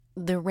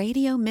The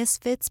Radio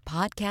Misfits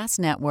Podcast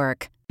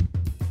Network.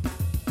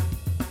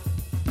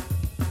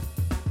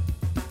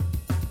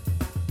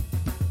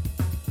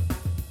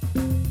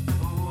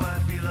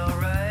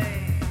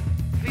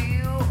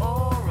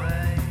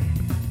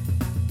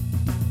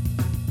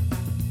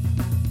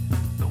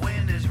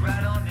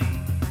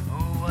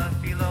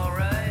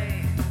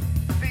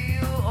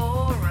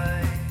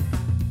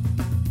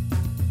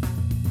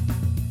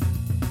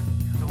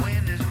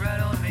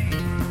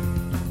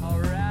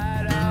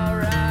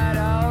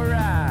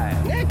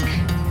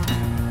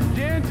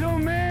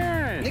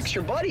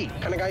 Your buddy,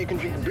 kind of guy you can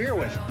drink beer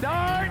with.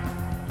 Start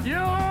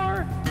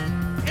your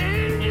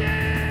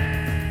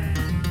engine!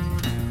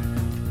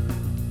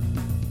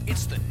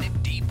 It's the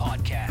Nick D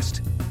Podcast.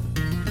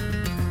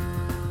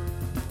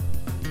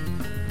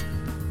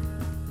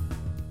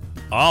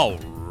 All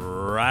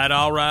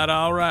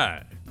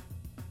right.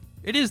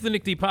 It is the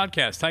Nick D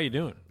Podcast. How you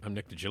doing? I'm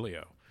Nick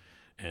DiGilio,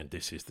 and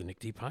this is the Nick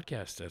D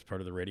Podcast as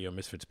part of the Radio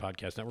Misfits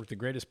Podcast Network, the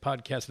greatest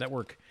podcast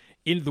network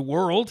in the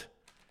world.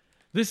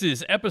 This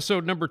is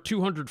episode number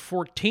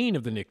 214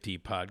 of the Nick D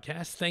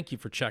Podcast. Thank you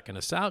for checking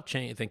us out.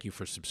 Thank you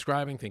for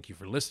subscribing. Thank you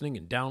for listening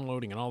and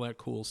downloading and all that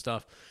cool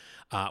stuff.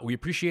 We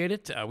appreciate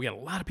it. We got a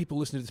lot of people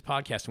listening to this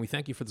podcast, and we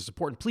thank you for the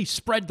support. And please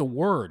spread the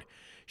word.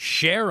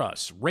 Share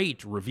us,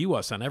 rate, review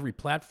us on every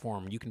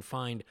platform. You can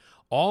find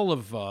all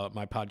of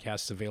my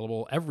podcasts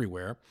available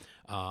everywhere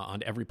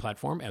on every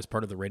platform as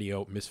part of the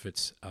Radio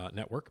Misfits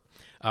Network.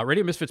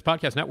 Radio Misfits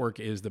Podcast Network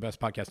is the best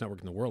podcast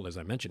network in the world, as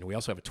I mentioned. We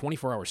also have a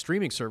 24-hour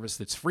streaming service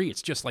that's free.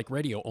 It's just like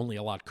radio, only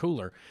a lot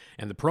cooler,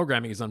 and the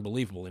programming is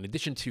unbelievable. In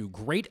addition to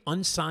great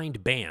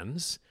unsigned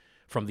bands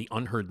from the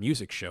Unheard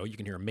Music Show, you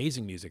can hear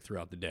amazing music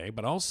throughout the day,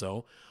 but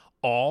also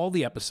all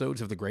the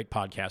episodes of the great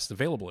podcasts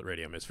available at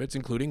Radio Misfits,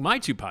 including my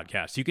two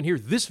podcasts. You can hear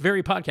this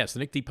very podcast, the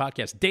Nick D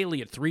Podcast,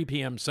 daily at 3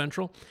 p.m.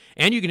 Central.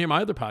 And you can hear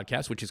my other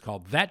podcast, which is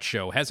called That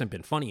Show Hasn't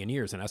Been Funny in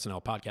Years, an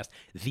SNL podcast,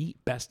 the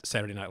best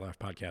Saturday Night Live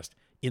podcast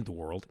in the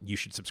world. You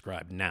should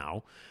subscribe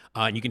now.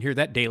 And you can hear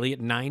that daily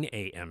at 9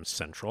 a.m.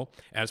 Central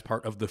as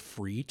part of the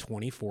free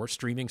 24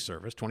 streaming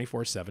service,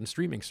 24/7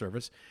 streaming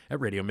service at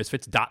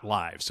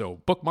RadioMisfits.live. So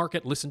bookmark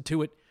it, listen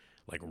to it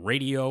like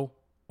radio,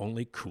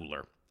 only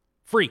cooler.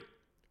 Free.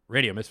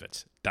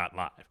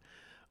 RadioMisfits.live.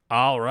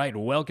 All right,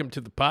 welcome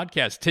to the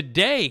podcast.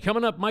 Today,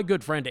 coming up, my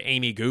good friend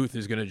Amy Guth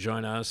is going to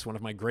join us, one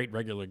of my great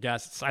regular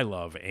guests. I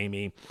love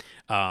Amy.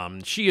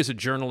 She is a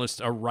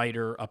journalist, a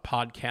writer, a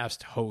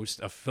podcast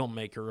host, a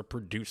filmmaker, a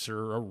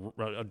producer,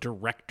 a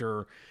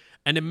director,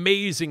 an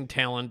amazing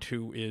talent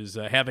who is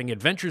having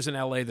adventures in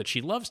L.A. that she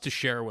loves to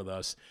share with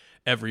us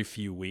every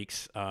few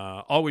weeks.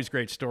 Always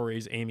great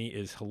stories. Amy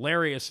is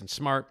hilarious and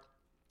smart.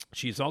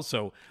 She's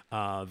also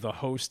the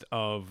host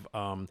of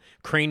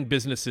Crane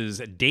Business's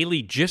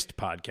Daily Gist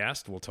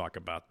podcast. We'll talk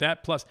about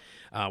that. Plus,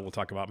 we'll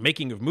talk about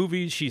making of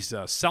movies. She's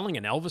selling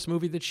an Elvis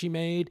movie that she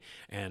made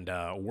and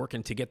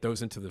working to get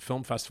those into the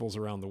film festivals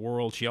around the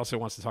world. She also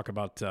wants to talk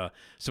about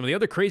some of the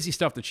other crazy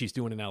stuff that she's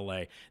doing in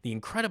L.A., the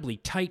incredibly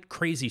tight,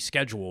 crazy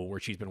schedule where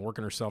she's been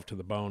working herself to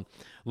the bone.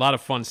 A lot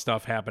of fun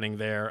stuff happening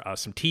there.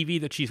 Some TV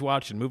that she's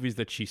watched and movies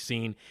that she's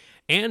seen,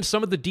 and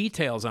some of the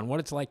details on what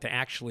it's like to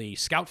actually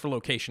scout for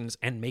locations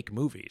and make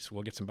movies.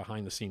 We'll get some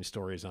behind-the-scenes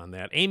stories on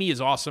that. Amy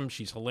is awesome.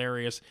 She's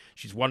hilarious.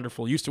 She's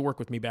wonderful. Used to work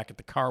with me back at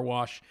the car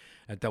wash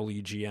at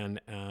WGN,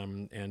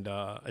 and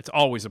it's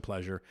always a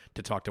pleasure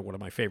to talk to one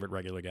of my favorite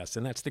regular guests,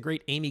 and that's the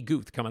great Amy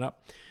Guth coming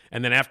up.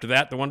 And then after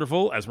that, the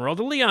wonderful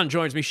Esmeralda Leon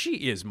joins me.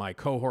 She is my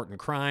cohort in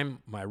crime,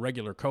 my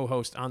regular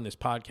co-host on this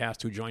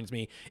podcast, who joins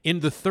me in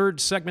the third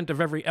segment of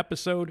every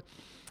episode.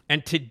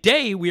 And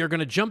today we are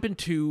going to jump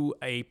into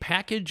a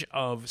package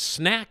of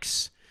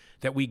snacks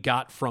that we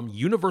got from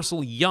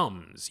Universal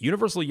Yums.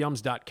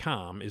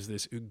 UniversalYums.com is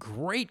this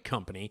great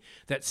company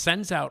that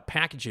sends out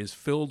packages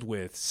filled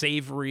with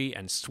savory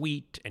and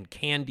sweet and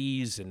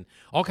candies and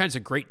all kinds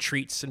of great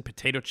treats and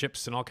potato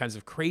chips and all kinds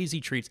of crazy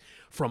treats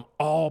from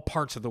all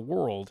parts of the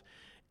world.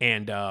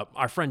 And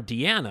our friend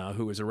Deanna,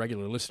 who is a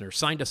regular listener,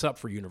 signed us up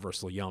for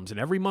Universal Yums. And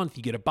every month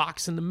you get a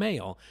box in the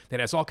mail that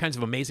has all kinds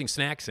of amazing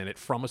snacks in it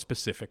from a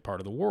specific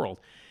part of the world.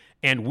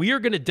 And we are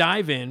going to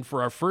dive in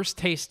for our first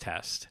taste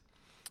test.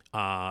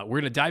 We're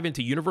going to dive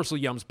into Universal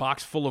Yums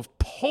box full of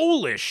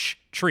Polish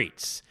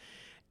treats.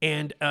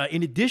 And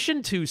in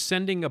addition to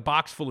sending a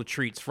box full of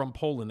treats from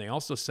Poland, they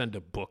also send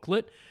a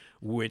booklet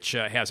which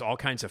has all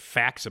kinds of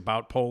facts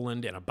about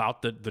Poland and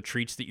about the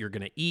treats that you're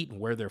going to eat and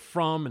where they're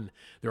from. And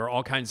there are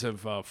all kinds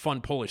of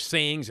fun Polish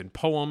sayings and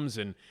poems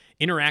and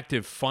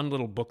interactive fun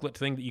little booklet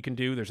thing that you can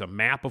do. There's a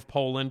map of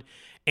Poland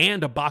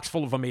and a box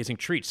full of amazing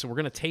treats. So we're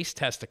going to taste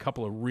test a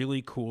couple of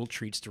really cool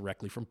treats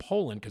directly from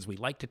Poland because we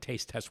like to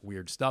taste test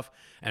weird stuff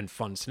and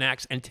fun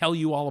snacks and tell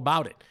you all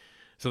about it.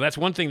 So that's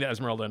one thing that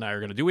Esmeralda and I are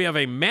going to do. We have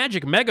a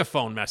magic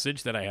megaphone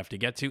message that I have to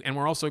get to, and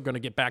we're also going to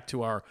get back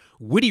to our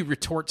witty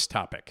retorts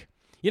topic.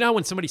 You know,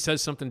 when somebody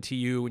says something to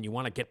you and you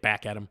want to get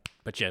back at them,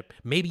 but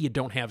maybe you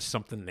don't have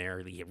something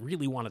there that you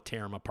really want to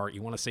tear them apart.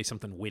 You want to say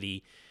something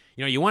witty.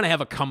 You know, you want to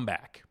have a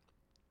comeback.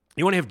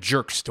 You want to have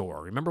jerk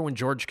store. Remember when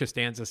George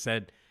Costanza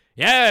said,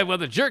 Yeah, well,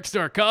 the jerk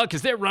store called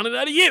because they're running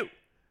out of you.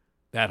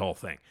 That whole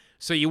thing.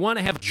 So you want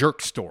to have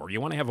jerk store.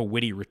 You want to have a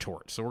witty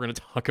retort. So we're going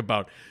to talk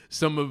about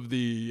some of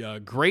the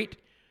great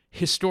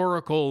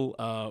historical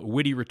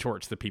witty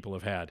retorts that people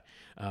have had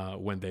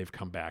when they've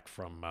come back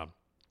from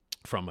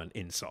an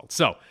insult.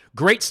 So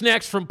great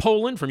snacks from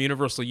Poland, from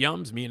Universal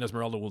Yums. Me and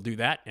Esmeralda will do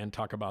that and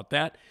talk about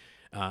that.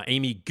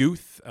 Amy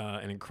Guth,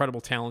 an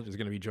incredible talent, is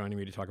going to be joining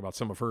me to talk about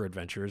some of her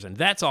adventures. And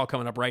that's all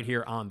coming up right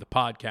here on the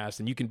podcast.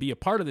 And you can be a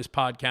part of this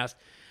podcast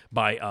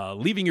by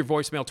leaving your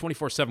voicemail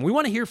 24/7. We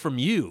want to hear from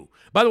you.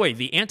 By the way,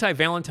 the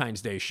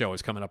Anti-Valentine's Day show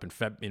is coming up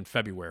in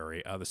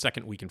February, the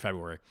second week in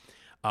February.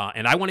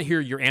 And I want to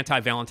hear your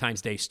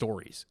anti-Valentine's Day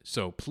stories.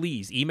 So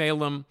please email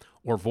them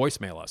or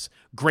voicemail us.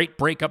 Great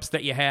breakups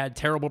that you had,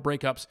 terrible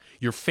breakups,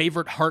 your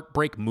favorite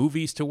heartbreak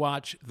movies to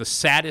watch, the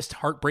saddest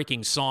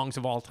heartbreaking songs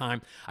of all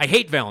time. I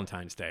hate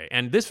Valentine's Day.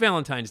 And this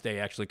Valentine's Day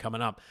actually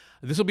coming up,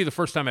 this will be the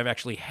first time I've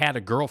actually had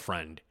a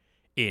girlfriend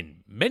in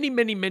many,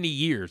 many, many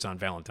years on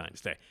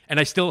Valentine's Day. And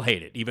I still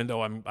hate it, even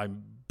though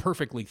I'm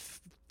perfectly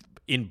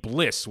in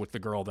bliss with the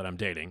girl that I'm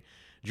dating.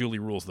 Julie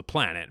rules the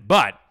planet.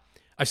 But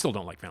I still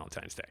don't like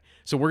Valentine's Day.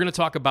 So we're going to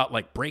talk about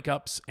like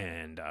breakups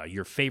and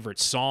your favorite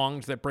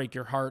songs that break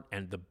your heart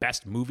and the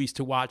best movies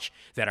to watch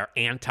that are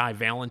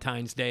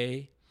anti-Valentine's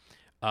Day.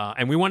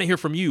 And we want to hear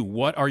from you.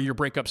 What are your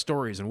breakup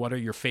stories and what are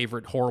your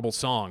favorite horrible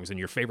songs and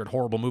your favorite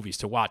horrible movies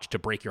to watch to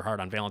break your heart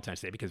on Valentine's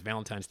Day? Because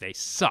Valentine's Day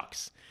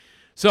sucks.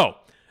 So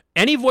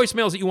any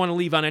voicemails that you want to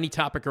leave on any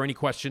topic or any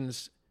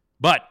questions,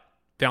 but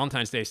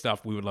Valentine's Day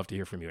stuff, we would love to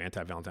hear from you.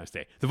 Anti-Valentine's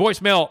Day. The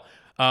voicemail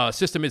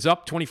system is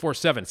up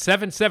 24/7.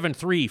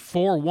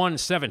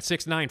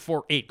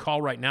 773-417-6948.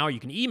 Call right now. You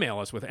can email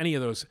us with any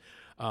of those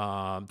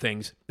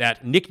things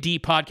at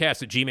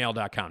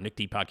nickdpodcast@gmail.com.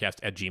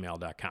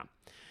 nickdpodcast@gmail.com.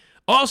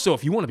 Also,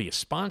 if you want to be a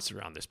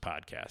sponsor on this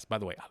podcast, by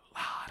the way, a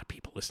lot of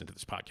people listen to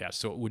this podcast,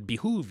 so it would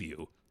behoove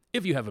you,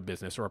 if you have a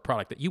business or a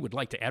product that you would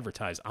like to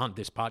advertise on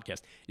this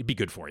podcast, it'd be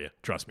good for you.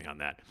 Trust me on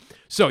that.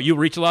 So you'll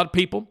reach a lot of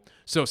people.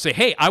 So say,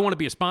 hey, I want to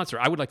be a sponsor.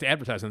 I would like to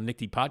advertise on the Nick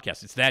D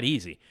podcast. It's that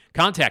easy.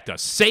 Contact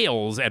us,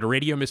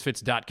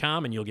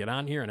 sales@radiomisfits.com, and you'll get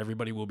on here and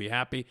everybody will be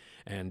happy.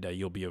 And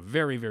you'll be a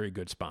very, very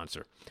good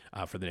sponsor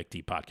for the Nick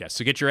D podcast.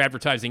 So get your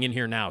advertising in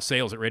here now,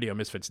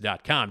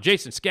 sales@radiomisfits.com.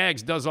 Jason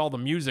Skaggs does all the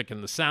music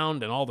and the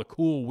sound and all the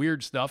cool,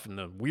 weird stuff and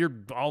the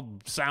weird all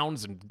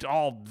sounds and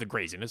all the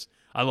craziness.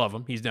 I love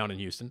him. He's down in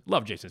Houston.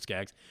 Love Jason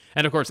Skaggs.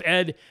 And, of course,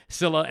 Ed,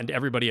 Scylla, and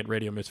everybody at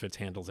Radio Misfits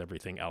handles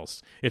everything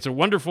else. It's a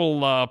wonderful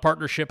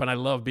partnership, and I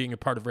love being a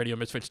part of Radio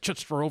Misfits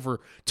just for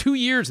over 2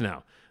 years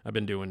now. I've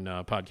been doing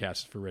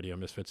podcasts for Radio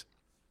Misfits.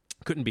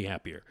 Couldn't be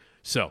happier.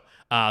 So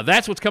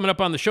that's what's coming up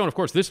on the show. And, of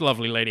course, this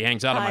lovely lady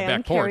hangs out on my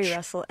back porch. Hi, I'm Carrie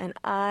Russell, and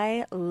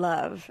I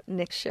love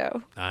Nick's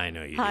show. I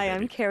know you do. Hi,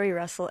 I'm Carrie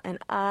Russell, and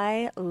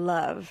I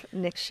love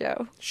Nick's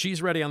show.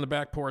 She's ready on the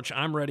back porch.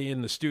 I'm ready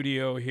in the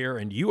studio here,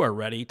 and you are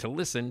ready to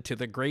listen to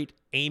the great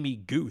Amy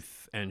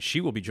Guth. And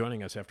she will be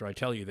joining us after I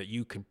tell you that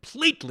you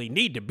completely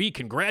need to be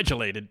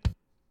congratulated.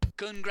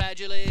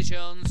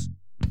 Congratulations.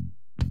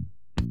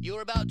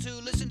 You're about to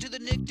listen to the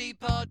Nick D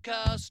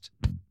podcast.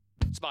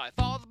 It's by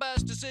far the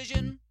best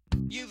decision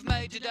you've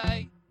made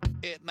today.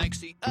 It makes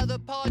the other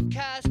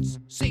podcasts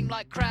seem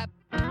like crap.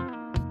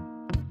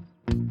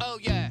 Oh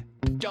yeah,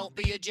 don't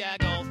be a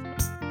jagoff.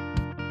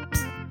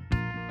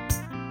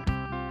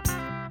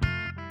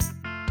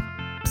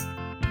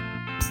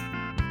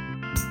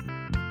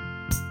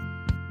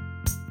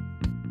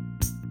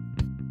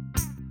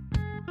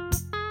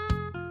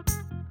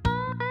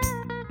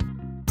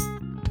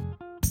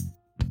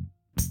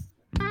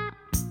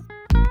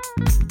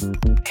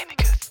 Amy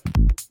Guth.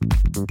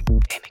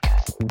 Amy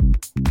Guth.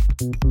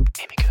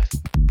 Amy Guth.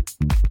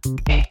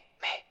 Amy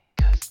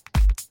Guth.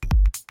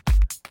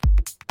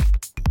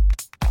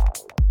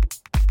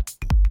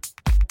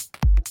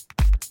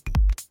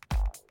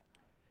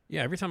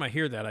 Yeah, every time I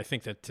hear that, I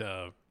think that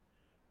the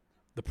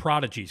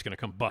Prodigy is going to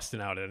come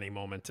busting out at any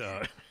moment.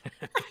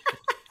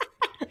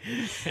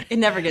 It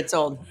never gets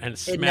old.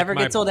 And It never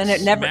gets old, and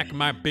it never. smack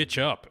my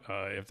bitch up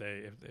if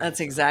they. That's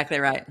exactly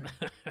right.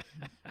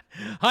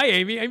 Hi,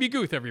 Amy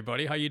Guth,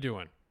 everybody. How you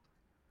doing?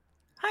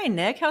 Hi,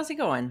 Nick. How's it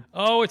going?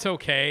 Oh, it's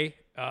okay.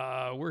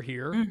 We're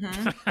here.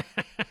 Mm-hmm.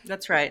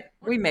 That's right.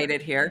 We made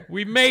it here.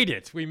 We made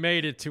it. We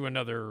made it to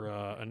another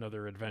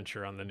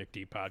adventure on the Nick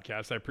D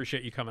podcast. I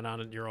appreciate you coming on,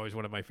 and you're always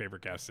one of my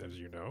favorite guests, as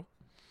you know.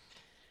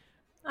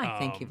 I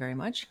thank you very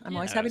much. I'm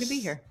always happy to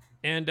be here.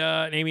 And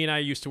Amy and I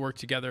used to work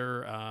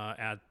together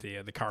at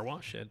the car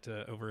wash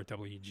over at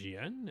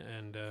WGN,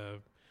 and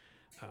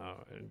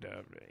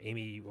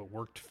Amy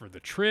worked for the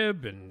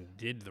Trib and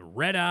did the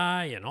Red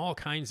Eye and all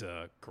kinds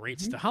of great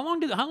stuff. How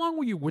long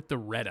were you with the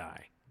Red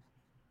Eye?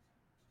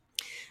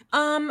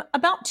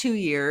 About 2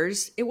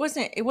 years. It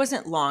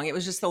wasn't long. It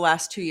was just the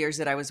last 2 years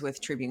that I was with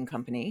Tribune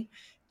Company.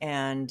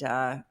 And,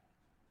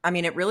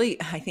 it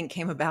really, I think,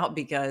 came about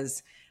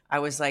because I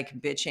was like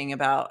bitching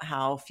about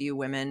how few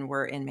women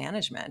were in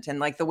management, and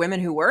like the women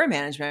who were in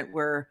management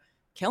were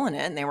killing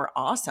it and they were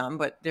awesome,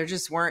 but there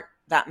just weren't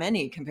that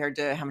many compared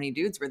to how many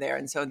dudes were there.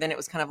 And so then it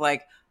was kind of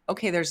like,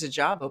 okay, there's a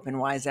job open,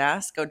 wise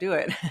ass, go do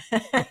it.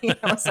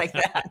 It's like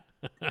that.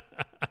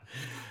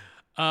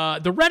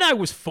 The red eye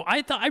was fun.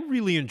 I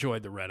really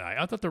enjoyed the red eye.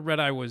 I thought the red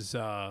eye was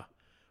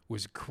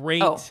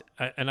great,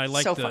 and I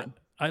liked fun.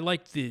 I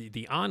liked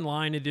the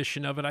online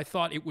edition of it. I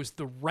thought it was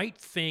the right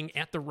thing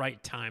at the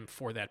right time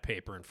for that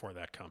paper and for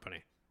that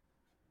company.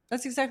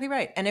 That's exactly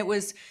right. And it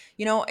was,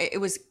 it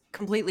was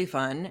completely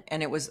fun.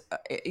 And it was,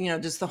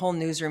 just the whole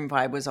newsroom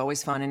vibe was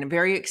always fun and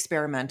very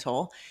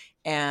experimental.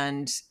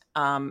 And,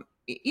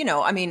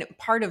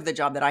 part of the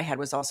job that I had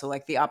was also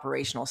like the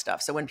operational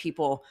stuff. So when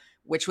people,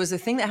 which was a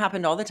thing that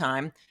happened all the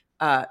time,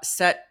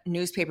 set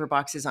newspaper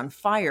boxes on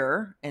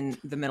fire in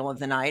the middle of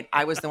the night,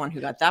 I was the one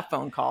who got that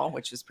phone call,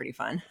 which was pretty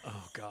fun.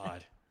 Oh,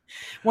 God.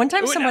 One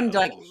time someone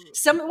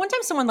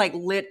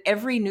lit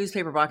every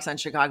newspaper box on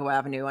Chicago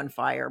Avenue on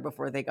fire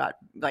before they got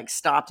like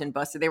stopped and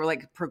busted. They were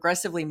like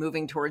progressively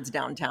moving towards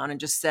downtown and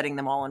just setting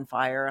them all on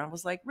fire. I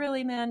was like,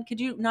 really, man, could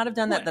you not have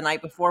done that the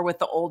night before with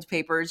the old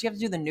papers? You have to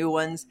do the new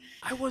ones.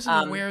 I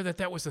wasn't aware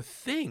that was a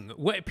thing.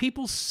 What,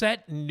 people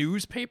set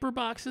newspaper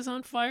boxes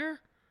on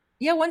fire?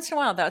 Yeah, once in a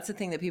while, that's the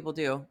thing that people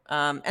do.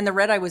 And the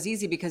red eye was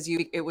easy because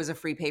it was a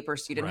free paper,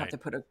 so you didn't have to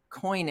put a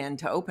coin in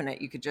to open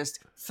it. You could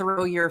just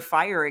throw your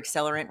fire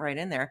accelerant right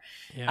in there.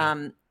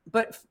 Yeah.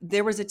 But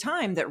there was a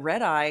time that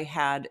Red Eye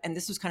had, and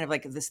this was kind of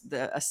like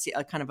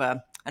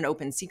an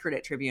open secret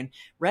at Tribune.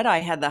 Red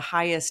Eye had the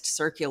highest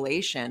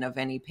circulation of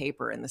any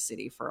paper in the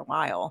city for a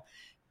while,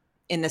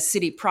 in the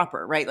city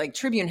proper, right? Like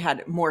Tribune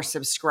had more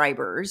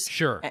subscribers.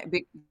 Sure.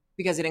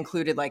 Because it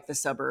included like the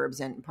suburbs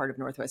and part of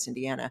Northwest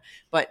Indiana.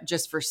 But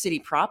just for city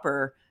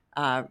proper,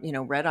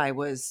 Red Eye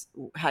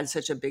had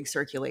such a big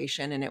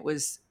circulation, and it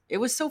was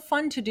so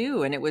fun to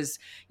do. And it was,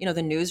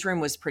 the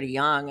newsroom was pretty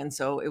young. And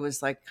so it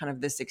was like kind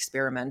of this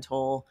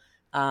experimental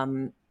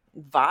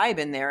vibe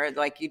in there.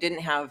 Like you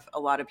didn't have a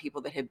lot of people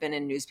that had been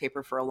in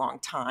newspaper for a long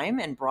time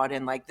and brought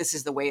in like, this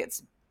is the way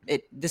it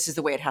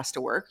has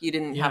to work. You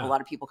didn't have a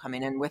lot of people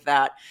coming in with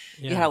that.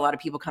 You had a lot of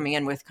people coming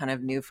in with kind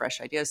of new, fresh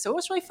ideas. So it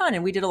was really fun.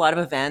 And we did a lot of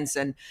events.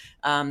 And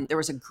there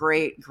was a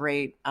great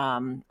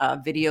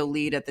video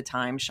lead at the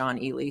time, Sean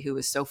Ely, who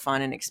was so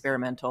fun and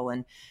experimental.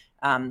 And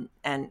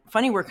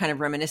funny, we're kind of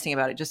reminiscing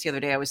about it just the other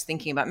day. I was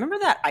thinking about, remember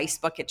that ice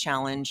bucket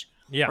challenge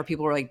where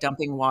people were like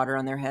dumping water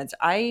on their heads?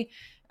 I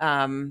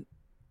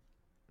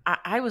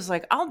was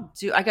like,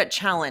 I got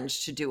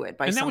challenged to do it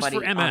by somebody.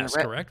 And that was for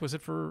MS, correct? Was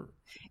it for?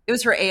 It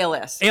was for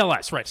ALS.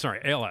 ALS, right.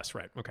 Sorry. ALS,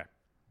 right. Okay.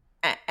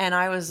 And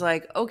I was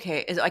like,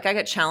 okay, I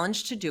got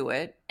challenged to do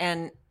it.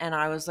 And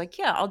I was like,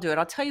 yeah, I'll do it.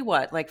 I'll tell you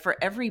what, like for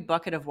every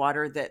bucket of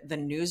water that the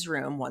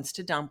newsroom wants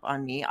to dump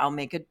on me, I'll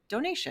make a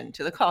donation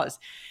to the cause.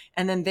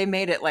 And then they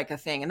made it like a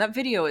thing. And that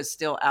video is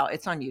still out.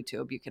 It's on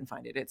YouTube. You can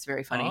find it. It's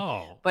very funny.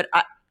 Oh. But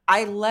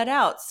I let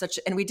out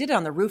and we did it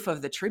on the roof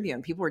of the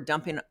Tribune. People were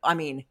dumping,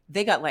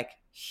 they got like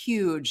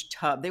huge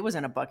tub. It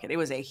wasn't a bucket. It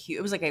was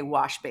like a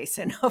wash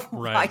basin of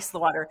ice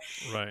water.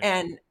 Right.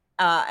 And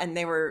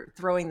they were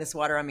throwing this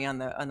water on me on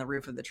the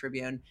roof of the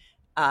Tribune.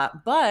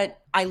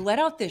 But I let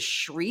out this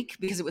shriek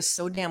because it was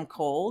so damn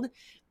cold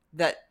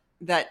that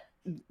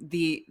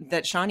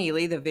Sean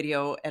Ely, the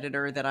video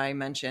editor that I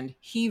mentioned,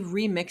 he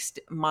remixed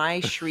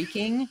my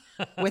shrieking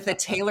with a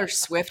Taylor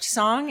Swift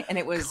song, and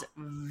it was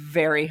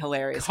very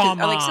hilarious. Come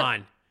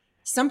on.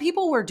 Some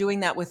people were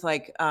doing that with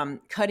like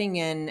cutting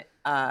in,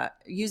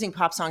 using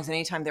pop songs. And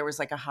anytime there was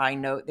like a high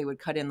note, they would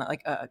cut in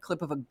like a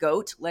clip of a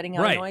goat letting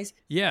out a noise.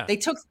 Yeah. They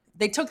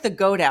took the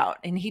goat out,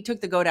 and he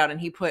took the goat out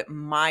and he put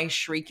my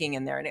shrieking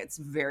in there. And it's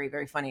very,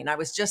 very funny. And I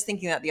was just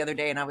thinking that the other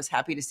day, and I was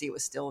happy to see it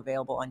was still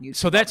available on YouTube.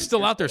 So that's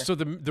still out there. So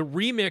the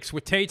remix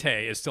with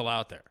Tay-Tay is still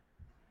out there.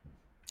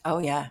 Oh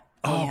yeah.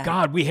 Oh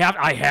God,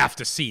 I have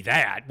to see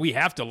that. We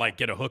have to like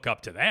get a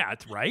hookup to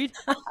that, right?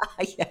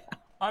 Yeah.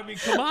 I mean,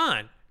 come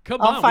on.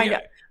 I'll find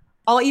it.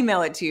 I'll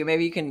email it to you.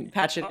 Maybe you can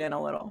patch it in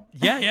a little.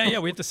 Yeah.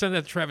 We have to send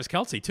that to Travis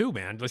Kelce too,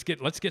 man. Let's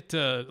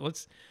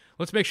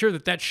make sure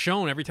that's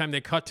shown every time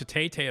they cut to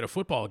Tay-Tay at a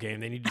football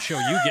game. They need to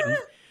show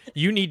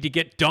you need to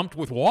get dumped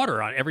with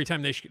water on every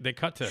time they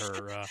cut to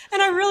her.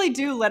 And I really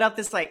do let out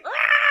this like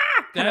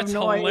kind that's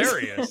of noise.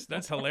 Hilarious.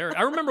 That's hilarious.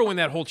 I remember when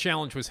that whole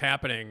challenge was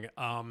happening.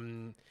 I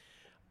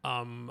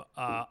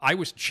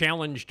was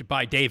challenged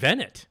by Dave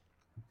Ennett.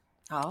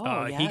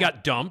 Oh, He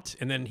got dumped,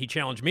 and then he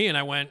challenged me, and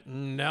I went,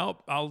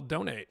 nope, I'll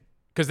donate.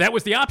 Because that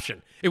was the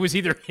option. It was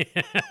either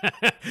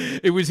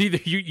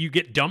you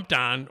get dumped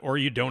on or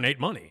you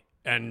donate money.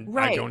 And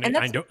right.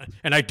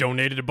 I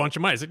donated a bunch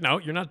of money. I said, no,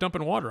 you're not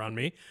dumping water on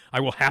me. I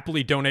will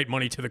happily donate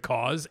money to the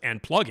cause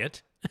and plug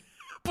it,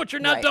 but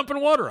you're not dumping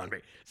water on me.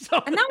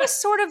 So, and that was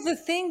sort of the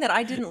thing that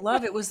I didn't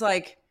love. It was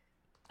like,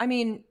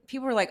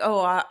 people were like,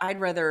 oh, I'd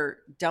rather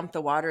dump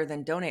the water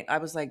than donate. I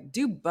was like,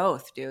 do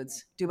both,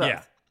 dudes. Do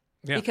both.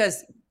 Yeah.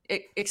 Because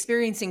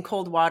experiencing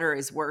cold water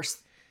is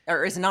worse,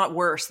 or is not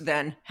worse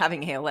than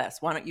having ALS.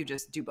 Why don't you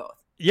just do both?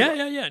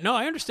 Yeah. No,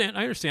 I understand.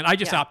 I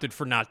just opted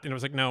for not, and I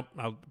was like, no,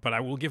 but I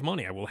will give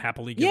money. I will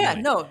happily give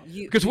money. No,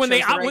 because when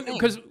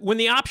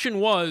the option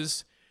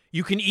was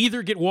you can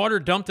either get water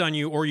dumped on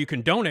you or you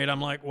can donate,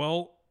 I'm like,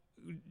 well,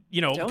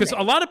 because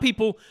a lot of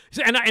people,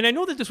 and I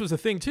know that this was a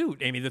thing too,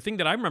 Amy. The thing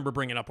that I remember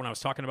bringing up when I was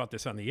talking about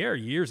this on the air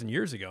years and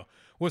years ago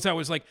was I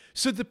was like,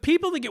 so the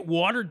people that get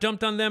water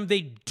dumped on them,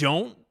 they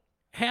don't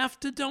have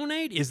to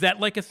donate? Is that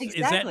like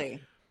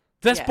exactly?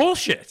 That's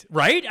bullshit,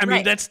 right? I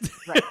mean, that's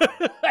right.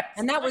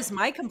 And that was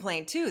my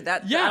complaint too.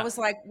 I was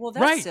like, well,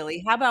 that's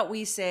silly. How about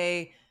we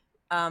say,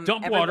 dump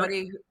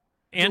everybody water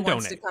and who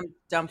wants donate. to come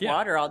dump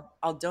water,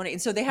 I'll donate.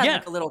 And so they had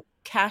like a little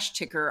cash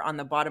ticker on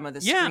the bottom of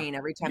the screen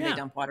every time they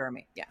dump water on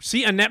me. Yeah.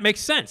 See, and that makes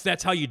sense.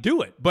 That's how you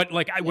do it. But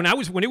like when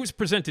it was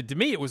presented to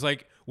me, it was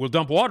like, we'll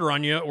dump water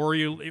on you or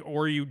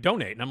you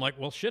donate. And I'm like,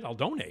 well, shit, I'll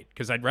donate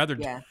because I'd rather.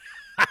 Yeah.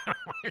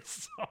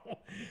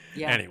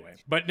 Anyway,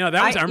 but no,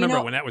 that was I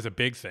remember when that was a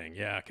big thing.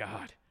 Yeah,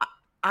 God.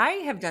 I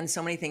have done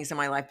so many things in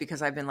my life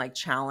because I've been like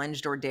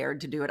challenged or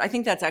dared to do it. I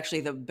think that's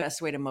actually the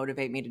best way to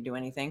motivate me to do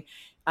anything.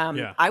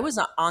 I was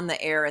on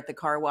the air at the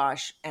car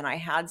wash and I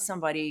had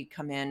somebody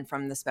come in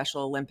from the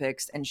Special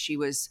Olympics and she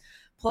was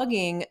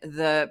plugging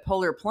the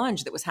polar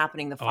plunge that was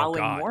happening the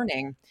following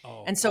morning.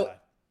 And so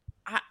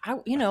I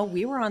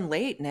we were on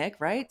late, Nick,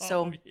 right?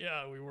 So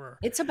yeah, we were.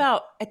 It's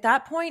about, at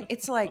that point,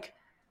 it's like,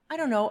 I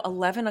don't know,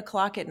 11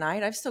 o'clock at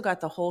night. I've still got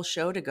the whole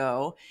show to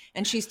go.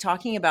 And she's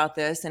talking about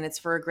this and it's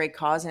for a great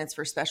cause and it's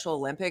for Special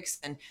Olympics.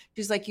 And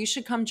she's like, you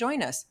should come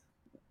join us.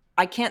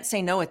 I can't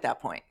say no at that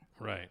point.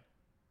 Right.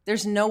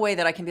 There's no way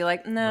that I can be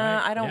like,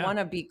 nah, I don't want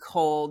to be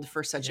cold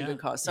for such a good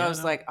cause. So I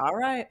was like, all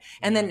right.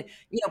 And then,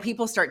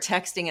 people start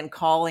texting and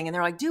calling and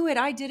they're like, do it.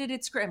 I did it.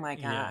 It's great. I'm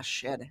like,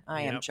 shit,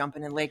 I am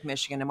jumping in Lake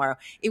Michigan tomorrow.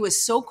 It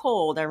was so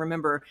cold. I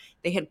remember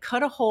they had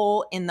cut a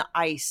hole in the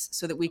ice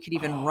so that we could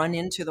even run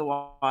into the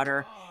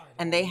water.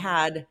 And they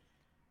had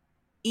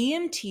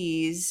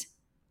EMTs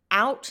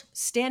out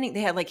standing.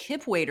 They had like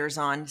hip waders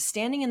on,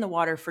 standing in the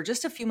water for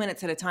just a few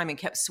minutes at a time and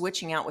kept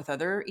switching out with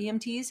other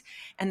EMTs.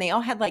 And they all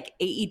had like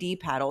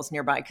AED paddles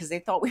nearby because they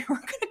thought we were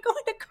going to go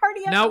into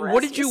cardiac Now, arrest.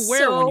 what did you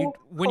wear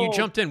when you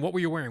jumped in? What were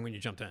you wearing when you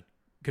jumped in?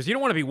 Because you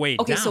don't want to be weighed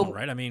down,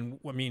 right? I mean,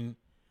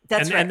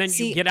 that's right. And then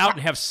you get out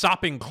and have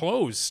sopping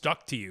clothes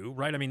stuck to you,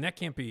 right? I mean, that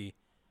can't be.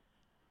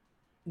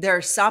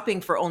 They're sopping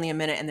for only a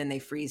minute and then they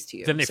freeze to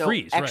you. Then they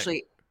freeze, actually,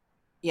 right.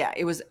 Yeah,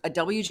 it was a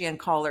WGN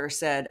caller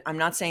said, I'm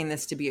not saying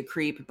this to be a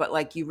creep, but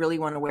like you really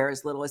want to wear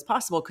as little as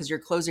possible because your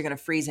clothes are going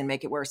to freeze and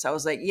make it worse. So I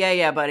was like,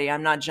 yeah, buddy,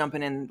 I'm not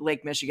jumping in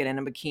Lake Michigan in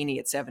a bikini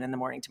at 7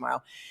 a.m.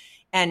 tomorrow.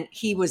 And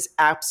he was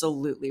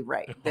absolutely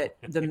right.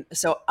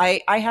 So I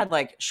had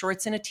like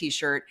shorts and a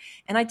t-shirt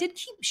and I did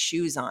keep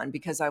shoes on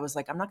because I was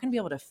like, I'm not going to be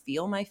able to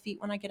feel my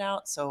feet when I get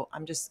out. So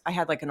I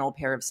had like an old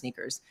pair of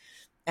sneakers.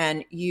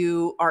 And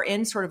you are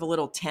in sort of a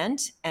little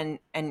tent and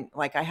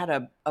like I had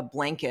a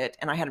blanket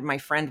and I had my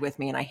friend with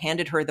me and I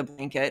handed her the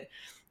blanket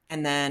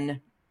and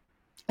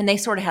they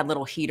sort of had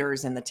little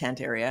heaters in the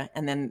tent area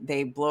and then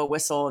they blow a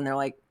whistle and they're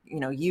like,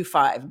 you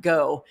 5,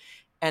 go.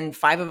 And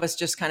 5 of us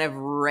just kind of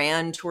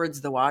ran towards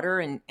the water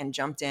and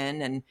jumped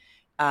in. And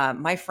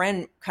my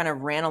friend kind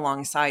of ran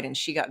alongside and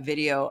she got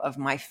video of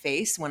my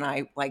face when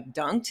I like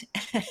dunked.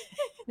 And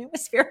it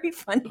was very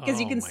funny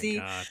because you can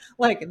see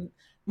like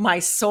my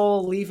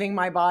soul leaving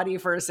my body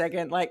for a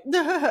second, like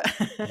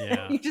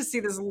you just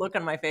see this look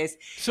on my face.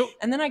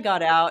 And then I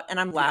got out and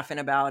I'm laughing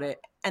about it.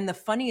 And the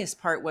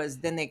funniest part was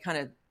then they kind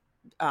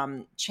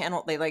of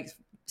they like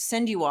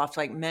send you off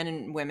like men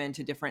and women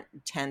to different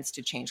tents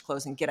to change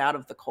clothes and get out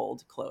of the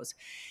cold clothes.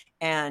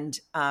 And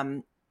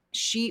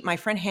my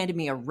friend handed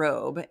me a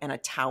robe and a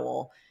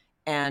towel.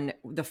 And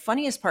the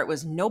funniest part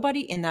was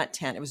nobody in that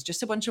tent. It was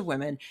just a bunch of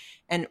women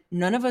and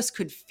none of us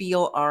could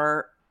feel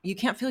you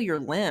can't feel your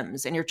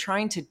limbs and you're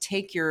trying to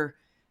take your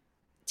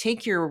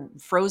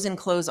frozen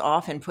clothes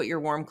off and put your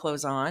warm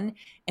clothes on.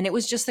 And it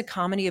was just the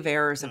comedy of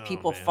errors of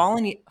people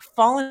falling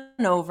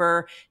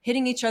over,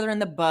 hitting each other in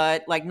the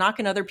butt, like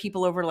knocking other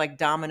people over like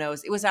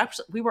dominoes. It was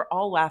we were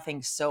all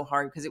laughing so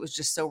hard because it was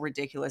just so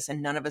ridiculous.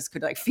 And none of us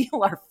could like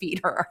feel our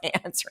feet or our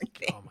hands or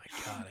anything. Oh my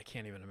God. I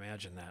can't even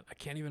imagine that.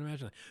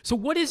 So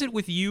what is it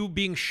with you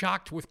being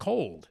shocked with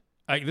cold?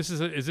 Are these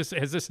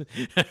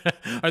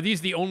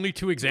the only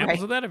 2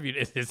 examples of that?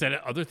 Is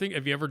that other thing?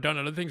 Have you ever done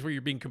other things where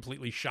you're being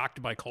completely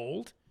shocked by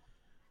cold?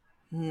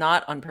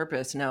 Not on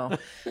purpose. No.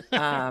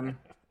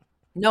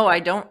 No, I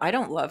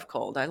don't love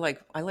cold. I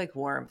like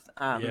warmth.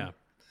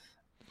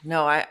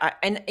 No,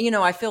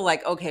 I feel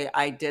like, okay,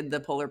 I did the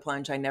polar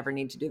plunge. I never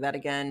need to do that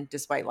again,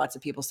 despite lots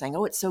of people saying,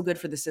 oh, it's so good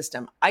for the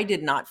system. I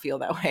did not feel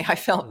that way. I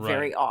felt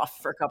very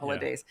off for a couple of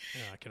days.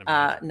 Yeah, I can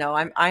imagine. No,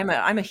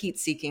 I'm a heat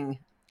seeking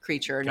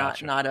creature,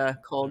 not a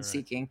cold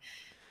seeking.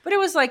 But it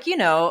was like,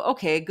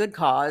 okay, good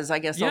cause. I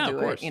guess I'll do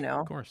it,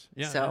 Of course.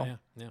 Yeah. So.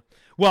 Yeah.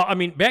 Well, I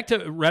mean, back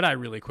to Red Eye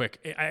really quick.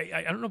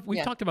 I don't know if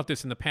we've talked about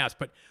this in the past,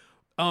 but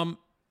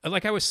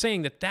like I was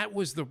saying that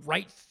was the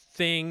right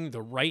thing at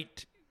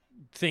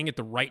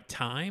the right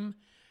time.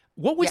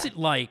 What was it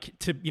like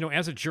to,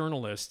 as a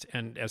journalist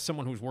and as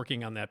someone who's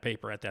working on that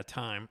paper at that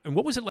time, and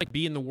what was it like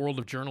being in the world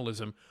of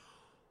journalism?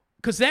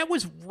 Because that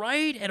was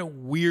right at a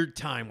weird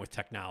time with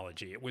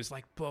technology. It was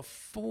like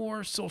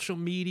before social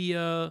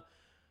media,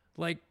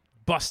 like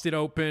busted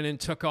open and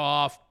took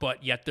off,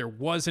 but yet there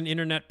was an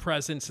internet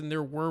presence and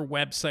there were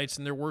websites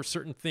and there were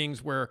certain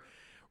things where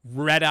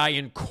Red Eye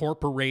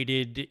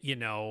incorporated,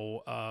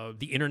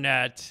 the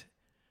internet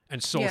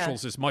and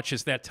socials as much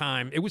as that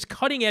time. It was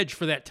cutting edge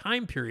for that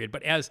time period,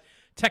 but as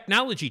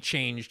technology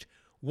changed,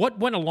 what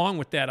went along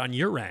with that on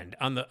your end,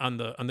 on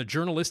the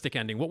journalistic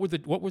ending? What were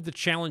the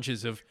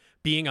challenges of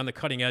being on the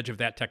cutting edge of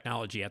that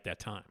technology at that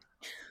time?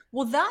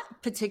 Well, that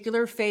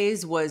particular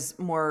phase was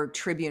more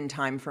Tribune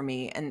time for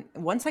me. And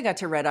once I got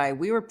to Red Eye,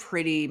 we were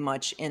pretty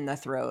much in the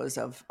throes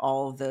of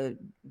all the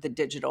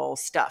digital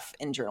stuff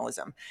in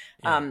journalism.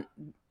 Yeah.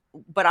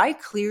 But I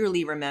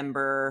clearly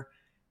remember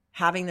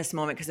having this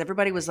moment because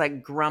everybody was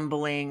like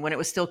grumbling when it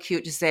was still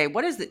cute to say,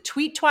 what is it?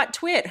 Tweet, twat,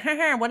 twit.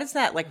 What is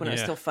that? Like when it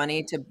was still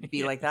funny to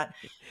be like that.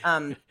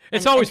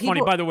 It's always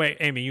funny. By the way,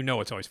 Amy,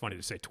 it's always funny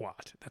to say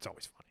twat. That's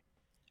always funny.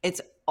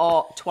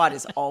 Twat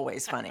is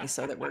always funny,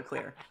 so that we're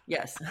clear.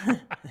 Yes.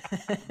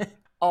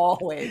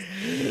 Always.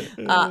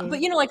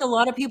 But like a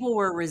lot of people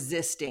were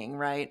resisting,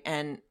 right?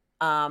 And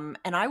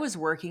I was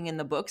working in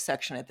the book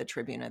section at the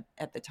Tribune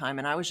at the time.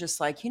 And I was just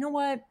like, you know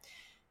what?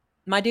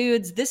 My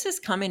dudes, this is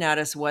coming at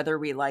us whether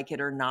we like it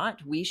or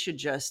not. We should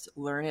just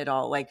learn it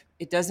all. Like,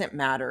 it doesn't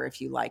matter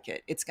if you like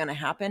it. It's going to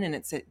happen and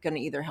it's going to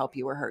either help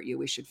you or hurt you.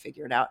 We should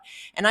figure it out.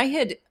 And I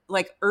had,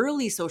 like,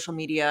 early social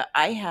media,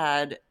 I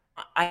had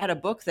a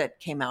book that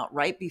came out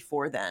right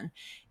before then.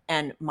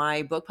 And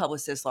my book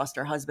publicist lost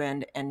her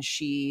husband and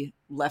she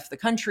left the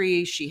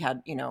country. She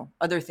had,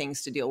 other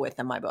things to deal with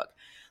than my book.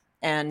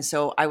 And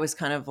so I was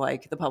kind of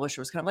like, the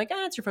publisher was kind of like,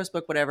 it's your first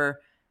book,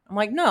 whatever. I'm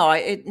like, no,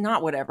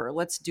 not whatever.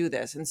 Let's do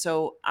this. And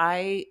so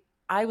I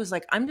was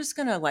like, I'm just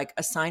going to like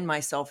assign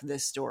myself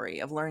this story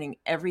of learning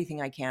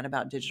everything I can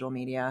about digital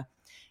media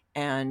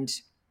and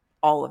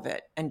all of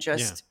it. And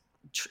just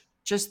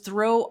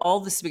throw all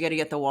the spaghetti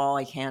at the wall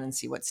I can and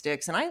see what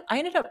sticks. And I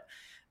ended up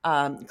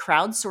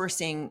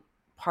crowdsourcing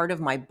part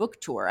of my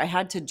book tour. I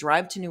had to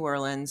drive to New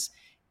Orleans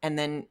and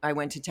then I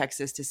went to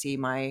Texas to see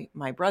my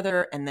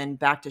brother and then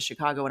back to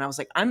Chicago. And I was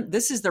like,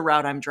 this is the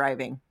route I'm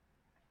driving.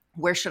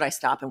 Where should I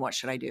stop and what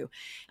should I do?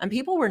 And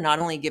people were not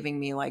only giving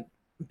me like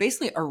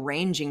basically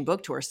arranging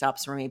book tour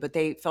stops for me, but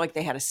they felt like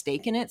they had a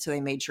stake in it. So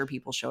they made sure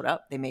people showed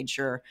up. They made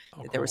sure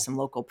that there was some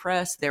local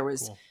press. There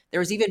was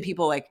even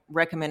people like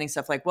recommending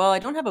stuff like, well, I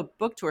don't have a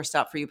book tour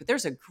stop for you, but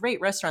there's a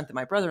great restaurant that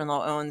my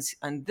brother-in-law owns.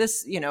 And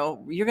this, you're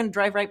going to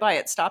drive right by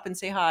it, stop and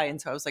say hi. And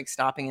so I was like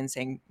stopping and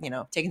saying,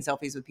 taking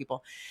selfies with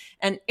people.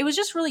 And it was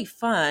just really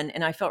fun.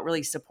 And I felt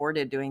really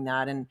supported doing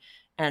that.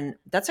 And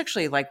that's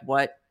actually like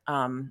what,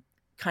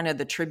 kind of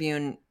the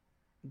Tribune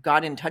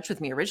got in touch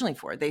with me originally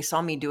for. They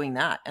saw me doing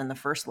that and the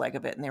first leg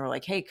of it. And they were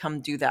like, hey, come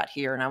do that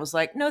here. And I was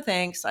like, no,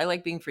 thanks. I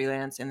like being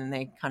freelance. And then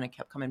they kind of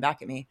kept coming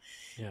back at me.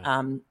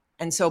 Yeah.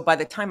 And so by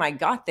the time I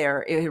got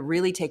there, it had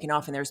really taken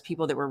off and there's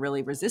people that were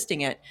really resisting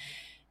it.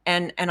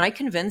 And I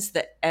convinced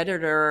the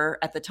editor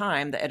at the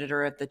time, the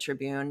editor at the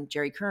Tribune,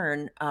 Jerry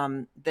Kern,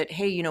 that,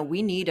 hey,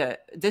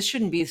 this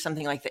shouldn't be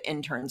something like the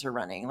interns are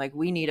running. Like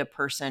we need a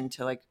person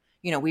to like,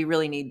 we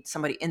really need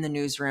somebody in the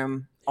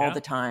newsroom all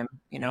the time,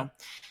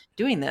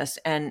 doing this.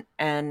 And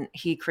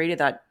he created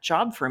that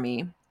job for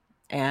me.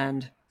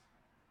 And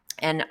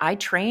I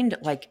trained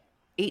like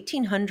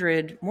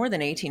more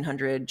than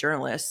 1,800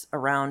 journalists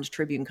around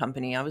Tribune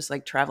Company. I was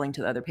like traveling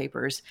to the other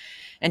papers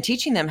and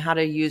teaching them how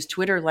to use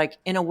Twitter, like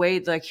in a way,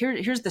 like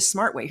here's the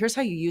smart way. Here's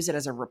how you use it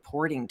as a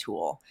reporting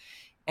tool.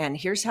 And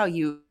here's how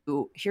you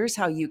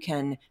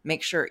can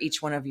make sure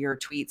each one of your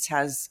tweets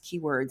has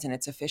keywords and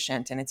it's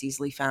efficient and it's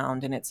easily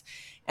found.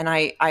 And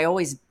I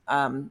always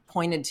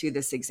pointed to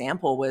this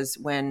example was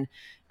when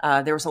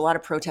there was a lot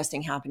of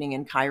protesting happening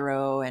in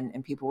Cairo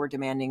and people were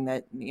demanding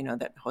that,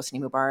 that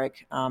Hosni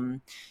Mubarak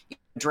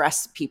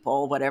dress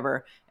people,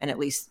 whatever. And at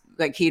least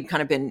like he'd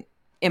kind of been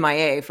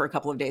MIA for a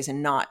couple of days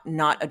and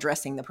not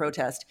addressing the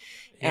protest.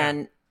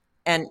 Yeah.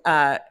 And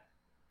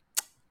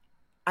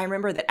I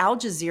remember that Al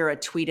Jazeera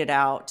tweeted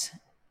out,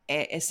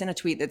 sent a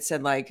tweet that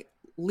said like,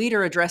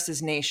 leader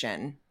addresses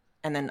nation,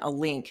 and then a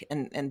link,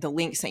 and the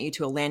link sent you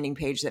to a landing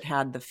page that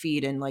had the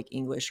feed in like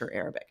English or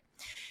Arabic.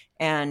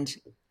 And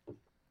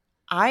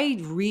I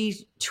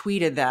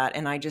retweeted that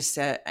and I just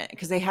said,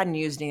 because they hadn't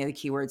used any of the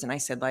keywords, and I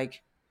said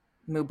like,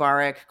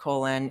 Mubarak,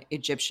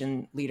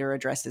 Egyptian leader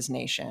addresses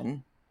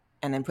nation,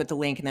 and then put the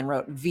link and then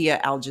wrote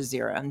via Al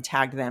Jazeera and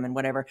tagged them and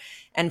whatever.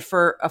 And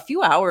for a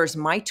few hours,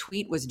 my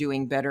tweet was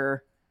doing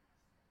better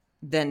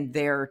than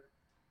their,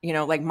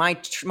 like my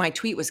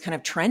tweet was kind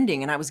of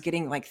trending and I was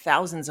getting like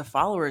thousands of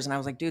followers. And I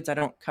was like, dudes,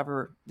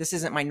 this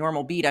isn't my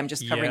normal beat. I'm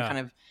just covering kind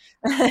of,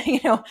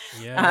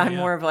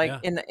 more of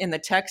like in the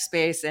tech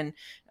space. And,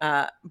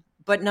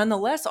 but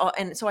nonetheless,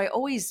 and so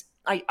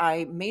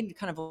I made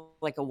kind of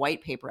like a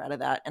white paper out of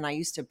that. And I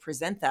used to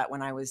present that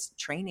when I was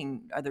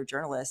training other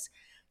journalists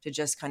to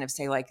just kind of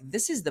say like,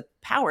 this is the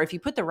power. If you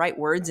put the right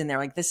words in there,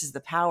 like this is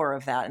the power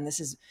of that. And this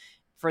is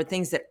for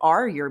things that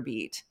are your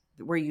beat,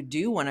 where you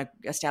do want to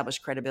establish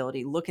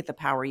credibility, look at the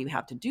power you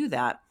have to do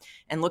that.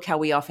 And look how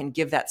we often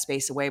give that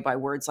space away by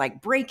words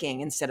like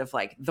breaking instead of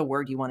like the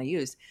word you want to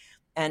use.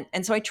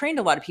 And so I trained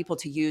a lot of people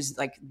to use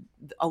like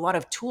a lot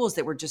of tools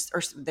that were just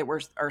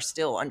are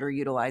still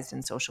underutilized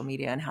in social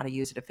media and how to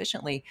use it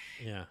efficiently.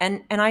 Yeah.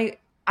 And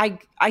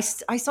I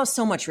saw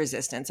so much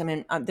resistance. I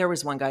mean, there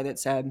was one guy that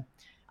said,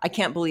 "I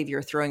can't believe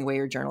you're throwing away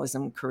your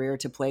journalism career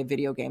to play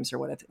video games or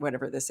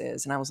whatever this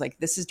is." And I was like,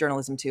 "This is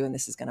journalism too, and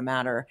this is going to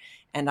matter."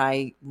 And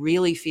I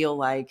really feel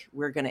like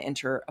we're going to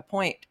enter a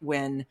point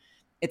when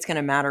it's going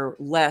to matter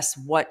less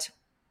what.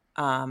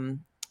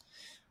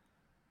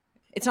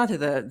 It's not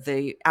that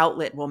the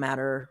outlet will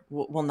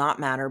not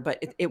matter,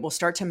 but it will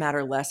start to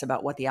matter less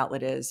about what the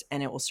outlet is,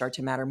 and it will start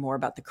to matter more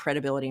about the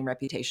credibility and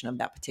reputation of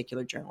that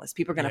particular journalist.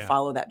 People are going to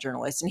follow that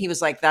journalist. And he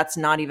was like, "That's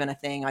not even a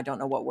thing. I don't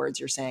know what words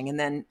you're saying." And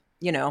then,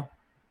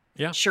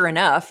 sure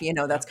enough,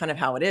 that's kind of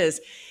how it is.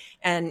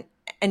 And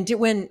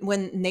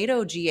when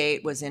NATO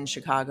G8 was in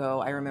Chicago,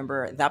 I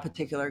remember that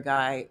particular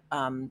guy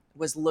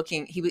was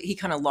looking. He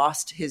kind of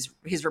lost his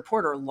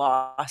reporter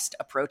lost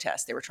a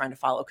protest they were trying to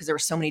follow because there were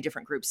so many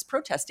different groups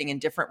protesting and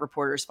different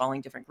reporters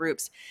following different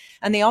groups,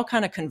 and they all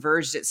kind of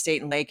converged at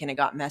State and Lake, and it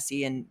got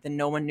messy, and then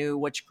no one knew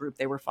which group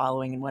they were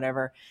following and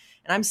whatever.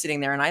 And I'm sitting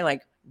there, and I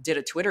did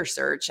a Twitter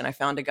search, and I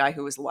found a guy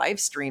who was live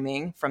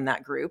streaming from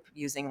that group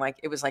using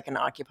it was like an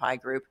Occupy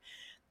group.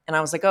 And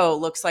I was like, "Oh, it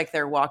looks like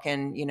they're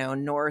walking,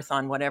 north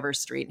on whatever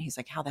street." And he's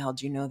like, "How the hell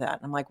do you know that?"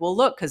 And I'm like, "Well,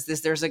 look, because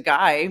there's a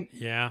guy,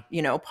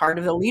 part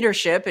of the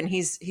leadership, and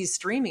he's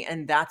streaming."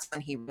 And that's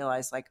when he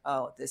realized, like,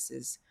 "Oh, this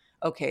is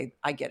okay.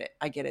 I get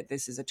it.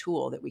 This is a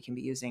tool that we can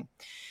be using."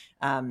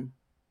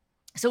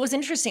 So it was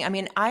interesting. I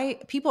mean,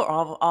 people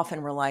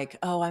often were like,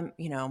 "Oh,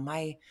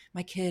 my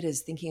kid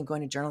is thinking of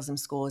going to journalism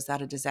school. Is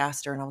that a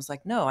disaster?" And I was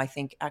like, "No, I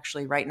think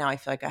actually right now I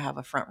feel like I have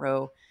a front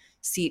row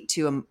seat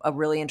to a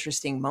really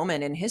interesting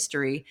moment in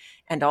history.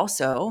 And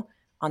also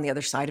on the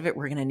other side of it,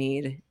 we're going to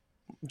need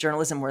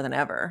journalism more than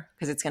ever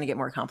because it's going to get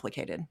more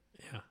complicated."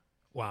 Yeah.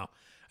 Wow.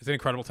 It's an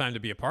incredible time to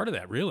be a part of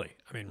that. Really.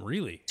 I mean,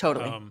 really.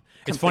 Totally.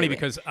 It's funny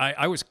because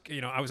I was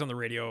on the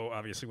radio,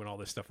 obviously, when all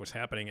this stuff was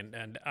happening.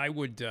 And I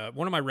would,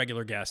 one of my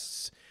regular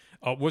guests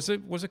was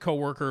a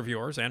coworker of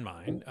yours and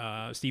mine.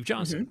 Steve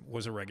Johnson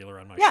was a regular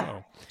on my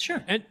show.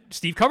 Sure. And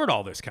Steve covered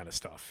all this kind of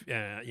stuff.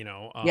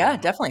 Yeah,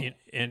 definitely.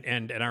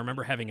 And I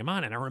remember having him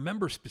on, and I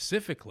remember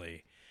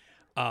specifically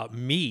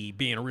me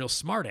being a real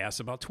smartass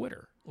about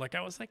Twitter. Like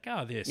I was like,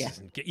 "Oh, this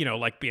isn't,"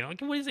 being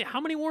like, "What is it?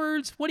 How many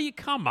words? What do you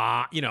come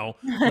on?"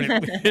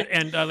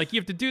 And like you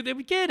have to do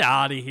that. Get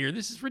out of here.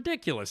 This is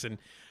ridiculous.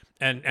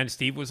 And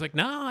Steve was like,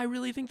 "No, I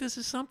really think this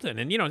is something."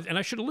 And and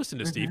I should have listened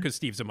to Steve because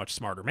Steve's a much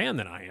smarter man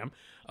than I am.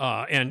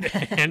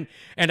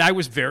 And I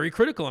was very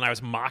critical, and I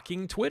was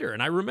mocking Twitter.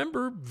 And I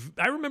remember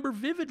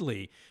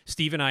vividly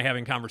Steve and I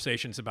having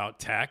conversations about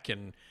tech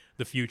and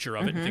the future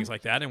of it and things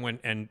like that,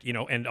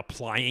 and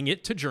applying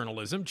it to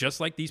journalism, just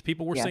like these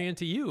people were saying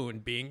to you,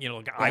 and being,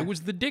 I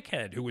was the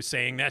dickhead who was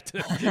saying that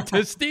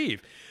to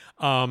Steve.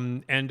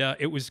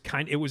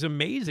 It was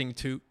amazing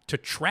to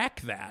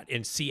track that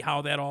and see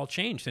how that all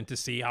changed, and to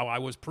see how I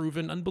was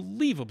proven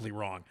unbelievably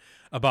wrong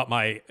about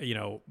my,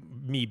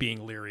 me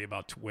being leery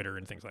about Twitter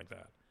and things like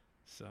that.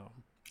 So,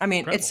 I mean,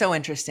 incredible. It's so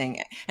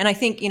interesting. And I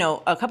think,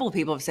 a couple of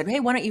people have said,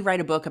 "Hey, why don't you write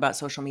a book about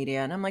social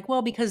media?" And I'm like,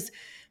 well, because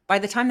by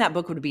the time that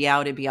book would be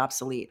out, it'd be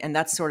obsolete. And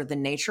that's sort of the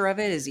nature of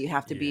it, is you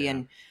have to be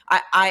in.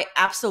 I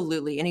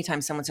absolutely, anytime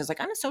someone says like,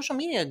 "I'm a social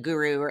media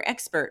guru or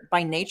expert,"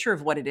 by nature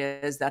of what it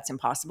is, that's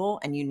impossible.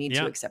 And you need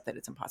to accept that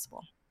it's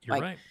impossible. You're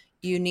right.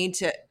 You need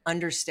to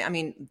understand. I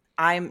mean,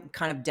 I'm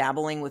kind of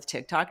dabbling with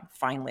TikTok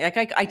finally. Like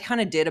I kind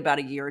of did about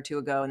a year or two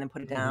ago and then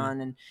put it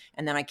down.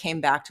 And then I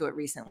came back to it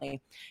recently.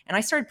 And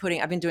I started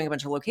I've been doing a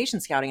bunch of location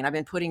scouting, and I've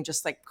been putting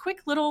just like quick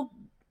little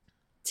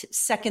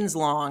seconds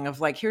long of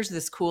like, here's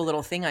this cool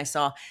little thing I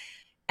saw.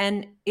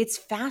 And it's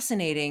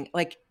fascinating,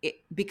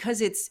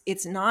 because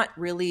it's not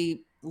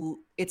really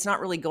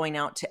going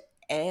out to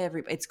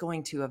everybody. It's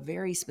going to a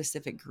very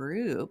specific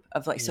group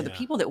of so the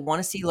people that want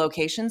to see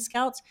location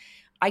scouts,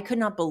 I could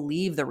not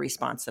believe the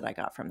response that I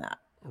got from that.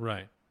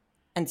 Right.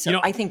 And so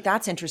I think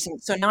that's interesting.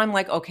 So now I'm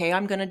like, okay,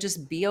 I'm going to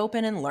just be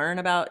open and learn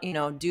about,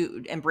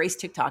 embrace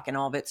TikTok and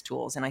all of its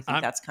tools. And I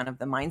think that's kind of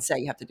the mindset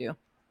you have to do.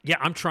 Yeah,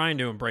 I'm trying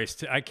to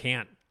embrace I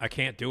can't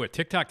do it.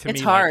 TikTok to me,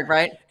 it's hard,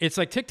 right? It's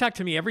like TikTok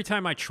to me, every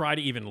time I try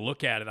to even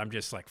look at it, I'm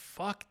just like,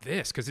 fuck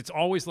this. Because it's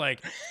always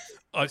like,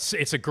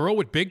 it's a girl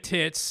with big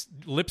tits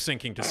lip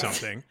syncing to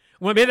something.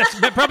 Well, maybe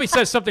that probably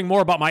says something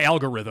more about my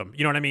algorithm,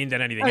 you know what I mean,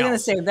 than anything else. I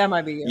was going to say, that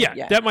might be you.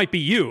 Yeah, that might be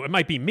you. It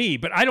might be me.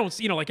 But I don't,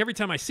 like every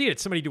time I see it,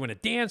 it's somebody doing a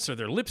dance or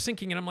they're lip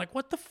syncing, and I'm like,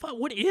 what the fuck?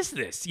 What is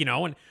this?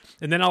 And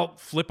then I'll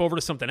flip over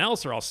to something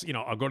else, or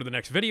I'll go to the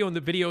next video, and the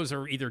videos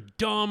are either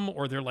dumb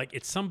or they're like,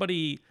 it's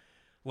somebody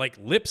like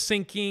lip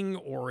syncing,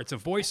 or it's a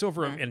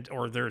voiceover,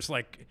 or there's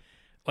like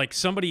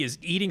somebody is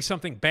eating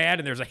something bad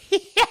and there's a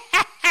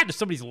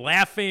somebody's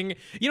laughing.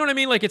 You know what I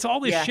mean? Like, it's all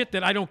this shit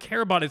that I don't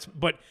care about.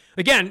 But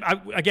again,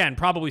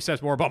 probably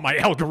says more about my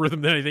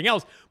algorithm than anything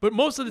else. But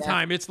most of the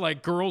time, it's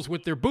like girls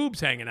with their boobs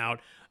hanging out,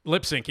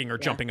 lip syncing or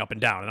jumping up and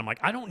down. And I'm like,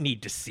 I don't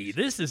need to see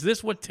this. Is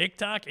this what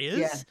TikTok is?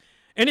 Yeah.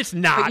 And it's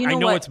not. I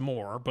know it's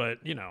more, but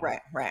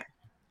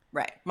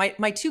Right.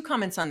 my two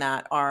comments on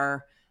that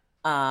are,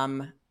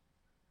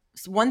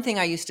 one thing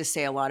I used to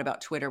say a lot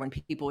about Twitter when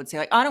people would say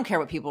like, I don't care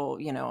what people,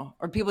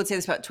 or people would say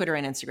this about Twitter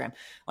and Instagram.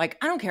 Like,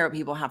 I don't care what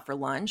people have for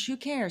lunch. Who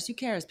cares? Who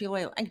cares? People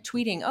are like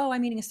tweeting, oh,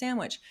 I'm eating a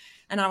sandwich.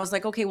 And I was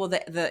like, okay, well,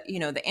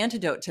 the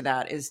antidote to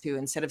that is to,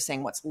 instead of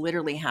saying what's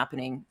literally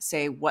happening,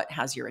 say what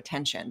has your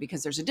attention,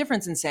 because there's a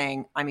difference in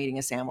saying I'm eating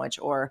a sandwich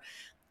or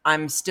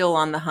I'm still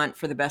on the hunt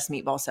for the best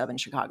meatball sub in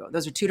Chicago.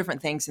 Those are two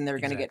different things, and they're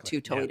going to get two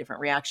totally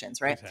different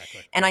reactions, right?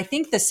 Exactly. And I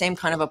think the same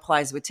kind of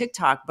applies with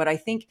TikTok. But I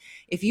think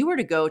if you were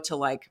to go to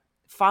like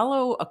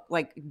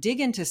dig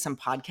into some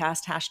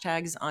podcast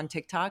hashtags on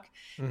TikTok,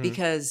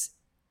 because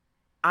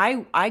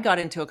I got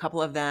into a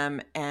couple of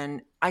them,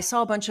 and I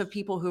saw a bunch of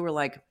people who were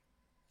like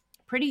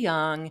pretty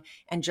young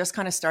and just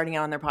kind of starting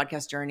out on their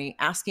podcast journey,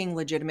 asking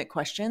legitimate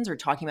questions or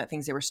talking about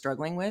things they were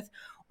struggling with,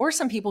 or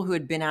some people who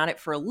had been at it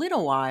for a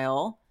little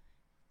while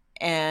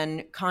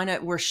and kind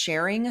of were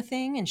sharing a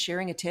thing and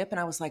sharing a tip. And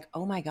I was like,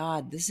 oh my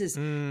God, this.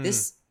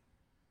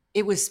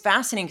 It was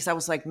fascinating, because I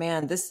was like,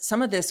 man,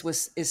 some of this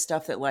is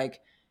stuff that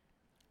like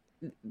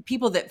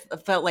people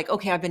that felt like,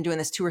 okay, I've been doing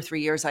this 2 or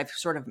 3 years. I've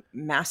sort of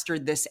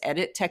mastered this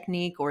edit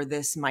technique or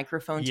this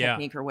microphone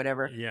technique or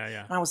whatever. Yeah.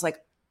 And I was like,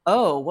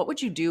 oh, what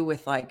would you do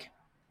with like,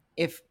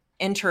 if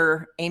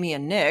enter Amy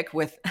and Nick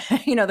with,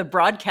 the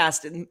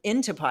broadcast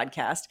into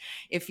podcast,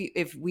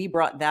 if we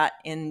brought that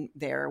in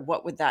there,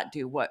 what would that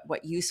do?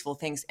 What useful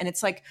things? And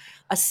it's like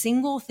a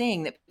single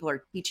thing that people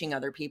are teaching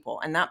other people.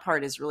 And that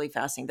part is really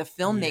fascinating.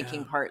 The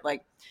filmmaking part,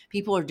 like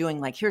people are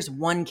doing like, here's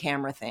one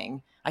camera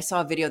thing. I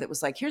saw a video that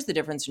was like, here's the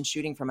difference in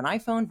shooting from an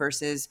iPhone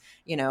versus,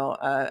 an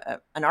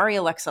Arri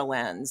Alexa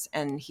lens.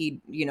 And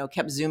he,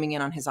 kept zooming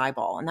in on his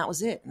eyeball, and that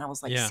was it. And I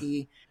was like,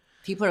 see,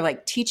 people are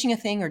like teaching a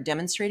thing or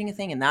demonstrating a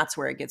thing, and that's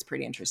where it gets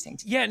pretty interesting.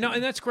 And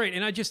that's great.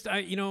 And I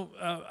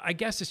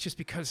guess it's just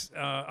because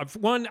of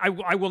one,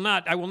 I will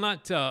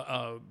not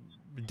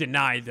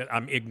deny that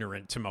I'm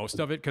ignorant to most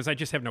of it, because I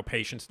just have no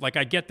patience. Like,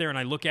 I get there and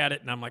I look at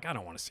it and I'm like, I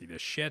don't want to see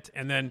this shit.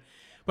 And then,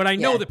 but I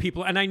know that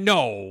people, and I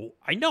know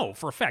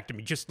for a fact, I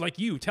mean, just like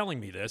you telling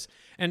me this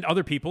and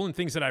other people and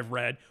things that I've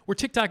read, where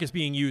TikTok is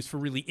being used for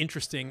really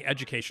interesting,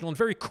 educational, and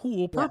very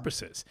cool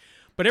purposes.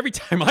 But every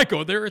time I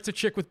go there, it's a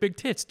chick with big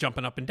tits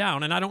jumping up and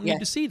down, and I don't need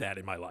to see that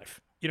in my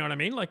life. You know what I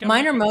mean? Like,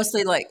 mine are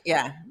mostly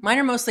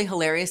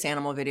hilarious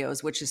animal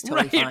videos, which is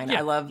totally fine.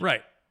 I love.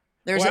 Right.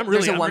 There's a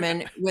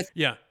woman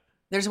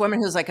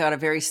who's like got a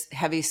very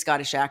heavy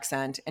Scottish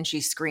accent, and she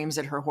screams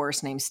at her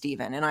horse named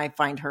Steven, and I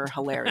find her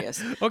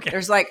hilarious. Okay.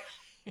 There's like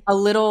a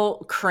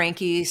little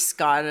cranky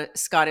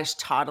Scottish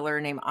toddler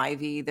named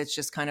Ivy that's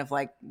just kind of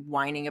like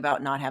whining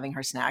about not having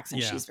her snacks,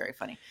 and she's very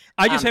funny.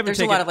 I just haven't.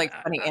 There's a lot of like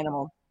funny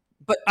animal.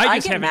 But I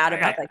get mad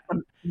about like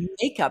the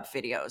makeup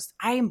videos.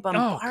 I am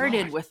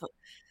bombarded with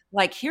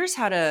like, here's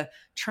how to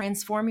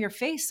transform your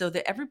face so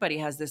that everybody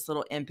has this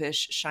little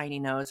impish, shiny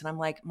nose. And I'm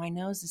like, my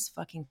nose is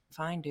fucking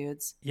fine,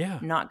 dudes. Yeah.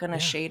 Not going to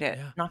shade it.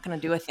 Yeah. Not going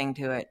to do a thing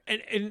to it.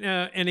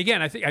 And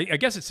again, I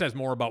guess it says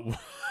more about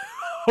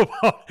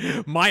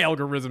my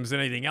algorithms than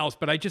anything else.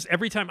 But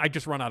every time I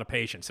just run out of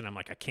patience, and I'm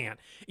like, I can't,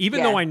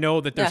 even though I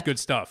know that there's good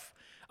stuff.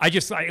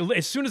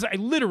 As soon as I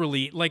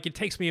literally, like, it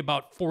takes me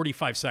about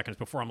 45 seconds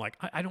before I'm like,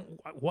 I don't,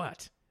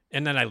 what?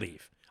 And then I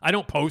leave. I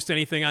don't post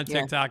anything on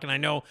TikTok, and I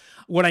know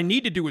what I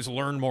need to do is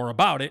learn more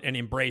about it and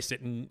embrace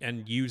it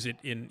and use it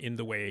in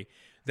the way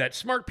that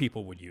smart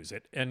people would use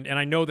it. And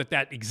I know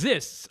that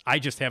exists. I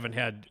just haven't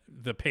had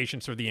the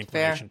patience or the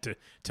inclination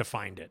to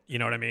find it. You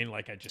know what I mean?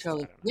 Like, I just,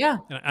 totally.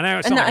 And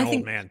I sound like an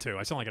old man too.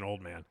 I sound like an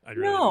old man.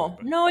 No,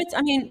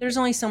 there's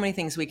only so many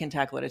things we can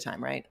tackle at a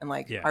time, right? And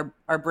like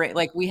our brain,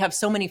 like we have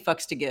so many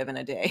fucks to give in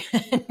a day,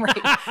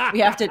 right?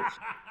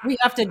 we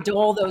have to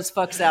dole those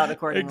fucks out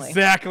accordingly.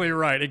 Exactly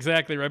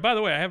right. By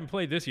the way, I haven't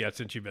played this yet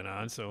since you've been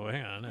on, so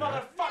hang on.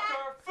 Motherfucker,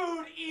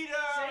 food eater.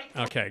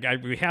 Okay,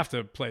 we have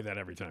to play that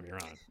every time you're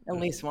on. At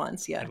least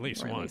once, yeah. At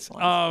least once.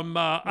 On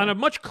a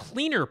much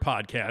cleaner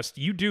podcast,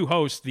 you do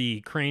host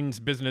the Crane's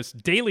Business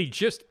Daily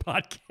Gist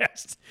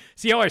podcast.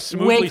 See how I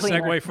smoothly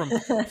segue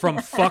from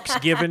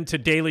fucks given to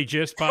Daily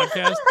Gist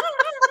podcast?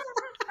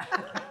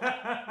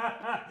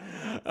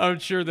 I'm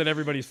sure that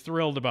everybody's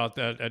thrilled about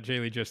that at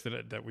Daily Gist,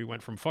 that we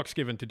went from fucks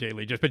given to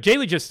Daily Gist. But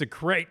Daily Gist is a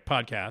great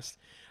podcast.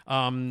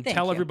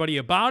 Tell everybody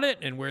about it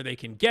and where they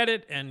can get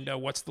it and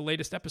what's the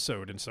latest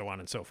episode and so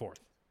on and so forth.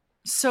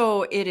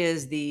 So it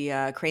is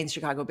the Crane's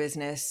Chicago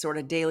Business sort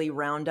of daily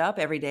roundup.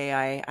 Every day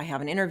I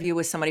have an interview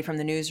with somebody from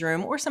the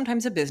newsroom or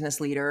sometimes a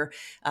business leader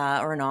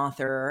or an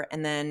author.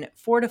 And then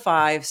 4 to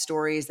 5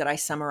 stories that I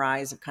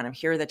summarize of kind of,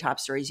 here are the top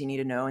stories you need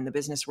to know in the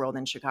business world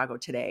in Chicago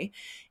today.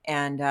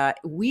 And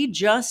we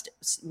just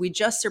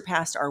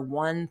surpassed our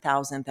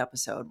 1,000th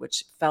episode,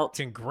 which felt...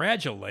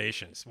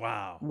 Congratulations.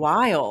 Wow.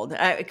 Wild.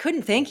 I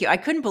couldn't thank you. I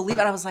couldn't believe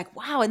it. I was like,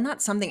 wow, isn't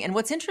that something? And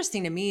what's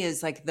interesting to me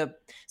is like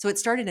so it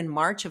started in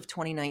March of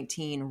 2019,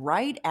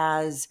 right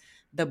as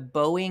the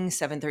Boeing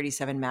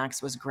 737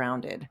 MAX was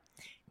grounded.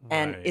 Right.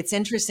 And it's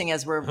interesting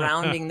as we're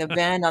rounding the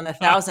bend on the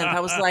 1,000th, I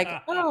was like,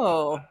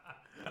 oh,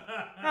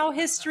 How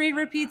history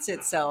repeats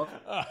itself.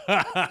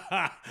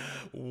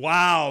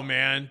 Wow,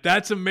 man.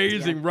 That's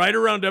amazing. Yeah. Right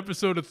around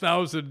episode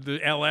 1000, the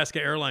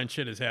Alaska airline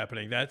shit is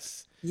happening.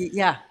 That's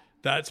Yeah.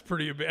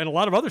 pretty, and a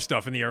lot of other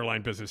stuff in the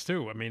airline business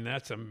too. I mean,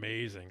 that's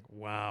amazing.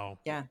 Wow.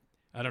 Yeah.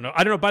 I don't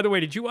know. By the way,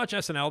 did you watch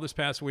SNL this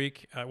past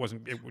week? It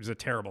was a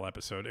terrible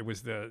episode. It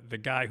was the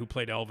guy who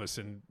played Elvis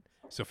in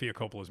Sofia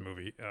Coppola's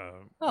movie.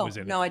 Was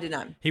in no, it. I did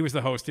not. He was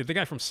the host. The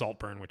guy from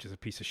Saltburn, which is a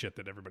piece of shit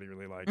that everybody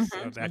really likes.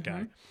 That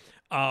guy.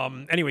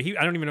 Anyway,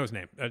 I don't even know his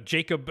name.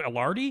 Jacob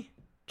Elordi?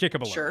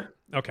 Jacob Elordi. Sure.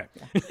 Okay.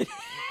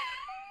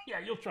 Yeah,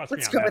 you'll trust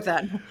Let's me on go with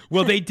that.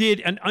 Well, they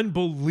did an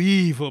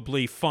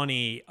unbelievably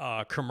funny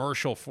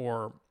commercial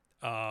for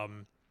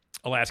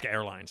Alaska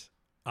Airlines.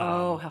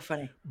 How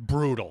funny.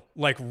 Brutal,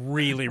 like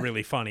really,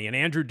 really funny. And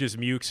Andrew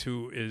Dismukes,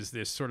 who is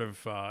this sort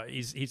of,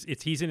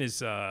 he's in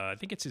his, I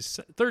think it's his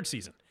third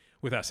season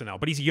with SNL,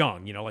 but he's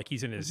young, like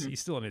he's in his, he's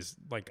still in his,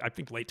 like, I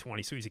think late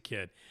 20s, so he's a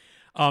kid.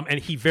 And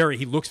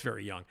he looks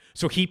very young.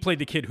 So he played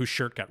the kid whose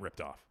shirt got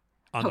ripped off.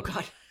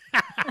 God.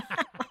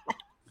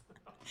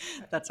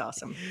 That's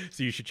awesome.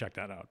 So you should check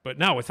that out. But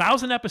now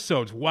 1,000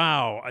 episodes.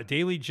 Wow. A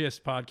Daily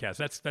Gist podcast.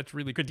 That's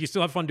really good. Do you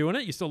still have fun doing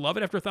it? You still love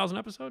it after 1,000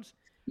 episodes?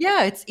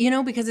 Yeah, it's,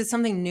 because it's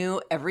something new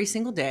every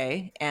single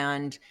day.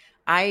 And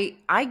I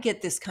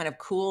get this kind of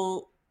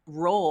cool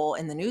role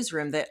in the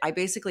newsroom that I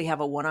basically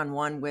have a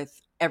one-on-one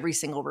with every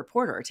single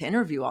reporter to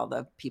interview all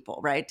the people,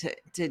 right?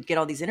 To get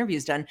all these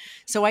interviews done.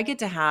 So I get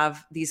to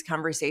have these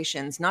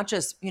conversations, not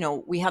just,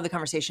 we have the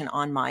conversation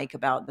on mic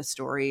about the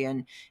story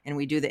and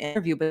we do the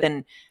interview, but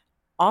then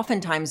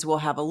oftentimes we'll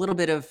have a little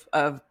bit of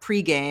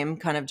pregame,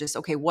 kind of just,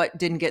 okay, what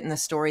didn't get in the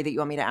story that you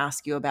want me to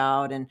ask you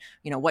about? And,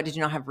 what did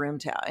you not have room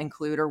to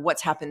include, or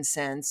what's happened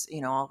since?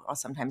 I'll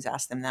sometimes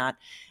ask them that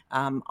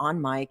on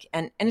mic.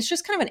 And it's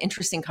just kind of an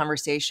interesting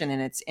conversation.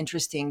 And it's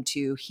interesting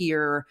to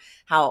hear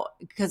how,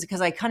 because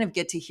I kind of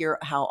get to hear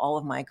how all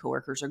of my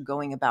coworkers are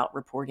going about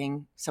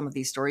reporting some of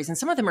these stories. And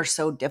some of them are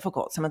so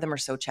difficult. Some of them are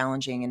so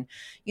challenging, and,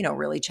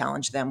 really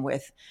challenge them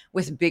with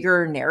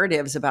bigger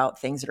narratives about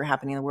things that are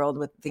happening in the world,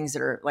 with things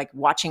that are like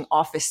watching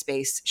Office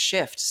Space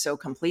shift so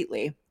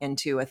completely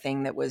into a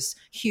thing that was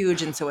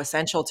huge and so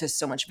essential to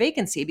so much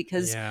vacancy,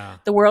 because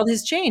the world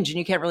has changed and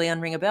you can't really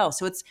unring a bell.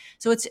 So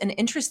it's an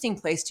interesting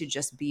place to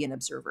just be an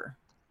observer.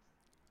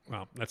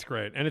 Well, that's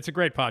great, and it's a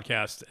great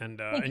podcast. And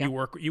you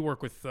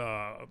work with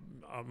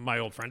my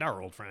old friend,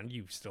 our old friend.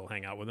 You still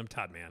hang out with him,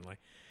 Todd Manley,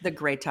 the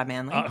great Todd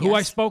Manley, who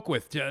I spoke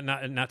with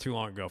not too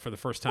long ago for the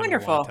first time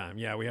Wonderful. in a long time.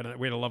 Yeah, we had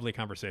a lovely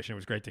conversation. It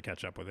was great to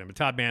catch up with him. But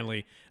Todd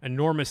Manley,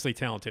 enormously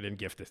talented and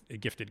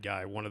gifted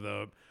guy. One of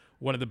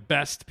the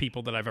best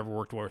people that I've ever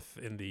worked with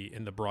in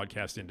the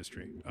broadcast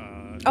industry.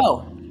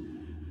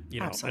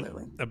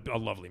 Absolutely. A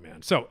lovely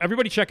man. So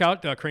everybody check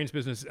out Crane's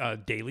Business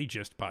Daily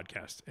Gist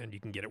podcast, and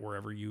you can get it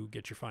wherever you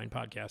get your fine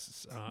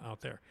podcasts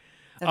out there.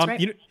 That's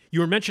right. You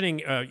were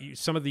mentioning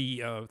some of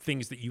the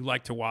things that you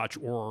like to watch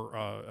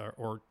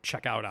or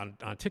check out on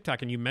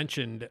TikTok, and you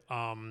mentioned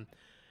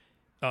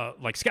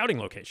like scouting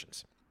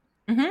locations.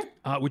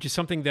 Which is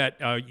something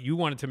that you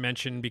wanted to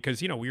mention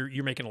because,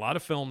 you're making a lot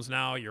of films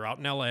now. You're out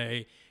in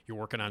L.A. You're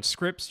working on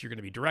scripts. You're going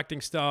to be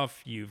directing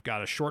stuff. You've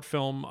got a short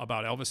film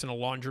about Elvis in a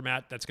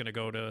laundromat that's going to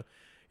go to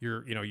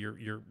you're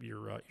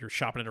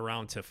shopping it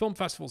around to film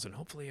festivals, and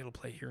hopefully it'll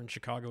play here in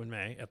Chicago in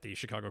May at the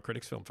Chicago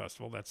Critics Film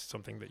Festival. That's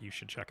something that you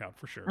should check out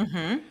for sure.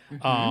 And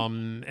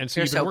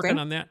so you've been working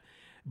on that.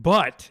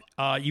 But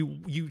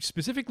you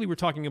specifically were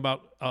talking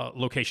about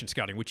location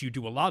scouting, which you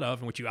do a lot of,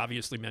 and which you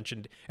obviously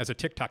mentioned as a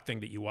TikTok thing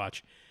that you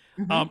watch.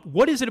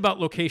 What is it about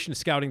location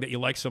scouting that you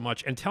like so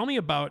much? And tell me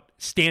about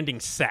standing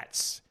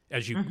sets,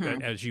 as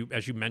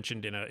you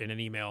mentioned in an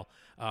email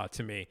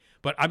to me.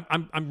 But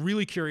I'm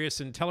really curious,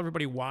 and tell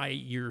everybody why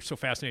you're so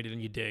fascinated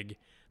and you dig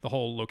the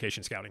whole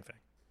location scouting thing.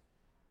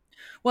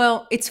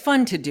 Well, it's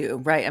fun to do,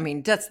 right? I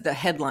mean, that's the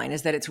headline,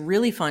 is that it's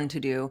really fun to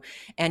do,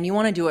 and you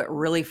want to do it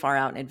really far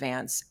out in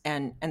advance.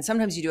 And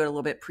sometimes you do it a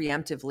little bit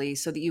preemptively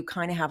so that you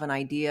kind of have an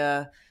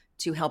idea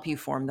to help you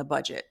form the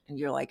budget. And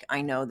you're like,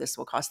 I know this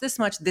will cost this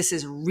much. This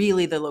is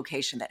really the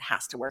location that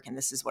has to work, and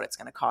this is what it's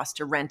going to cost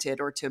to rent it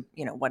or to,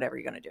 whatever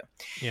you're going to do.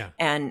 Yeah.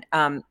 And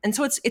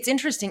so it's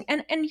interesting.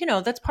 And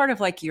that's part of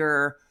like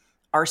your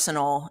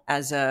arsenal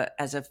as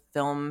a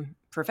film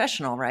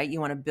professional, right? You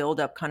want to build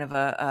up kind of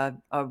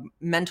a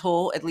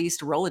mental, at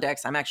least Rolodex.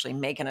 I'm actually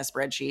making a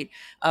spreadsheet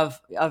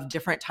of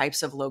different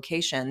types of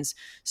locations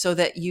so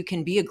that you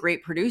can be a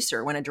great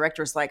producer when a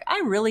director's like,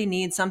 I really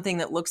need something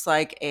that looks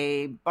like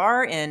a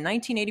bar in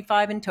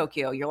 1985 in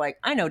Tokyo. You're like,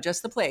 I know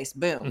just the place.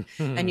 Boom.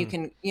 And you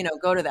can,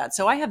 go to that.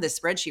 So I have this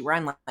spreadsheet where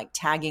I'm like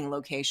tagging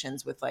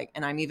locations with like,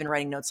 and I'm even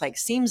writing notes like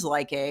seems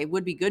like a,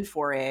 would be good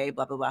for a,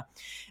 blah, blah,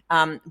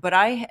 blah. But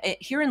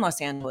here in Los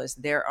Angeles,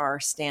 there are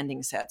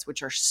standing sets,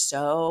 which are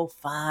so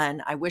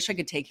fun. I wish I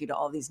could take you to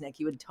all these, Nick.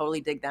 You would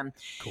totally dig them.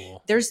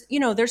 Cool. There's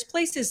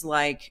places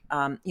like,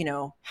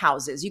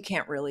 houses. You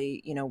can't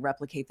really,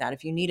 replicate that.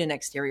 If you need an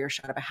exterior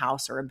shot of a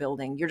house or a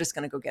building, you're just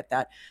going to go get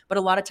that. But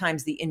a lot of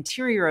times the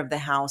interior of the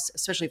house,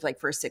 especially if like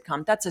for a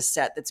sitcom, that's a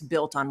set that's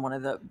built on one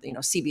of the,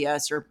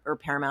 CBS or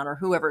Paramount or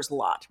whoever's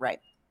lot, right?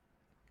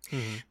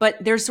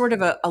 But there's sort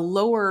of a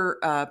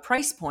lower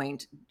price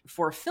point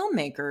for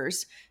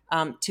filmmakers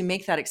to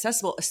make that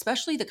accessible,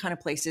 especially the kind of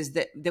places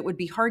that would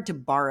be hard to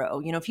borrow.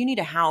 You know, if you need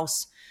a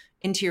house,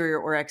 interior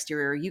or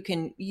exterior, you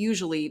can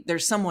usually,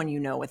 there's someone you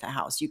know with a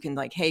house. You can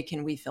like, hey,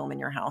 can we film in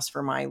your house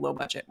for my low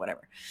budget,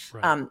 whatever.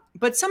 Right.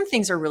 But some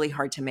things are really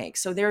hard to make.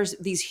 So there's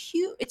these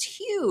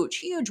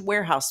huge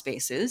warehouse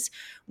spaces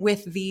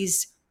with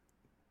these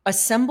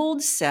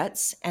assembled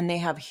sets, and they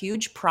have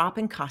huge prop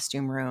and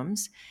costume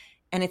rooms,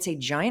 and it's a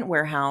giant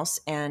warehouse.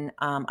 And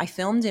I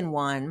filmed in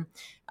one,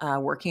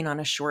 working on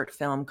a short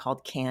film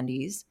called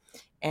Candies,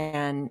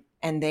 and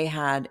they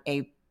had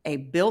a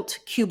built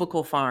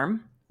cubicle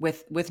farm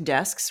with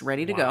desks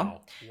ready to go.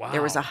 Wow.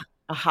 There was a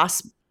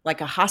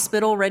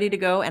hospital ready to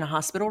go, and a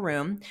hospital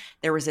room.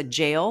 There was a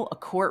jail, a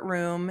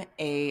courtroom,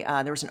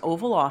 there was an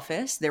Oval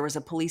Office. There was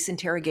a police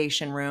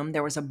interrogation room.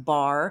 There was a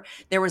bar.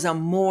 There was a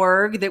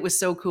morgue that was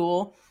so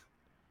cool.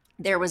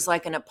 There was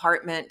like an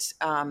apartment,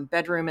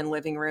 bedroom and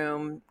living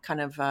room,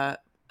 kind of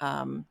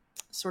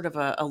sort of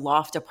a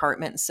loft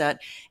apartment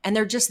set. And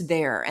they're just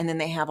there. And then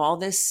they have all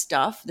this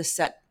stuff,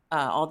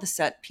 all the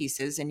set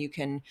pieces, and you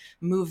can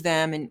move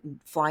them and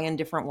fly in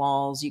different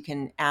walls. You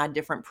can add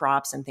different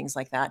props and things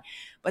like that.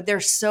 But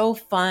they're so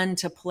fun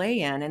to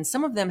play in. And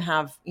some of them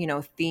have, you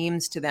know,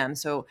 themes to them.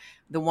 So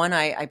the one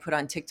I put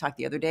on TikTok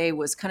the other day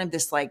was kind of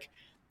this like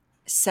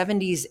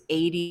 70s,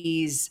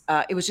 80s.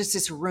 It was just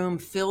this room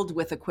filled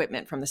with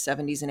equipment from the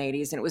 70s and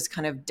 80s. And it was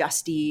kind of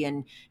dusty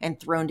and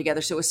thrown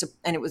together. So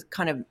it was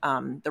kind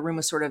of, the room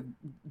was sort of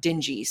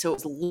dingy. So it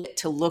was lit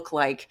to look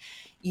like,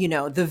 you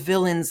know, the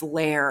villain's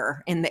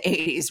lair in the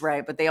 80s,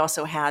 right? But they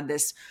also had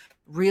this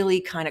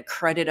really kind of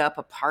cruddy up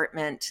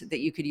apartment that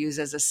you could use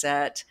as a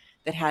set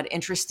that had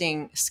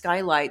interesting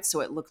skylights.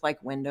 So it looked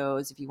like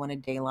windows if you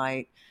wanted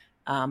daylight.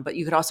 But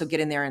you could also get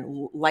in there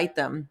and light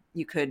them.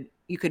 You could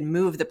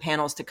move the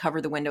panels to cover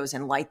the windows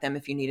and light them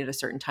if you needed a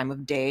certain time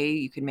of day.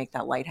 You could make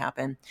that light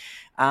happen.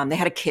 They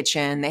had a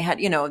kitchen. They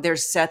had, you know,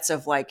 there's sets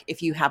of like,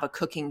 if you have a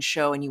cooking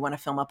show and you want to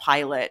film a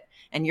pilot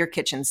and your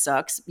kitchen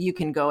sucks, you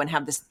can go and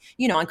have this,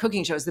 you know, on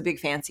cooking shows, the big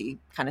fancy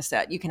kind of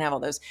set. You can have all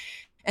those.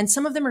 And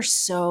some of them are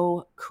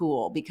so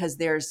cool because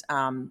there's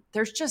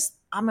just,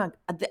 I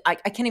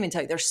can't even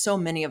tell you, there's so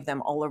many of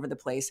them all over the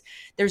place.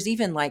 There's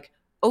even like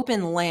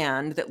open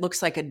land that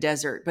looks like a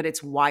desert, but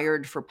it's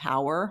wired for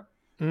power.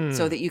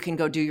 So that you can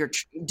go do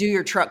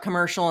your truck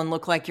commercial and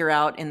look like you're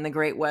out in the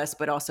Great West,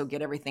 but also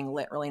get everything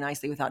lit really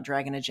nicely without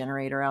dragging a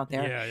generator out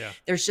there. Yeah.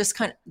 There's just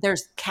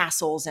there's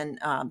castles, and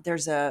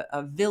there's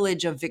a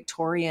village of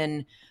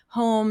Victorian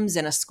homes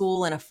and a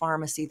school and a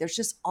pharmacy. There's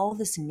just all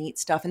this neat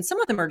stuff. And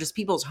some of them are just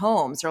people's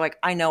homes. They're like,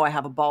 I know I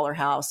have a baller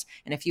house,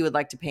 and if you would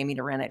like to pay me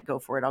to rent it, go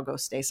for it. I'll go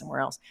stay somewhere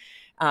else.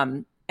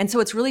 And so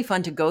it's really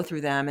fun to go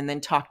through them and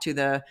then talk to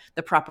the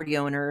property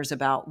owners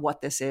about what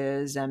this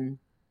is. And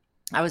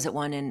I was at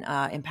one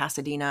in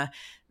Pasadena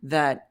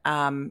that,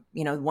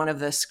 you know, one of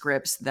the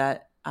scripts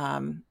that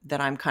I'm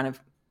kind of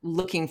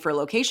looking for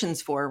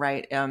locations for,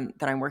 right,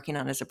 that I'm working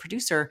on as a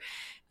producer,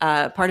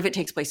 part of it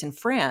takes place in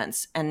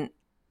France. And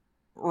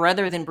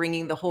rather than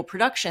bringing the whole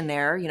production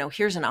there, you know,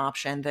 here's an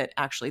option that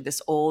actually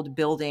this old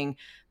building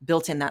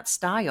built in that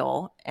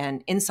style,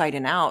 and inside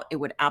and out, it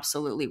would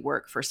absolutely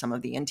work for some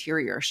of the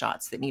interior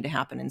shots that need to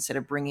happen instead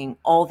of bringing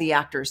all the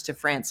actors to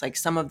France. Like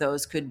some of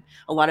those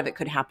a lot of it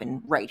could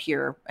happen right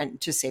here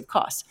and to save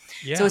costs.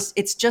 Yeah. So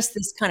it's just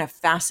this kind of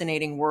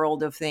fascinating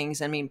world of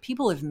things. I mean,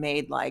 people have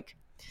made like,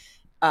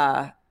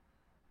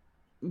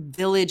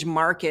 village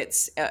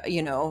markets,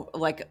 you know,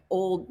 like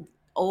old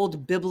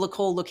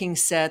biblical looking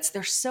sets.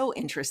 They're so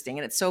interesting,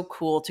 and it's so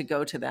cool to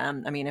go to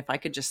them. I mean, if I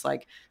could just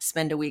like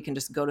spend a week and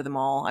just go to them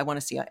all, I want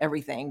to see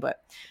everything,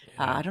 but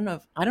I don't know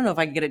if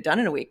I can get it done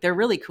in a week. They're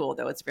really cool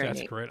though. It's very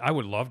That's neat. great. I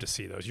would love to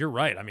see those. You're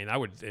right. I mean, I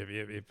would,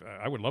 if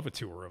I would love a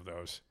tour of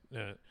those.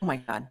 Oh my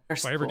God.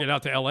 If I ever get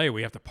out to LA,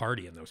 we have to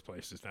party in those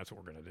places. That's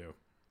what we're going to do.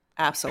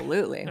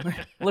 Absolutely.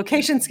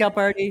 Location scout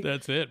party.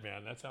 That's it,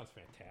 man. That sounds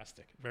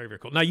fantastic. Very, very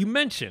cool. Now you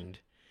mentioned,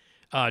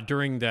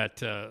 during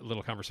that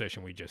little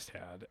conversation we just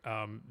had,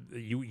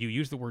 you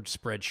used the word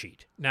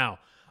spreadsheet. Now,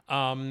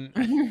 I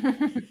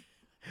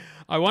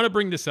want to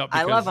bring this up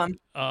because I love them.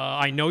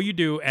 I know you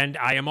do, and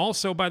I am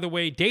also, by the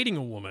way, dating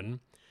a woman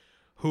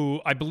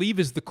who I believe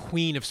is the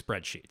queen of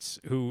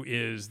spreadsheets, who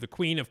is the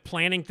queen of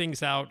planning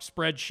things out,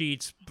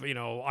 spreadsheets, you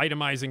know,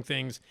 itemizing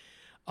things.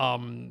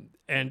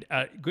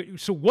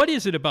 So what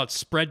is it about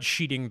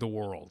spreadsheeting the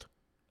world?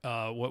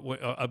 What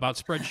about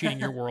spreadsheeting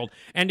your world,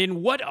 and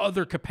in what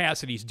other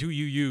capacities do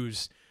you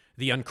use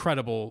the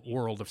incredible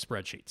world of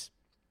spreadsheets?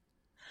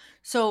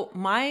 So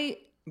my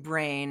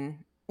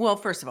brain, well,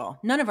 first of all,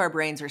 none of our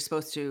brains are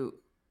supposed to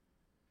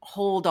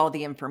hold all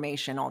the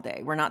information all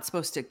day. We're not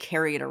supposed to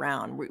carry it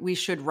around. We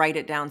should write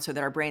it down so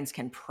that our brains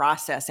can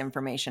process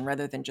information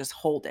rather than just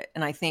hold it.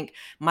 And I think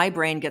my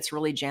brain gets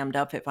really jammed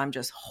up if I'm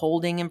just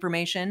holding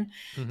information.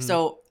 Mm-hmm.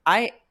 So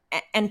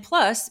and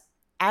plus,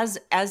 as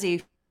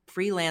a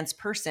freelance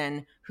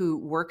person who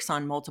works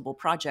on multiple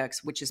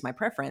projects, which is my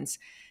preference,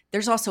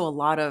 there's also a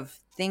lot of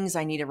things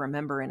I need to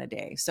remember in a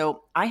day.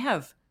 So I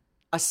have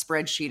a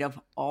spreadsheet of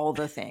all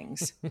the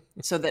things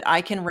so that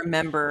I can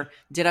remember,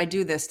 did I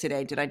do this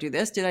today? Did I do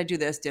this? Did I do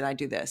this? Did I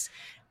do this?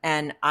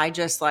 And I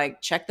just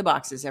like check the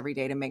boxes every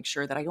day to make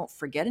sure that I don't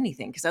forget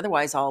anything. Cause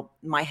otherwise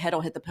my head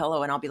will hit the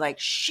pillow and I'll be like,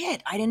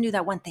 shit, I didn't do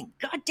that one thing.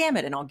 God damn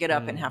it. And I'll get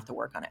up and have to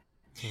work on it.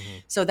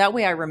 So that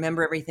way I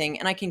remember everything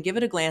and I can give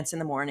it a glance in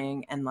the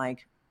morning and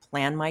like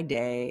plan my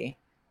day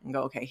and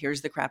go, okay,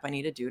 here's the crap I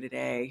need to do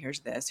today. Here's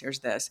this.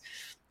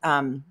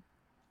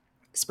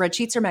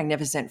 Spreadsheets are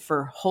magnificent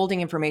for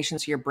holding information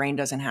so your brain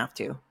doesn't have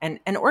to,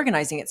 and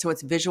organizing it so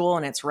it's visual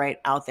and it's right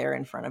out there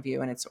in front of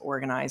you and it's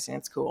organized and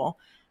it's cool.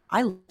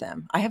 I love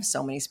them. I have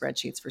so many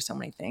spreadsheets for so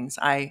many things.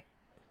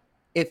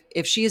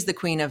 If she is the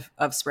queen of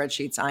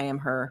spreadsheets, I am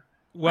her.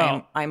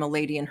 Well, I'm a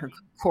lady in her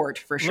court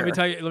for sure.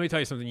 Let me tell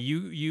you something.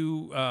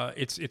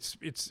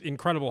 It's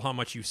incredible how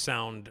much you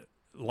sound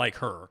like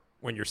her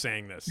when you're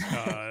saying this,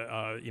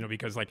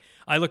 because like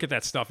I look at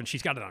that stuff and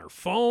she's got it on her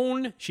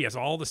phone. She has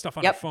all the stuff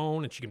on her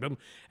phone and she can,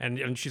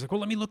 and she's like,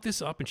 well, let me look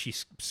this up. And she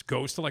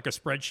goes to like a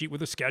spreadsheet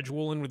with a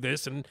schedule and with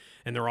this, and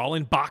they're all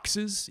in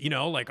boxes,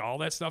 like all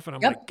that stuff. And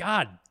I'm like,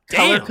 God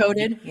damn. Color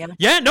coded. Yeah.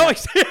 Yeah. No,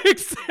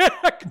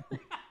 exactly.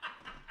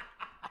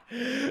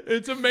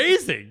 It's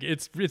amazing.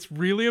 It's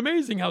really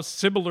amazing how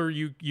similar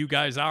you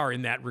guys are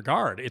in that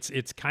regard.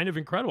 It's kind of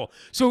incredible.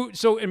 So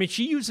I mean,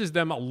 she uses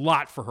them a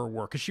lot for her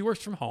work because she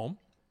works from home.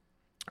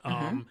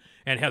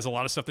 And has a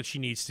lot of stuff that she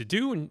needs to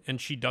do,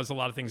 and she does a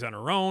lot of things on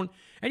her own,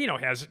 and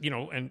has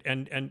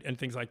and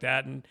things like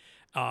that, and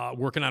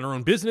working on her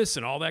own business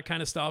and all that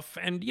kind of stuff,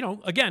 and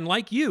again,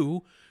 like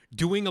you,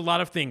 doing a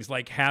lot of things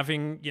like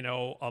having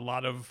a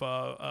lot of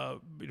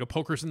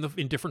pokers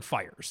in different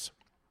fires,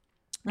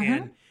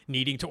 and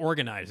needing to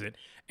organize it,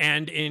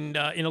 and in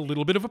a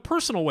little bit of a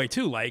personal way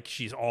too. Like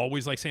she's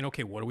always like saying,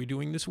 okay, what are we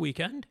doing this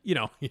weekend?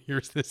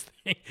 Here's this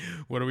thing.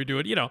 What are we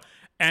doing?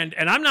 And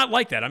I'm not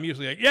like that. I'm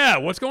usually like, yeah,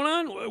 what's going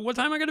on? What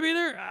time am I going to be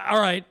there? All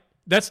right.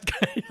 That's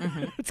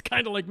it's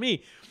kind of like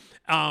me.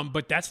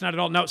 But that's not at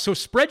all. Now, so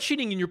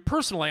spreadsheeting in your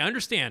personal life, I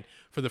understand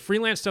for the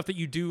freelance stuff that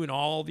you do and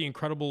all the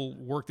incredible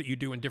work that you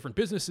do in different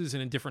businesses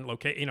and in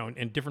different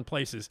in different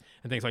places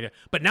and things like that.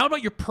 But now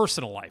about your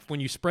personal life,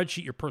 when you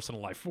spreadsheet your personal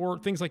life for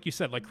things like you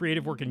said, like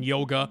creative work and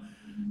yoga,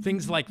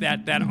 things like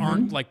that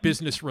aren't like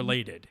business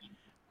related.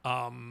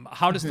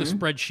 How does the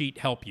spreadsheet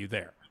help you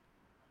there?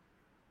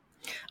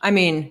 I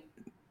mean,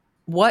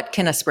 what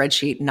can a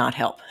spreadsheet not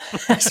help?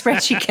 A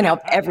spreadsheet can help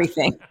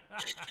everything.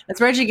 A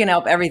spreadsheet can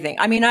help everything.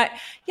 I mean,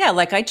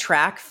 I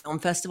track film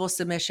festival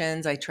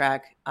submissions. I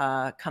track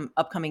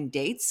upcoming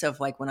dates of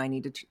like when I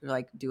need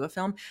to do a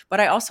film. But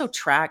I also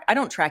I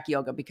don't track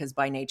yoga because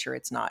by nature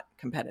it's not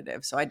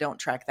competitive. So I don't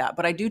track that.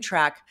 But I do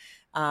track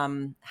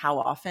how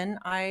often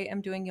I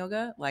am doing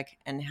yoga,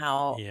 and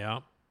how. Yeah.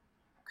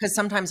 Because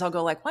sometimes I'll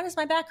go like, why does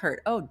my back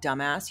hurt? Oh,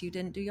 dumbass, you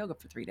didn't do yoga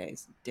for 3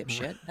 days,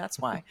 dipshit. That's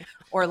why.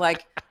 Or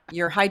like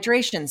your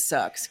hydration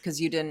sucks because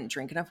you didn't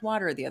drink enough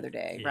water the other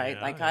day,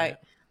 right?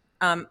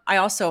 I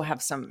also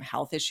have some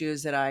health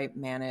issues that I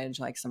manage,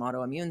 like some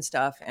autoimmune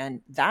stuff.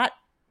 And that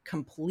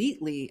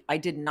completely, I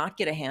did not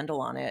get a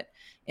handle on it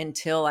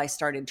until I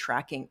started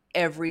tracking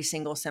every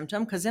single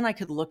symptom. Cause then I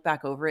could look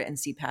back over it and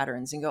see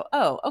patterns and go,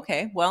 oh,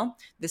 okay, well,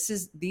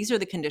 these are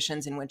the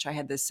conditions in which I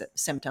had this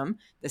symptom.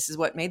 This is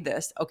what made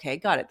this. Okay,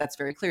 got it. That's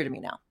very clear to me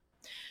now.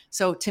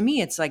 So to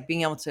me, it's like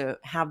being able to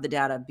have the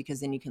data because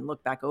then you can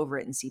look back over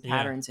it and see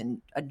patterns and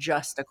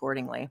adjust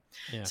accordingly.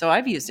 Yeah. So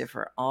I've used it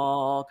for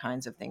all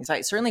kinds of things.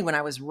 Certainly when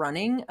I was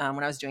running,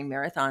 when I was doing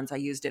marathons, I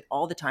used it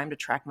all the time to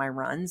track my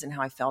runs and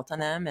how I felt on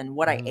them and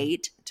what I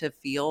ate to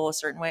feel a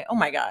certain way. Oh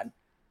my God.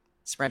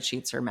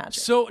 Spreadsheets are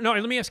magic. So no,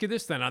 let me ask you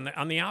this then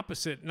on the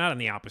opposite, not on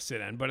the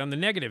opposite end, but on the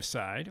negative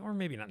side, or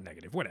maybe not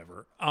negative,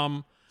 whatever.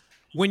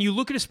 When you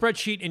look at a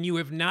spreadsheet and you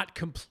have not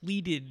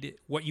completed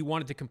what you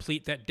wanted to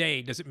complete that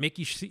day, does it make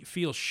you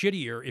feel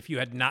shittier if you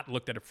had not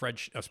looked at a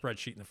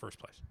spreadsheet in the first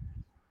place?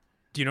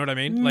 Do you know what I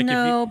mean? Like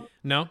no.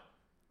 No?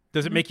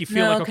 Does it make you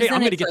feel like, okay, I'm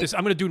going to get this,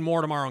 I'm going to do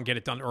more tomorrow and get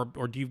it done,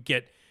 or do you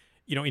get,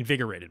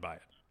 invigorated by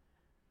it?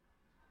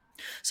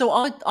 So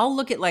I'll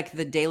look at like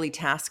the daily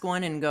task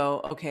one and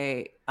go,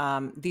 okay,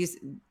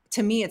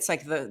 to me, it's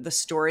like the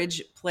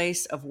storage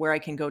place of where I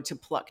can go to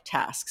pluck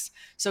tasks.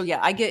 So yeah,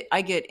 I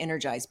get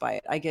energized by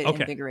it. I get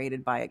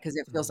invigorated by it because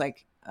it feels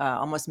like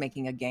almost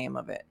making a game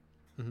of it.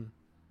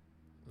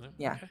 Mm-hmm.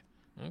 Yeah.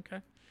 Okay.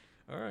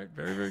 All right.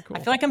 Very, very cool. I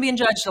feel like I'm being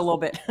judged a little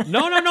bit.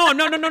 No.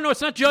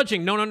 It's not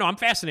judging. No. I'm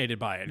fascinated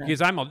by it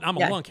because I'm a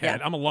lunkhead. Yeah.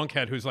 I'm a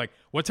lunkhead who's like,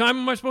 what time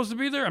am I supposed to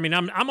be there? I mean,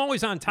 I'm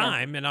always on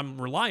time and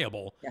I'm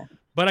reliable. Yeah.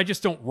 But I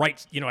just don't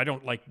write, I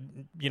don't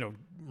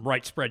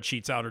write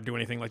spreadsheets out or do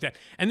anything like that.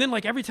 And then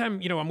like every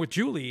time, I'm with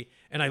Julie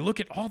and I look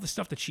at all the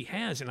stuff that she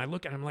has and I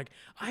look at, I'm like,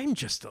 I'm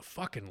just a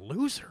fucking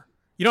loser.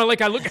 I look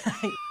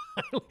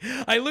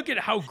I look at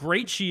how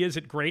great she is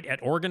at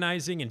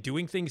organizing and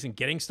doing things and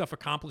getting stuff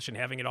accomplished and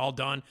having it all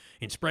done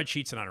in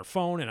spreadsheets and on her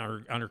phone and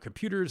on her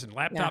computers and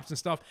laptops and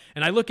stuff.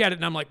 And I look at it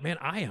and I'm like, man,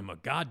 I am a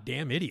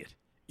goddamn idiot.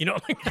 You know,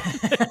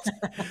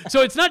 so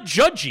it's not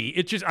judgy.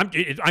 It's just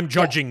I'm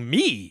judging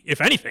me,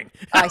 if anything.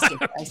 I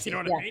see. You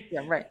know what I mean?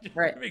 Yeah, right.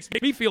 It makes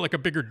me feel like a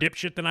bigger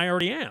dipshit than I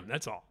already am.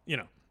 That's all. You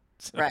know.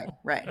 So.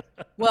 Right.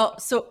 Well,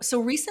 so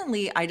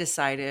recently I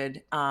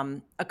decided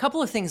a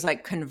couple of things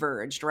like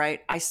converged,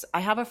 right? I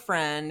have a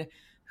friend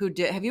who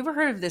did. Have you ever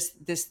heard of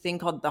this thing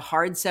called the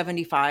Hard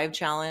 75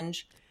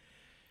 Challenge?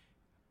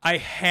 I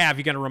have.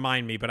 You got to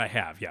remind me, but I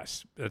have.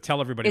 Yes.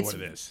 Tell everybody what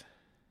it is.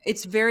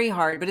 It's very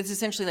hard, but it's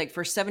essentially like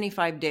for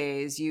 75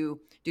 days,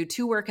 you do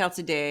 2 workouts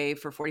a day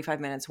for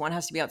 45 minutes. One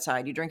has to be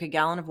outside. You drink a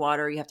gallon of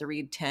water. You have to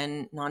read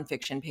 10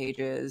 nonfiction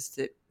pages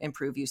to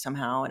improve you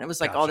somehow. And it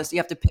was like all this, you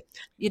have to pick,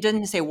 you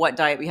didn't say what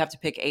diet, but you have to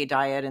pick a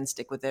diet and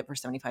stick with it for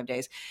 75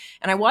 days.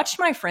 And I watched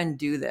my friend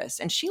do this,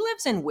 and she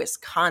lives in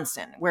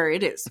Wisconsin where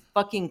it is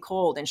fucking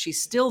cold. And she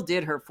still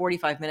did her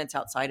 45 minutes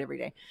outside every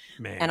day.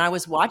 Man. And I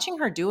was watching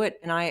her do it,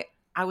 and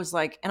I was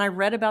like, and I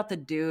read about the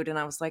dude, and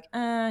I was like,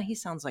 he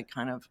sounds like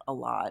kind of a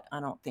lot. I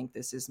don't think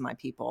this is my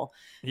people.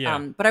 Yeah.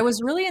 But I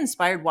was really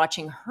inspired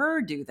watching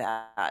her do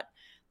that,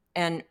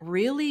 and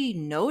really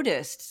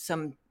noticed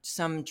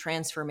some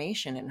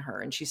transformation in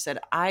her. And she said,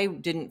 I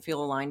didn't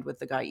feel aligned with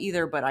the guy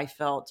either, but I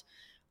felt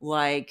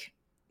like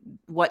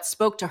what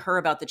spoke to her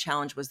about the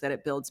challenge was that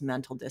it builds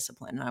mental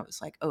discipline. And I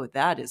was like, oh,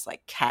 that is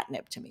like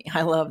catnip to me.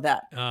 I love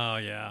that. Oh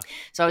yeah.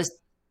 So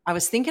I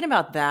was thinking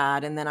about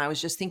that, and then I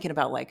was just thinking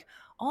about like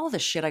all the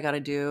shit I got to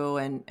do.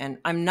 And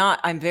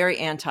I'm very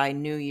anti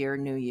New Year,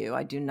 New You.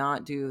 I do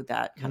not do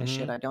that kind of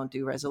shit. I don't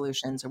do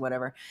resolutions or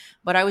whatever,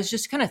 but I was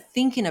just kind of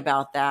thinking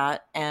about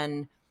that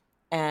and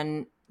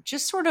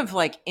just sort of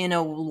like in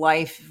a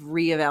life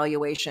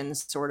reevaluation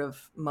sort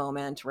of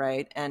moment.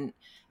 Right. And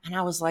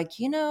I was like,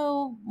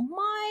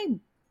 my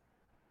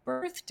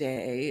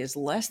birthday is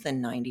less than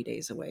 90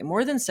 days away,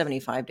 more than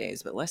 75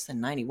 days, but less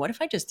than 90. What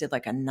if I just did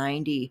like a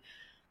 90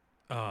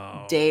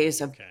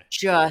 days of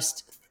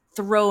just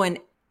throwing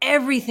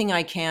everything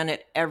I can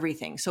at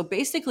everything? So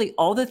basically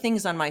all the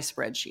things on my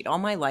spreadsheet, all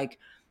my like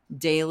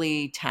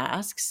daily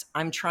tasks,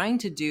 I'm trying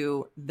to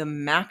do the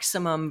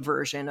maximum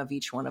version of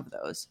each one of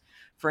those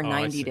for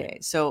 90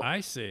 days. So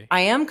I see.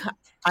 I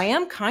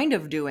am kind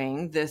of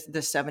doing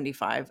the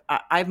 75.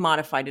 I've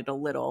modified it a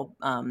little.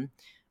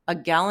 A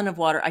gallon of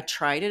water. I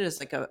tried it as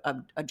like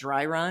a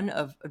dry run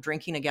of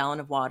drinking a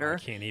gallon of water.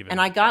 I can't even. And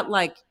I got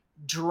like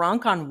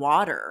drunk on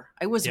water.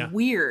 It was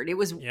weird. It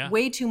was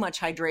way too much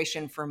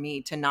hydration for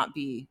me to not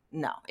be.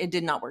 No, it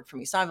did not work for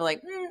me. So I'm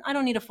like, I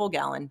don't need a full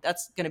gallon.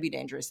 That's going to be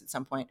dangerous at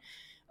some point.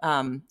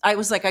 I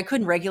was like, I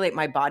couldn't regulate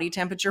my body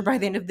temperature by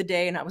the end of the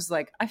day. And I was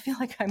like, I feel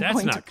like I'm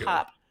going to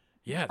pop.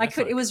 Yeah, I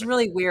could. It was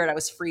really weird. I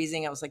was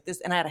freezing. I was like this,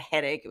 and I had a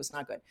headache. It was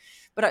not good.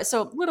 But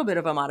so a little bit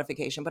of a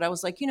modification. But I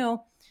was like,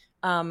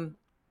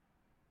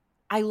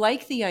 I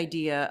like the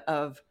idea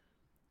of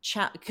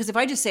because if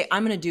I just say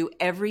I'm going to do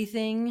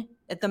everything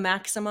at the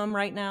maximum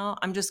right now,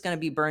 I'm just going to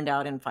be burned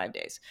out in 5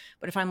 days.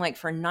 But if I'm like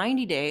for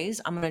 90 days,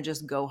 I'm going to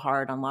just go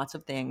hard on lots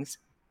of things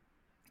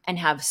and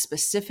have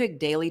specific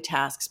daily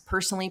tasks,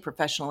 personally,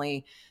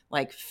 professionally,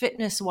 like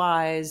fitness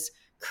wise,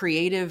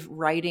 creative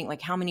writing,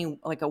 like how many,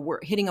 like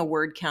hitting a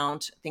word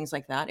count, things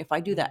like that. If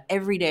I do that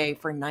every day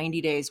for 90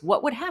 days,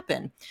 what would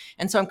happen?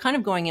 And so I'm kind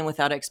of going in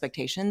without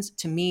expectations.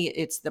 To me,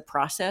 it's the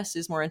process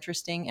is more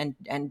interesting,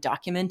 and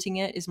documenting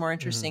it is more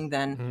interesting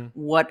than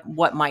what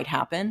might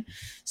happen.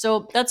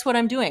 So that's what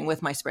I'm doing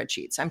with my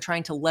spreadsheets. I'm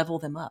trying to level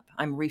them up.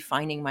 I'm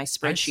refining my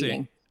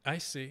spreadsheeting. I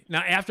see.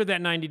 Now, after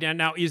that 90 days,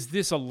 now is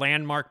this a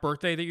landmark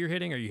birthday that you're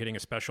hitting? Are you hitting a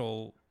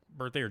special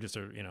birthday or just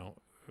a,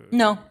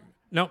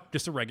 No,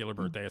 just a regular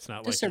birthday. It's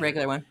not just like a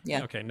regular one.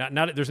 Yeah. Okay.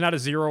 Not. There's not a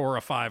 0 or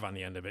a 5 on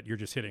the end of it. You're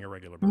just hitting a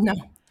regular birthday.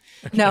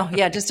 No.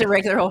 Yeah. Just a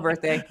regular old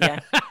birthday. Yeah.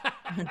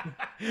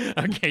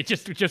 Okay.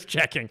 Just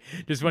checking.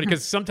 Just funny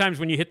because sometimes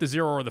when you hit the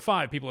 0 or the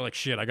 5, people are like,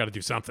 "Shit, I got to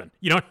do something."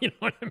 You know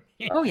what I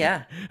mean? Oh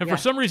yeah. And for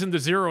some reason, the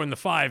 0 and the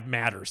 5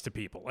 matters to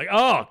people. Like,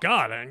 oh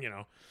God, and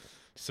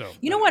So.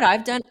 You know what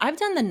I've done? I've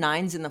done the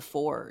 9s and the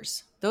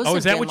 4s. Those. Oh,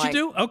 is that what you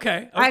do?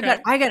 Okay. I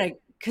gotta,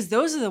 because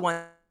those are the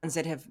ones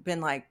that have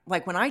been like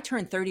when I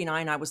turned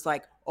 39, I was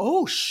like,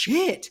 oh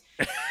shit,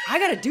 I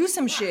got to do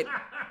some shit.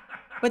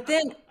 But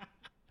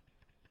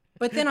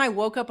then I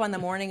woke up on the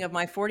morning of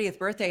my 40th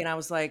birthday and I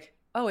was like,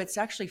 oh, it's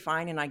actually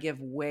fine. And I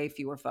give way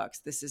fewer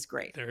fucks. This is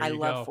great. I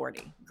love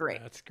 40.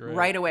 Great. That's great.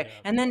 Right away. Yeah,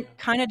 and then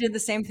kind of did the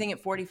same thing at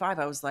 45.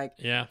 I was like,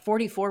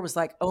 44 was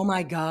like, oh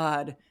my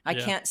God, I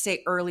can't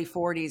say early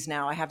 40s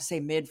now. I have to say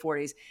mid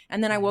 40s.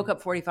 And then I woke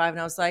up 45 and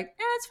I was like,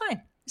 it's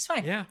fine. It's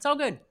fine. Yeah. It's all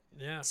good.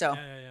 Yeah. So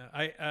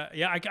I've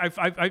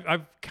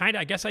kind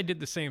of, I guess I did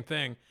the same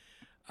thing.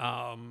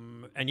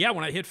 And yeah,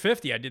 when I hit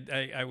 50,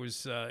 I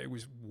was on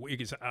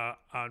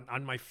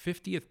my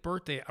 50th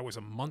birthday, I was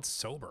a month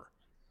sober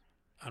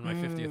on my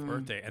 50th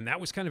birthday. And that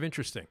was kind of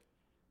interesting.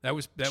 That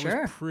was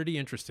pretty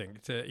interesting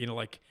to,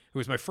 like it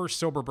was my first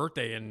sober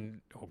birthday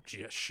and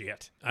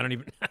shit. I don't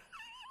even,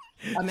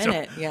 a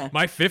minute. Yeah.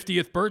 My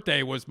 50th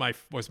birthday was my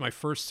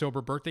first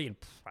sober birthday in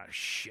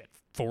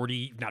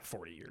 40, not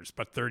 40 years,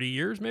 but 30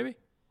 years maybe.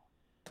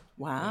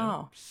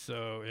 Wow.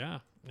 So yeah,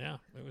 Yeah,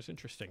 it was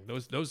interesting.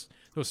 Those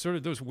sort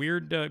of those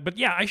weird. But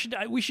yeah,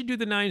 we should do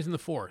the 9s and the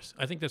 4s.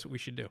 I think that's what we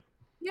should do.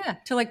 Yeah,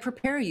 to like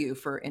prepare you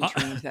for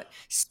entering that.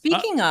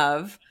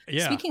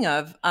 Yeah. Speaking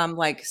of,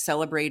 like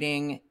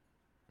celebrating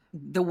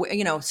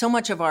so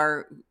much of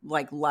our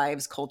like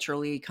lives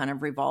culturally kind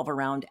of revolve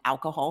around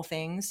alcohol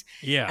things.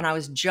 Yeah. And I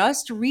was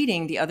just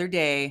reading the other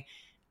day,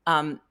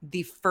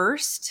 the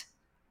first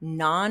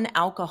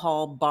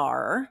non-alcohol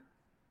bar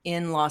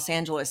in Los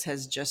Angeles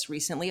has just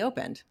recently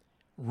opened.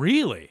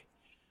 Really?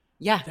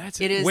 Yeah,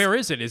 It is. Where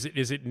is it?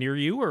 Is it near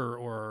you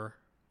or?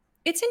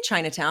 It's in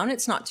Chinatown.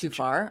 It's not too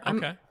far.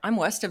 Okay. I'm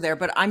west of there,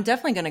 but I'm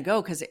definitely going to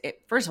go because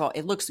first of all,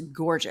 it looks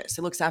gorgeous.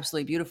 It looks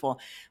absolutely beautiful,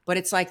 but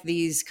it's like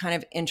these kind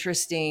of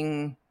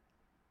interesting,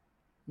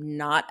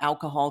 not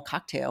alcohol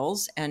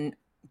cocktails, and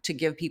to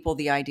give people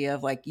the idea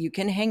of like, you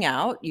can hang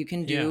out, you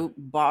can do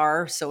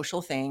bar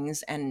social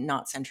things and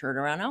not center it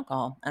around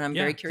alcohol. And I'm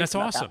very curious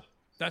about that.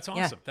 That's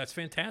awesome. Yeah. That's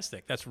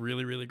fantastic. That's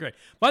really, really great.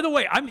 By the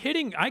way,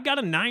 I got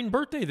a 9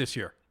 birthday this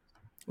year.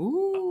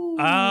 Ooh.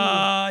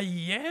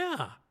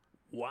 Yeah.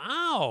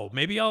 Wow.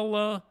 Maybe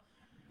I'll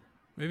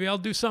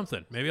do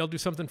something. Maybe I'll do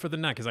something for the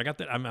 9 because I got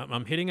that.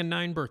 I'm hitting a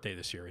 9 birthday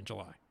this year in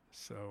July.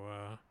 So.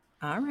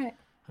 All right.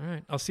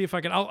 I'll see if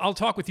I can. I'll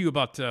talk with you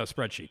about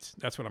spreadsheets.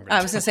 That's what I'm going to.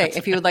 I was going to say,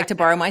 if you would like to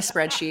borrow my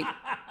spreadsheet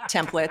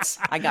templates,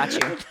 I got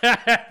you.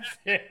 That's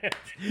it.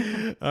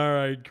 All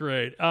right,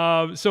 great.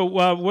 So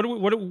what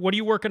are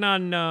you working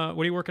on?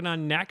 What are you working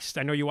on next?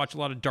 I know you watch a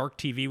lot of dark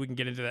TV. We can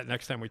get into that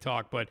next time we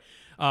talk. But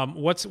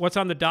what's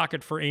on the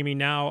docket for Amy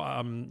now?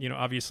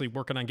 Obviously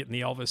working on getting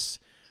the Elvis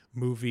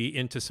movie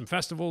into some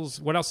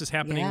festivals. What else is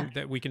happening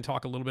that we can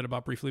talk a little bit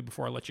about briefly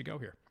before I let you go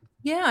here?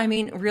 Yeah, I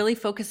mean, really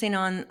focusing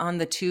on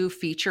the 2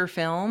 feature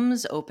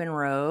films, Open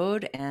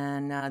Road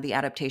and the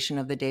adaptation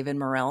of the David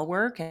Morrell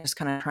work, and just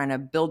kind of trying to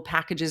build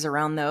packages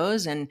around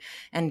those and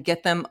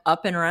get them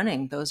up and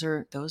running. Those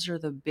are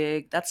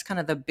that's kind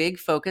of the big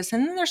focus.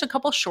 And then there's a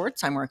couple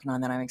shorts I'm working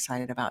on that I'm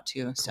excited about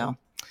too. Cool. So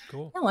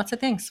cool. Yeah, lots of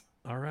things.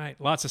 All right.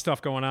 Lots of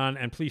stuff going on.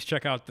 And please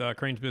check out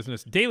Crane's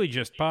Business Daily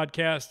Gist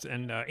podcast.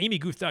 And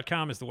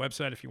amyguth.com is the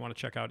website if you want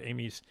to check out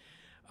Amy's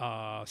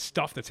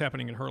stuff that's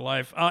happening in her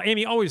life.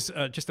 Amy, always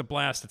just a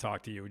blast to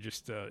talk to you.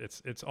 Just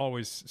it's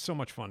always so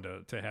much fun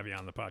to have you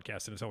on the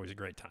podcast, and it's always a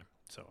great time.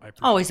 So I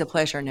appreciate always a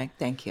pleasure, Nick.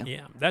 Thank you.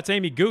 Yeah, that's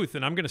Amy Guth,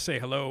 and I'm going to say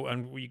hello,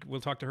 and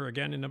we'll talk to her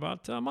again in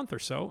about a month or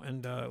so.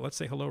 And let's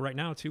say hello right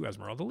now to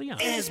Esmeralda Leon.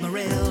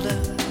 Esmeralda,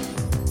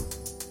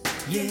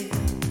 yeah,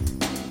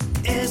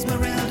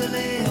 Esmeralda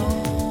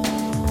Leon,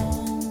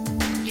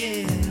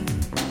 yeah,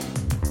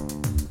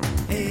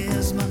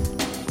 Esma,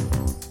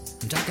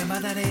 I'm talking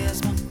about that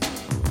Esma.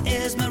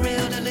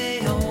 Esmeralda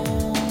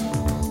Leon,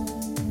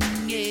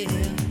 yeah,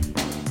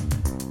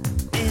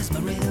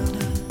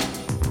 Esmeralda,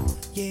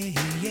 yeah,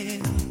 yeah,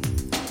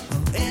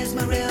 oh,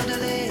 Esmeralda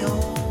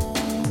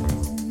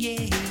Leon,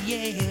 yeah,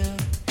 yeah,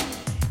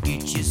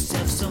 get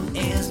yourself some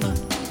Esma,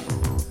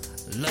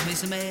 love me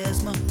some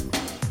Esma,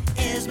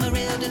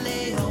 Esmeralda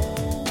Leon,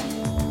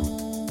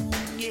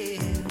 yeah,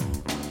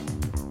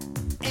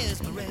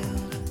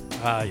 Esmeralda.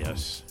 Ah,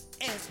 yes.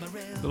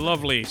 Esmeralda. The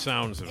lovely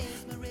sounds of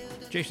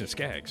Jason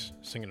Skaggs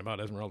singing about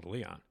Esmeralda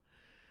Leon.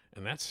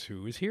 And that's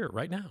who is here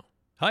right now.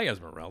 Hi,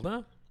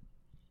 Esmeralda.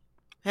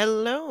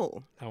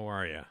 Hello. How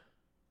are you?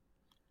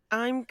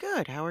 I'm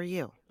good. How are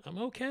you? I'm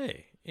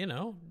okay.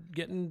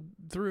 Getting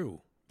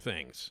through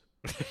things.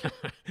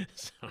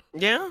 So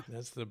Yeah?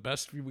 that's the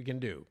best we can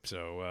do.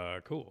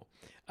 So, cool.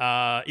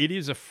 It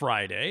is a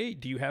Friday.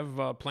 Do you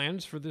have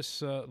plans for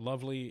this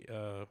lovely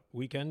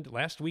weekend?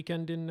 Last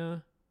weekend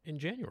in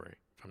January,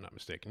 if I'm not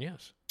mistaken.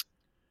 Yes.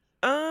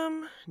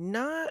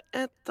 Not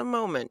at the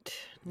moment.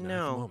 Not at the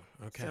No. moment.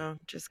 Okay. So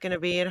just gonna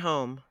be at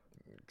home.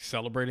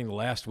 Celebrating the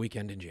last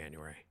weekend in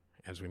January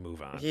as we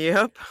move on.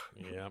 Yep.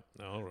 Yep.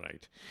 All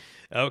right.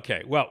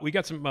 Okay. Well, we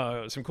got some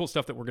cool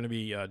stuff that we're going to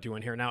be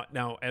doing here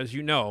now. As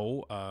you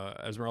know,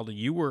 Esmeralda,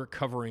 you were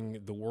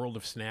covering the world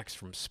of snacks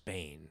from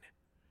Spain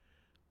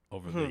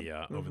over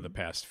the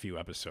past few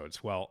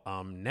episodes. Well,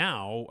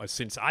 now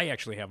since I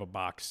actually have a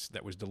box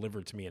that was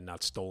delivered to me and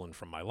not stolen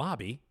from my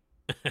lobby.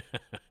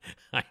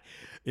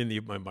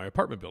 In my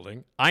apartment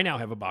building, I now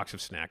have a box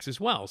of snacks as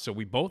well. So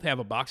we both have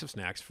a box of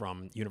snacks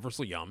from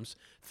Universal Yums,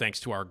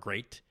 thanks to our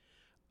great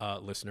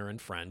listener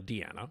and friend,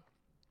 Deanna.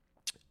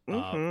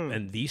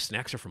 And these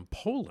snacks are from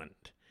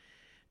Poland.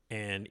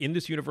 And in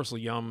this Universal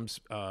Yums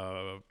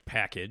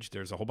package,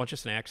 there's a whole bunch of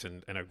snacks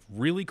and a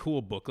really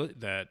cool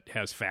booklet that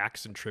has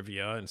facts and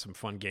trivia and some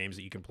fun games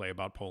that you can play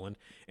about Poland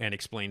and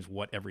explains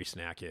what every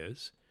snack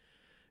is.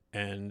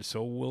 And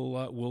so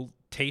we'll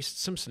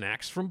taste some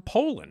snacks from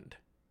Poland,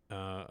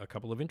 a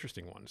couple of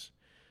interesting ones.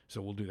 So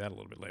we'll do that a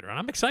little bit later. And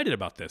I'm excited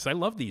about this. I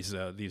love these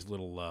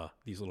little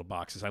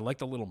boxes. I like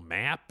the little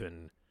map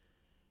and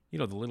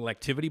the little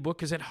activity book.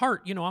 Because at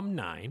heart, I'm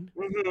 9.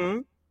 Mm-hmm.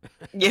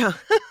 Yeah.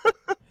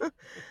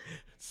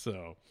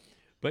 So,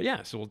 but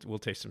yeah, so we'll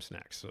taste some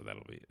snacks. So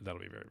that'll be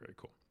very, very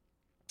cool.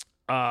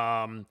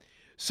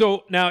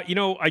 So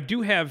now I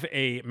do have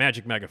a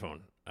magic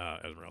megaphone,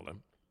 Esmeralda.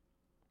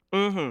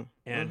 Mm-hmm.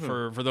 And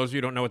for those of you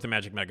who don't know what the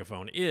magic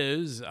megaphone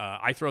is,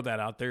 I throw that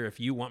out there. If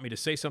you want me to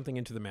say something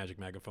into the magic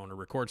megaphone or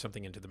record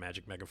something into the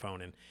magic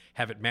megaphone and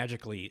have it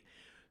magically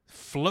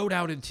float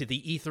out into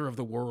the ether of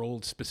the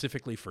world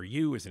specifically for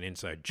you as an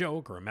inside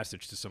joke or a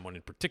message to someone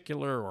in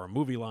particular or a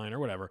movie line or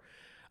whatever,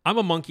 I'm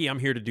a monkey. I'm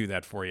here to do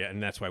that for you,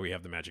 and that's why we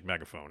have the magic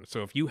megaphone.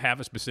 So if you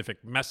have a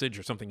specific message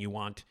or something you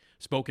want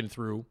spoken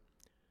through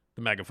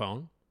the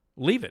megaphone,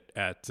 leave it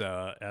at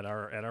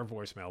our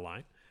voicemail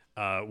line.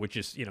 Which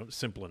is,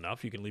 simple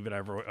enough. You can leave it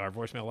at our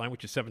voicemail line,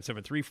 which is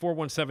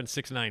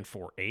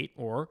 773-417-6948,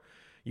 or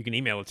you can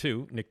email it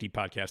to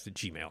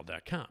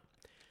nickdpodcast@gmail.com.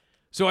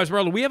 So,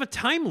 Esmeralda, we have a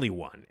timely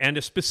one and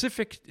a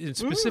specific to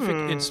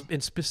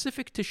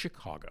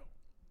Chicago.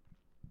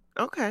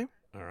 Okay.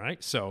 All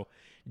right. So,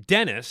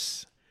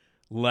 Dennis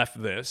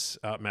left this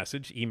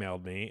message,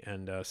 emailed me,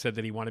 and said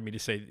that he wanted me to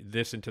say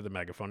this into the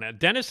megaphone. Now,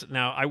 Dennis,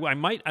 I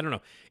don't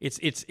know.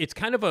 It's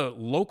kind of a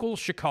local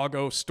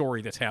Chicago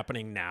story that's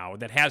happening now,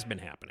 that has been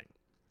happening.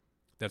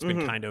 That's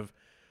been kind of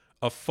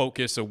a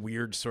focus, a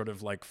weird sort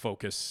of like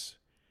focus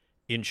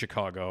in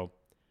Chicago.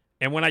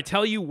 And when I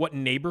tell you what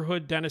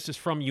neighborhood Dennis is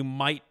from, you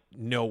might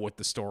know what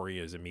the story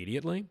is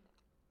immediately.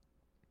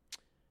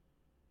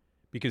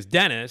 Because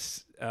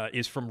Dennis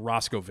is from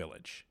Roscoe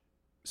Village.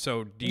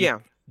 So do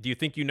you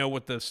think you know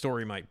what the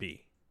story might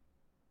be?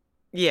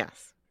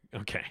 Yes.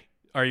 Okay.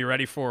 Are you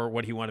ready for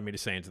what he wanted me to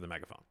say into the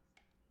megaphone?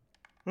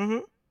 Mm-hmm.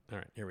 All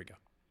right, here we go.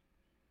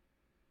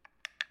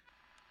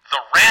 The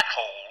rat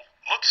hole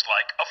looks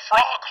like a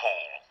frog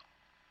hole.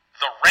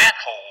 The rat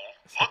hole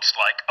looks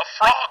like a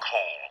frog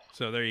hole.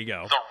 So there you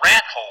go. The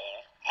rat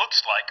hole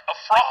looks like a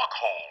frog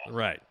hole.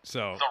 Right.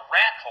 So The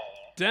rat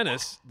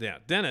hole.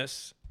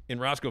 Dennis in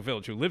Roscoe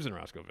Village, who lives in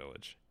Roscoe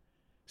Village,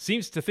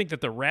 seems to think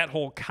that the rat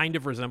hole kind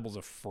of resembles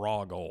a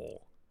frog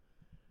hole.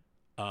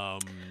 I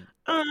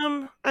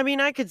mean,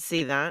 I could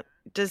see that.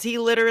 Does he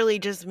literally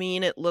just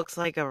mean it looks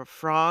like a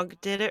frog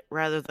did it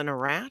rather than a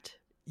rat?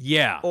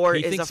 Yeah. Or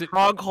is a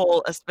frog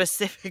hole a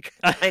specific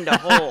kind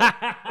of hole?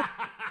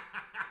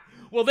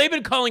 Well, they've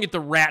been calling it the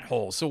rat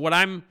hole. So what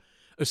I'm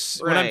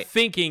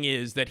thinking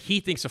is that he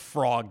thinks a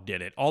frog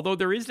did it. Although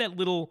there is that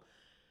little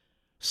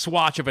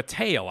swatch of a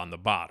tail on the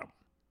bottom.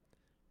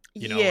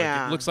 Like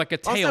it looks like a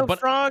tail. Also, but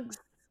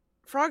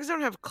frogs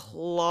don't have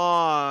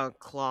claws.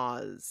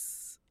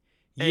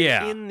 And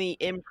yeah. in the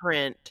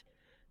imprint,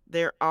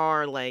 there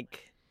are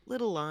like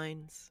little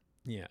lines.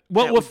 Yeah.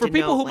 Well, for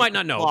people who might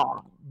not know,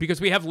 claw. because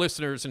we have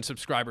listeners and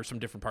subscribers from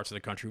different parts of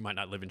the country who might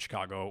not live in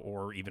Chicago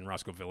or even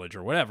Roscoe Village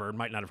or whatever, and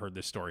might not have heard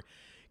this story.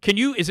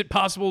 Is it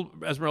possible,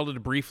 Esmeralda, to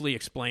briefly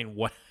explain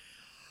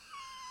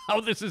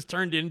how this has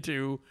turned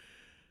into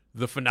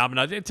the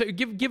phenomenon?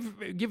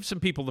 Give some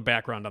people the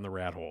background on the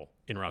rat hole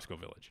in Roscoe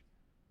Village.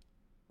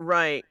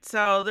 Right.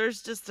 So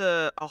there's just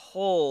a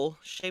hole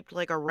shaped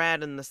like a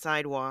rat in the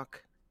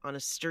sidewalk on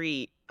a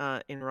street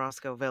in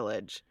Roscoe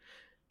Village.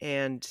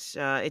 And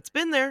it's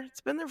been there.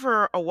 It's been there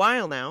for a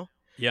while now.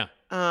 Yeah.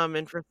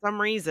 And for some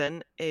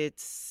reason,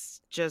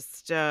 it's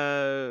just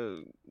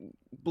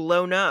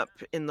blown up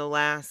in the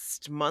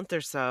last month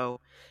or so.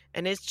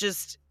 And it's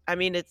just, I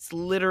mean, it's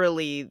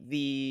literally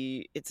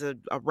it's a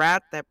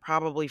rat that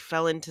probably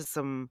fell into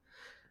some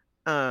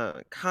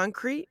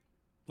concrete.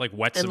 Like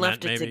wet and cement,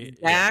 left its maybe?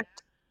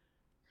 exact,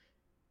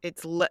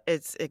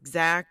 its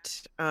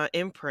exact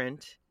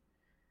imprint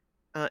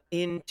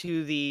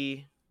into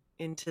the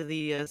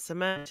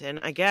cement. And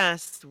I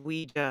guess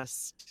we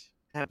just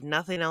have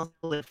nothing else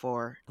to live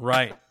for.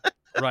 Right.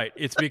 Right.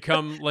 It's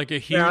become like a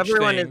huge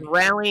Everyone thing. is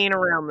rallying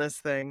around this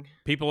thing.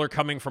 People are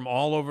coming from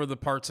all over the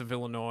parts of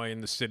Illinois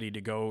and the city to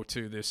go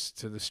to the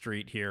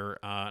street here,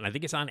 and I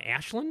think it's on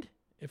Ashland,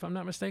 if I'm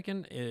not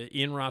mistaken,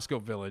 in Roscoe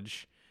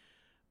Village.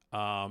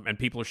 And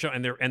people are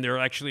showing, and they're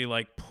actually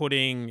like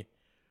putting,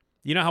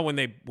 you know how when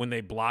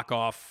they block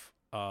off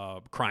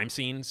crime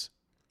scenes,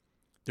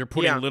 they're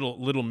putting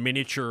little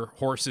miniature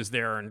horses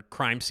there and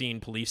crime scene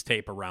police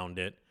tape around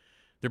it.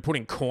 They're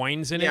putting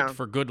coins in it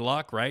for good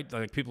luck, right?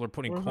 Like people are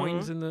putting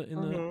coins in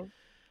the.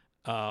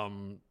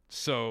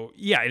 So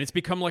yeah, and it's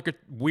become like a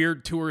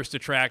weird tourist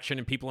attraction,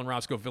 and people in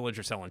Roscoe Village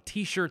are selling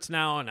T-shirts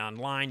now, and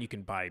online you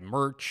can buy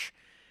merch,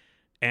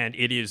 and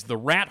it is the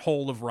rat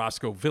hole of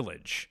Roscoe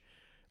Village.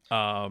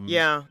 And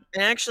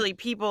actually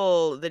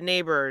the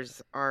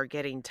neighbors are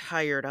getting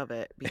tired of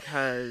it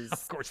because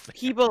of course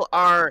people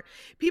are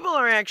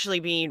actually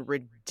being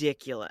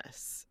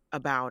ridiculous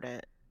about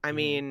it. I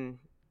mean,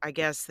 I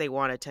guess they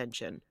want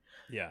attention.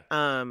 Yeah.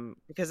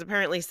 Because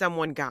apparently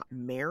someone got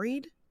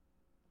married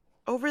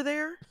over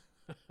there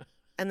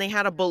and they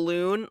had a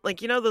balloon,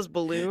 like, those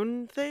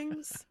balloon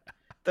things,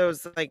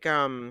 those like,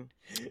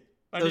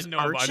 those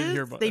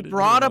arches. They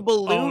brought a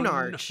balloon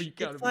arch.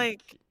 It's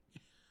like,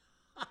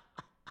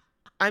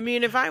 I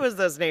mean, if I was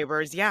those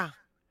neighbors, yeah.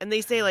 And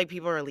they say like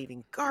people are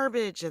leaving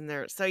garbage in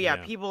there. So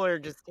people are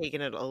just taking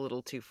it a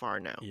little too far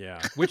now.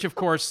 Yeah. Which of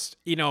course,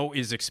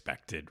 is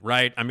expected,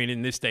 right? I mean,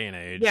 in this day and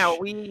age.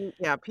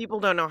 Yeah, people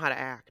don't know how to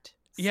act.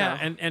 Yeah,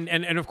 so.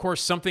 and of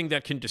course something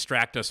that can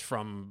distract us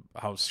from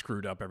how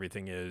screwed up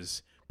everything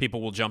is.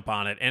 People will jump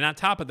on it. And on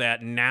top of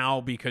that, now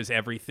because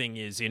everything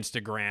is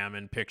Instagram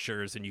and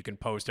pictures and you can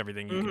post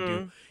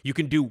everything you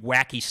can do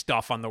wacky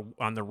stuff on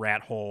the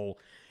rat hole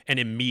and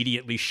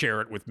immediately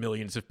share it with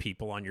millions of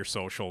people on your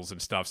socials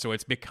and stuff. So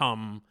it's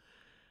become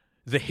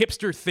the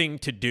hipster thing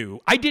to do.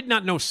 I did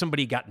not know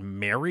somebody got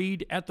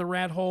married at the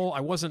rat hole. I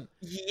wasn't.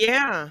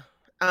 Yeah.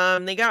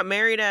 They got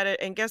married at it,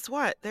 and guess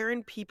what? They're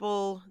in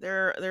People.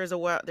 There's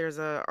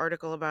a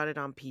article about it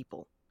on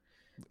People.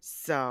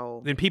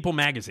 So In People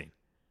magazine.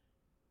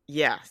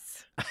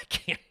 yes. I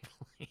can't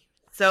believe.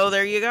 So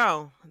there you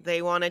go.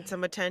 They wanted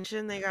some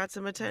attention. They got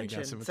some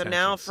attention. So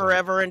now,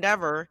 forever and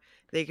ever,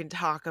 they can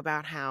talk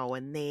about how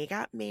when they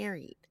got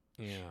married,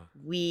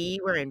 we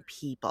were in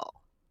People.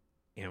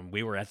 And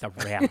we were at the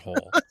rat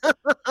hole.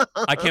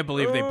 I can't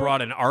believe they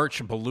brought an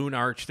arch, a balloon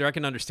arch there. I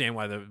can understand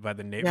why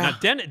the name. Yeah.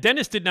 Now,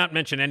 Dennis did not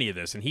mention any of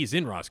this, and he's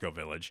in Roscoe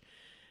Village.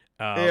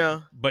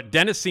 But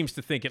Dennis seems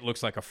to think it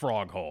looks like a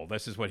frog hole.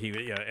 This is what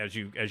he, as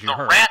you heard.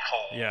 The rat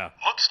hole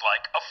looks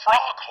like a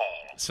frog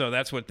hole. So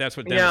that's what Dennis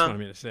wanted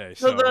me to say.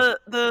 So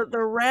the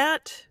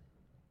rat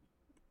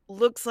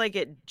looks like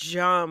it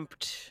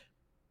jumped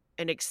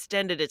and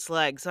extended its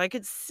legs. So I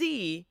could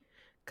see,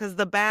 because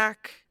the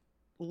back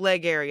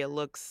leg area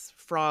looks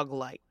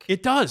frog-like.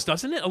 It does,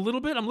 doesn't it? A little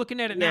bit. I'm looking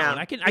at it now, and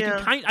I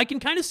can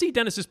kind of see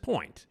Dennis's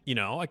point.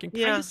 I can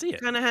kind of see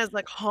it. Kind of has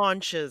like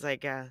haunches, I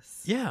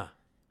guess. Yeah.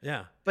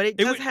 But it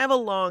does have a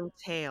long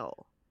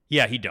tail.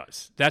 Yeah, he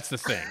does. That's the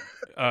thing.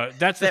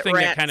 That's the thing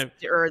that kind of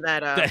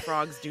that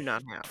frogs do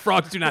not have.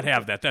 Frogs do not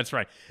have that. That's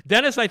right.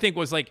 Dennis, I think,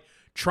 was like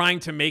trying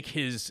to make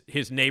his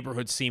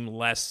neighborhood seem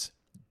less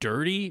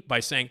dirty by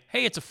saying,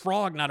 "Hey, it's a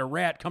frog, not a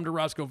rat. Come to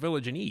Roscoe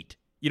Village and eat."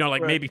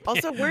 Right. Maybe.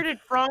 Also, where did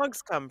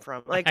frogs come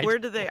from? Like, where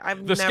do they?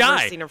 I've the never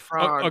sky. seen a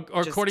frog.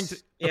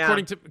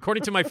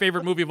 According to my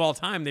favorite movie of all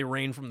time, they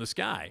rain from the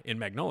sky in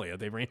Magnolia.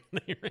 They rain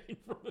from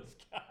the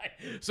sky.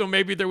 So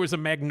maybe there was a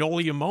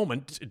Magnolia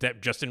moment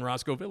that just in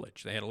Roscoe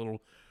Village they had a little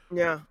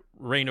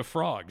rain of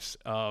frogs.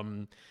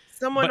 So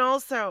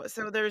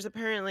there's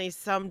apparently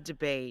some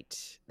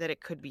debate that it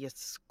could be a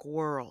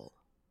squirrel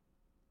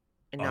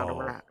and not a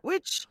rat,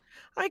 which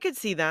I could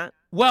see that.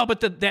 Well,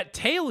 but that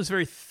tail is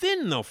very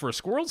thin, though. For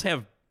squirrels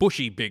have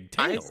bushy, big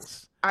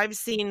tails. I've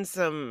seen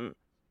some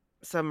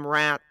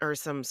rat or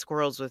some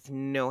squirrels with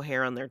no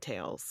hair on their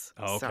tails.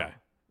 Oh, okay.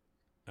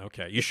 So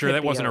okay. You sure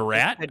that wasn't a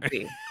rat? It could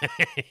be.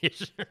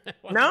 Sure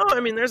No, I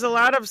mean, there's a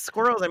lot of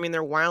squirrels. I mean,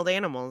 they're wild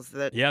animals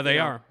that. Yeah, they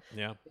are.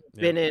 Yeah.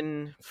 Been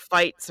in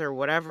fights or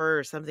whatever,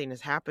 or something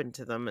has happened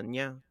to them, and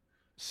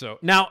So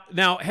now,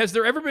 has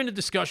there ever been a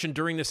discussion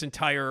during this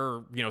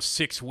entire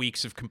 6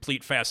 weeks of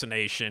complete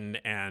fascination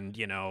and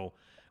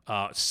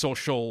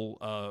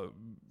social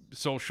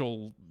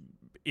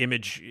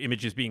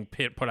images being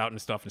put out and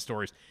stuff and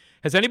stories?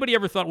 Has anybody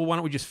ever thought, well, why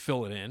don't we just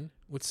fill it in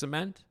with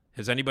cement?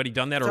 Has anybody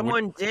done that?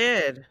 Someone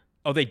did.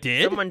 Oh, they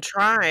did? Someone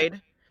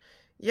tried.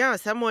 Yeah,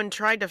 someone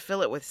tried to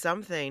fill it with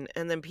something,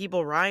 and then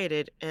people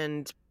rioted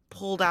and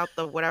pulled out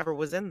the whatever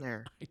was in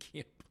there. I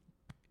can't.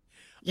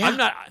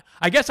 Yeah.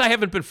 I guess I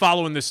haven't been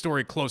following this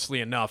story closely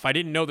enough. I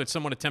didn't know that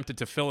someone attempted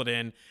to fill it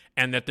in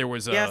and that there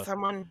was a protest.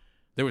 Someone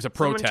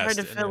tried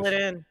to fill it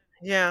in.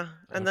 Yeah,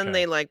 and then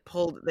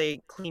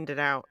they cleaned it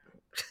out.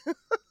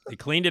 They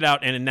cleaned it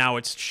out, and now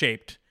it's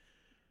shaped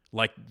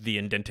like the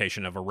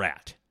indentation of a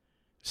rat.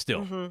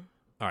 Still, all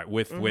right.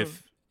 With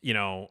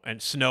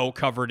and snow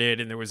covered it,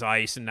 and there was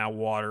ice, and now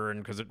water,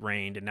 and because it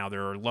rained, and now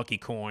there are lucky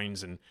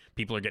coins, and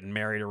people are getting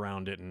married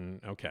around it,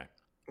 and okay.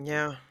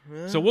 Yeah.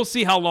 So we'll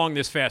see how long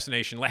this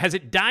fascination has.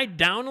 It died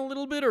down a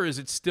little bit, or is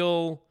it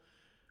still,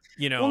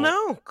 Well,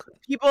 no.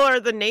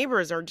 The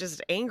neighbors are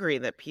just angry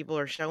that people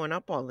are showing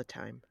up all the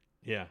time.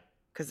 Yeah.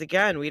 Because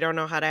again, we don't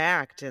know how to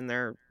act, and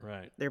they're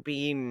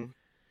being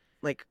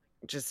like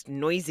just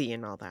noisy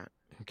and all that.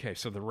 Okay,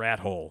 so the rat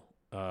hole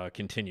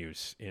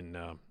continues in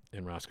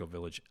Roscoe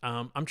Village.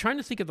 I'm trying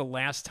to think of the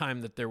last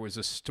time that there was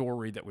a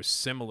story that was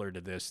similar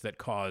to this that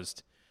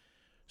caused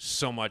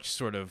so much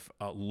sort of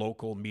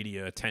local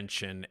media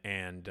attention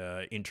and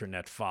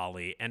internet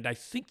folly. And I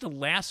think the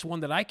last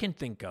one that I can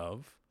think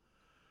of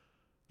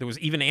that was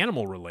even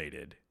animal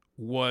related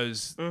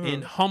was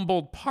in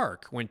Humboldt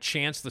Park when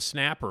Chance the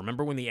Snapper.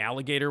 Remember when the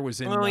alligator was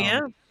in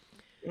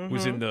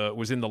was in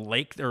the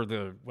lake or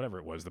the whatever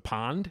it was, the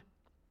pond?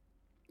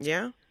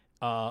 Yeah.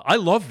 I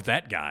loved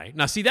that guy.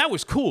 Now, see, that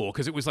was cool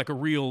because it was like a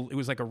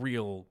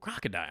real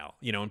crocodile,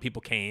 and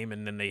people came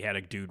and then they had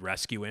a dude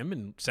rescue him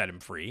and set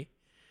him free.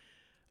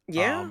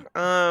 Yeah.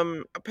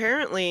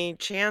 Apparently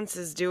Chance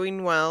is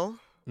doing well.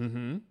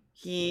 Mm-hmm.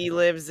 He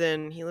lives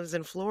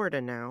in Florida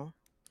now.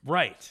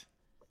 Right.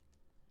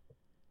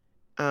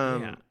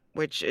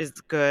 Which is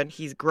good.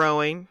 He's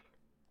growing.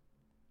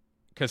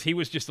 Because he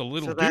was just a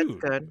little so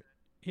dude. That's good.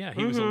 Yeah,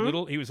 he was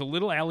a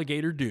little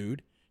alligator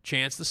dude.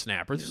 Chance the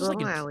Snapper. This was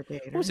like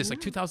alligator. What was this,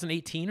 like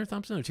 2018 or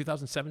something, or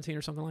 2017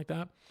 or something like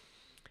that?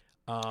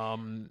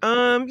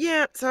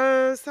 Yeah,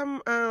 so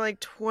some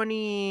like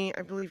 20,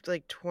 I believe,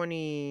 like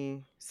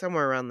 20,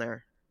 somewhere around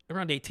there.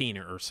 Around 18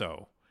 or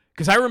so.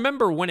 Because I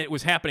remember when it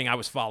was happening, I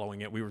was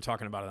following it. We were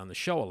talking about it on the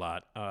show a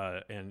lot,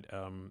 and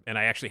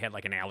I actually had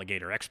like an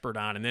alligator expert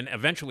on, and then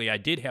eventually I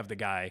did have the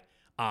guy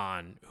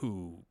on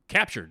who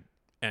captured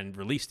and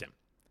released him.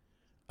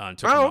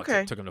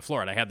 Took him to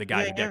Florida. I had the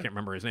guy. I can't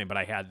remember his name, but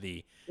I had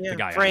the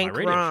guy Frank on my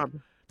radio Robb. show.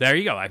 There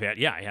you go. I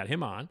had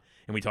him on,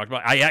 and we talked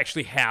about. I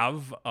actually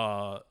have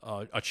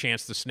a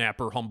Chance the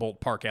Snapper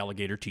Humboldt Park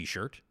alligator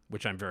T-shirt,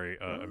 which I'm very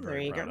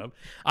proud of.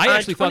 I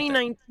actually thought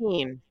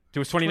 2019. It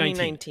was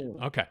 2019.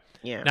 Okay.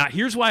 Yeah. Now,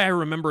 here's why I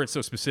remember it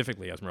so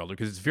specifically, Esmeralda,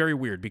 because it's very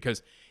weird.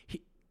 Because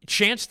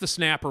Chance the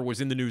Snapper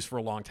was in the news for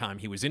a long time.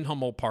 He was in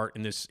Humboldt Park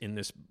in this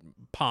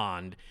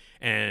pond,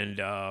 and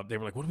they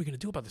were like, "What are we going to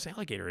do about this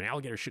alligator? An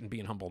alligator shouldn't be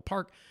in Humboldt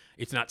Park.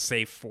 It's not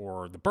safe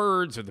for the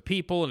birds or the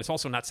people, and it's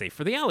also not safe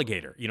for the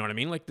alligator. You know what I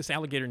mean? Like this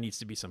alligator needs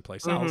to be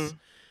someplace else."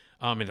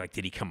 And like,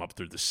 did he come up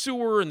through the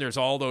sewer? And there's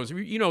all those,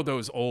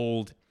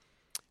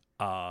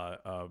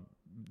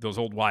 those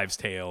old wives'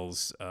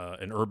 tales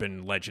and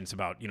urban legends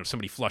about,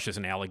 somebody flushes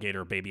an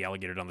alligator, a baby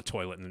alligator down the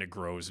toilet, and then it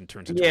grows and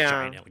turns into a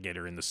giant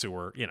alligator in the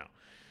sewer,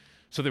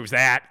 So there was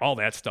that, all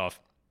that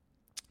stuff.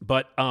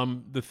 But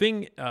the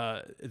thing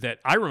that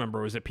I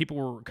remember was that people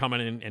were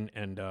coming in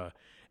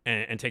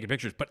and taking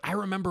pictures. But I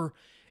remember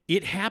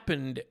it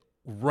happened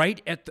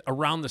right at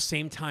around the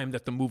same time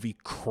that the movie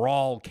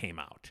Crawl came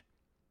out.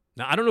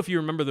 Now, I don't know if you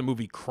remember the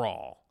movie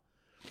Crawl.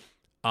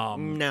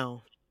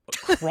 No.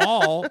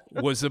 Crawl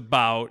was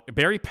about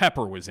Barry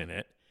Pepper was in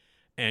it,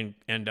 and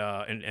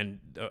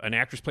an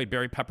actress played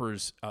Barry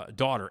Pepper's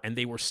daughter, and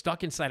they were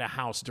stuck inside a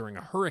house during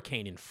a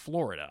hurricane in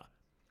Florida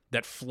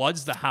that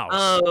floods the house.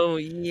 Oh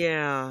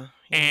yeah.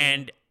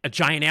 And a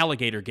giant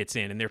alligator gets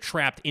in, and they're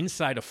trapped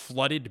inside a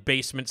flooded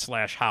basement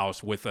 /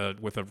 house with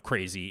a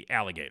crazy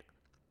alligator.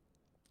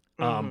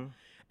 And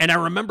I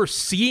remember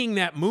seeing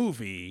that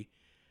movie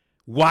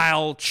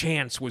while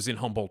Chance was in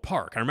Humboldt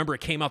Park. I remember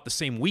it came out the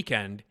same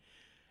weekend.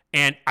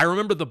 And I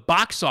remember the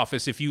box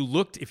office. If you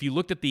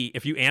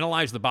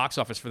analyzed the box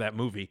office for that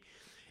movie,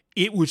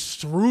 it was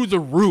through the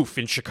roof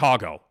in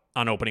Chicago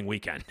on opening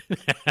weekend.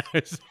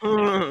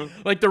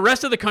 Like the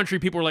rest of the country,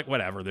 people were like,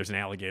 "Whatever, there's an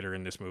alligator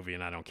in this movie,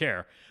 and I don't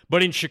care."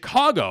 But in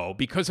Chicago,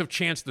 because of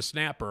Chance the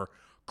Snapper,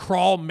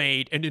 Crawl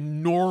made an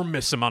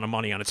enormous amount of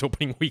money on its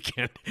opening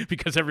weekend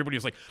because everybody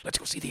was like, "Let's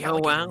go see the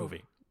alligator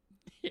movie."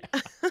 Yeah.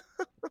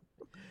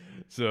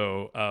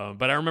 So,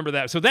 but I remember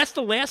that. So that's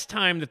the last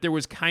time that there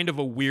was kind of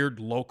a weird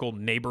local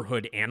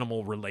neighborhood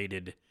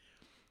animal-related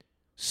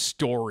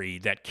story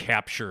that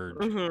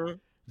captured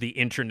the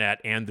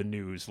internet and the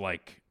news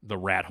like the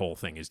rat hole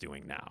thing is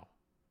doing now.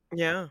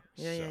 Yeah.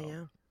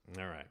 All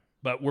right.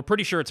 But we're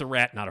pretty sure it's a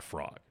rat, not a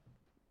frog.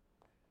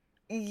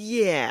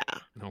 Yeah.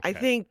 Okay. I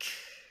think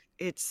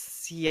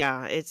it's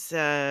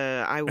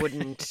I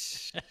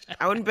wouldn't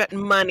bet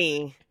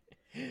money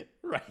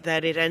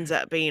that it ends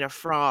up being a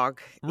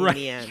frog in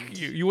the end.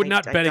 You would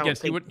not bet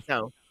against you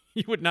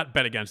would not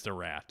bet against a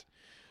rat.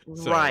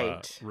 So,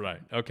 right.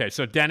 Right. Okay.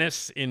 So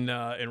Dennis in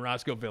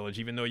Roscoe Village,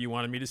 even though you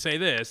wanted me to say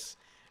this,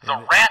 the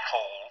rat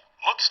hole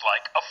looks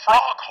like a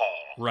frog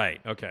hole.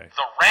 Right. Okay.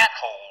 The rat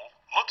hole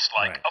looks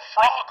like a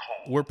frog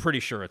hole. We're pretty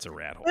sure it's a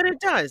rat hole. But it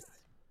does.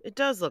 It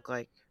does look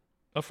like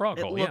a frog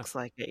hole. It looks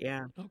like it.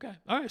 Yeah. Okay.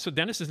 All right. So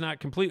Dennis is not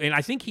completely, and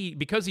I think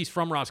because he's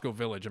from Roscoe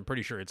Village, I'm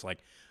pretty sure it's like,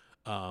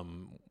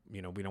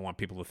 we don't want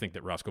people to think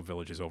that Roscoe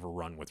Village is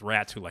overrun with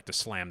rats who like to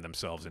slam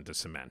themselves into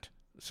cement.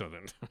 So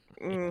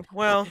then,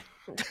 well,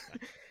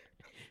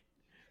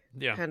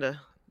 yeah, kind of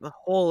the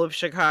whole of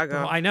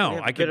Chicago. Well, I know. We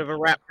have a bit of a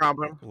rat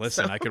problem.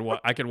 Listen, so.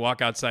 I could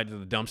walk outside to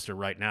the dumpster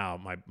right now.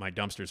 My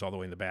dumpster's all the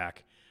way in the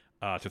back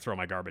to throw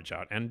my garbage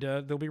out, and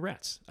there'll be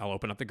rats. I'll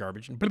open up the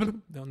garbage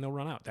and they'll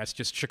run out. That's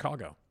just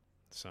Chicago.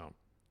 So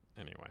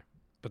anyway,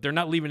 but they're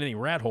not leaving any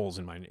rat holes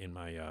in my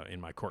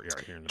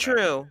courtyard here in the back.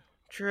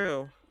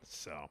 True.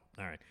 So, all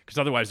right. Because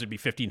otherwise there'd be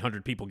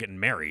 1,500 people getting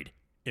married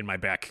in my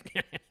back.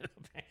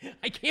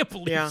 I can't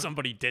believe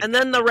somebody did and that.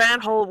 then the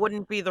rat hole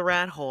wouldn't be the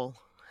rat hole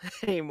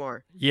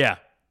anymore. Yeah.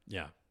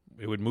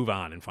 We'd move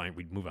on and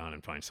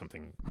find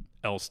something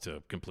else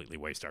to completely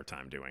waste our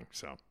time doing.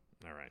 So,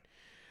 all right.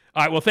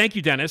 Well, thank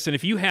you, Dennis. And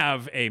if you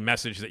have a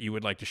message that you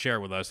would like to share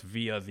with us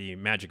via the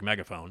magic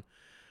megaphone,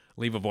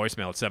 leave a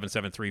voicemail at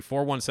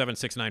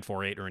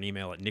 773-417-6948 or an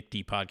email at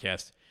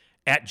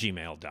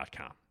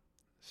nickdpodcast@gmail.com.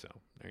 So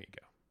there you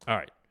go. All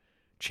right.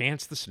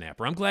 Chance the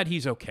Snapper. I'm glad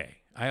he's okay.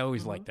 I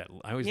always like that.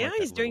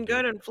 He's doing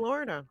good in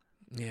Florida.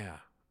 Yeah.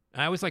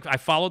 I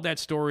followed that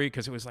story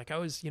because it was like,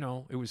 and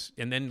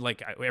then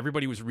like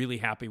everybody was really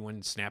happy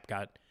when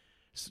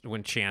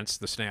Chance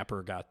the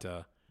Snapper got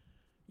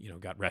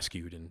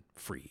rescued and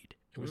freed.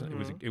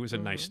 It was a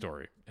nice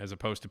story as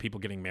opposed to people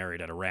getting married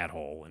at a rat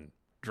hole and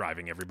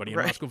driving everybody in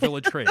Roscoe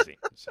Village crazy.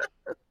 So.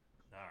 All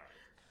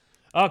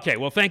right. Okay,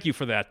 well, thank you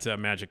for that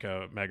magic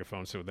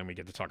megaphone. So then we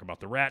get to talk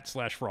about the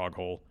rat/frog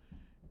hole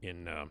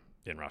in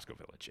Roscoe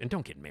Village. And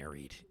don't get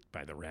married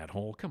by the rat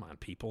hole. Come on,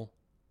 people.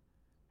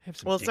 Have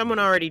some dignity. Someone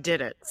already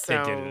did it. So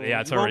they did it.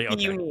 Yeah, it's already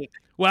okay. Unique.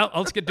 Well,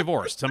 let's get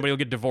divorced. Somebody will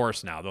get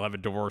divorced now. They'll have a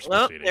divorce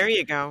proceeding. There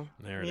you go.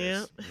 There it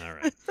is. All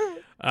right.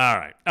 All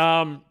right.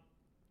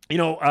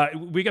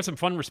 We got some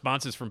fun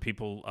responses from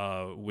people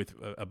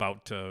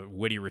about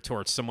witty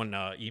retorts. Someone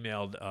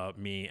emailed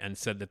me and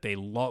said that they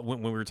love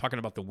when we were talking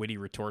about the witty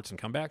retorts and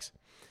comebacks.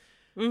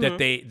 That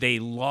they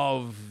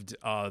loved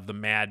the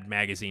Mad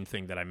magazine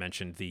thing that I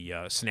mentioned, the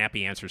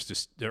snappy answers to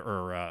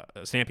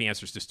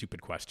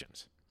stupid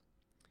questions,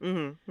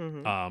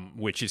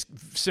 which is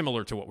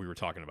similar to what we were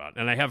talking about.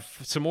 And I have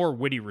some more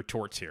witty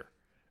retorts here,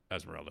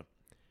 Esmeralda.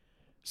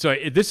 So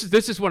this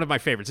is one of my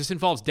favorites. This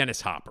involves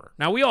Dennis Hopper.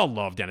 Now we all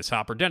love Dennis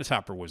Hopper. Dennis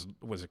Hopper was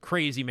a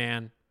crazy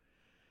man,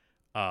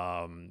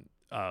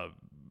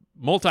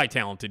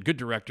 multi-talented, good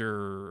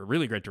director, a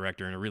really great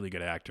director, and a really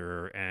good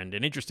actor, and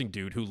an interesting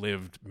dude who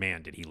lived.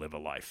 Man, did he live a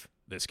life?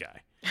 This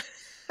guy.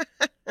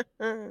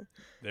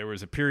 There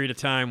was a period of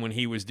time when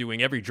he was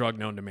doing every drug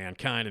known to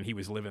mankind, and he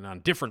was living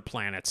on different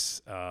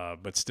planets,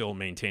 but still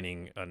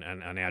maintaining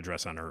an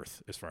address on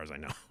Earth, as far as I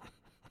know.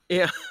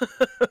 Yeah.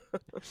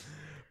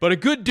 But a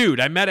good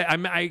dude.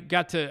 I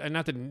got to,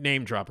 not to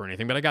name drop or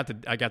anything, but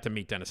I got to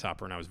meet Dennis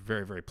Hopper, and I was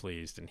very, very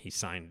pleased. And he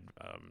signed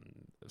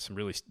some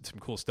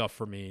cool stuff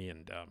for me.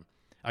 And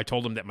I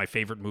told him that my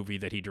favorite movie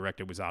that he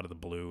directed was Out of the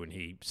Blue, and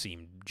he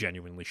seemed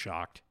genuinely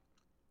shocked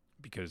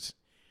because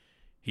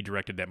he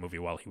directed that movie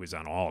while he was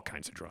on all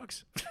kinds of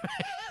drugs.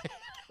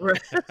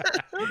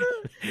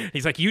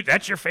 He's like,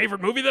 that's your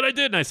favorite movie that I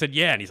did? And I said,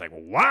 yeah. And he's like,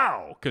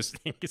 wow. Because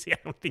I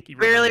don't think he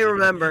barely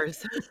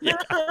remembers. Yeah.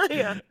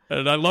 Yeah.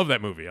 And I love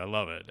that movie. I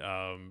love it.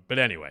 But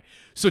anyway,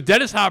 so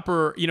Dennis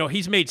Hopper,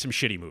 he's made some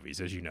shitty movies,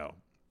 as you know.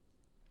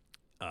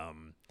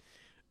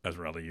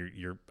 Esmeralda,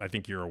 I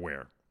think you're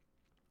aware.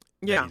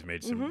 Yeah. He's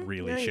made some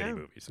really shitty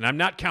movies. And I'm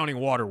not counting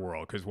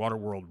Waterworld, because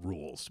Waterworld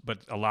rules. But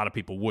a lot of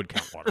people would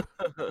count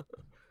Waterworld.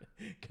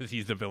 Because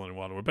he's the villain in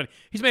Waterworld. But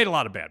he's made a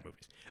lot of bad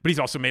movies. But he's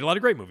also made a lot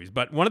of great movies.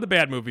 But one of the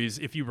bad movies,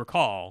 if you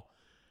recall,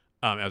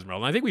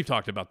 Esmeralda, and I think we've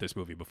talked about this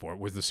movie before,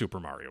 was the Super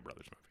Mario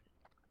Brothers movie.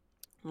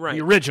 Right.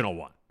 The original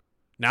one.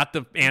 Not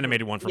the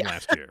animated one from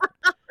last year.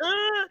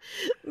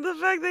 The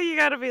fact that you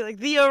got to be like,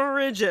 the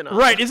original.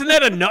 Isn't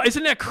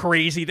that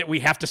crazy that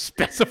we have to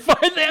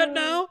specify that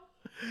now?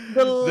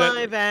 The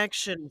live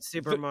action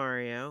Super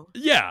Mario.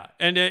 Yeah,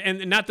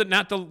 and not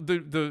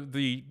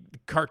the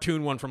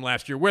cartoon one from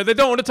last year where they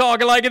don't want to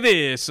talk like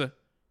this,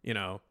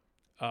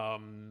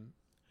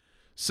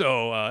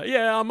 So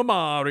I'm a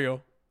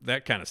Mario,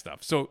 that kind of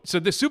stuff. So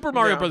the Super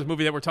Mario Brothers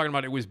movie that we're talking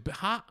about, it was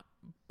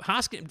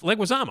Hoskins,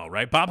 Leguizamo,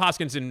 right? Bob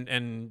Hoskins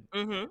and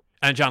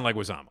John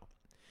Leguizamo,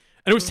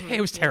 and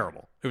it was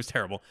terrible. It was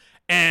terrible.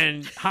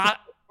 And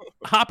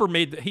Hopper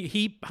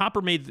he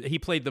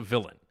played the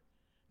villain.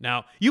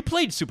 Now, you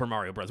played Super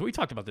Mario Brothers. We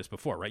talked about this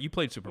before, right? You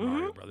played Super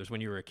Mario Brothers when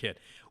you were a kid.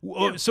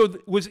 Yeah. So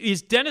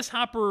is Dennis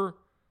Hopper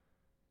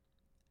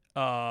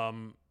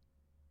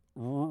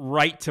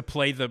right to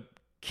play the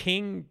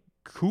King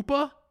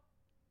Koopa?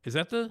 Is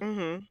that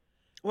the?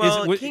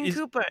 Well, King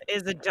Koopa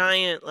is a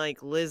giant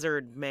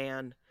lizard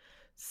man,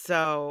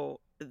 so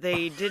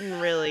they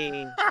didn't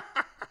really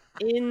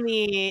in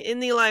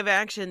the live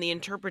action. The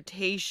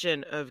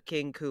interpretation of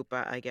King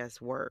Koopa, I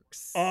guess,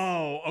 works.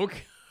 Oh,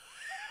 okay.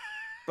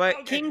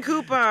 But King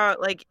Koopa,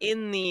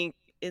 in the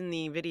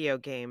video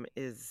game,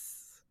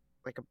 is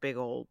like a big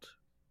old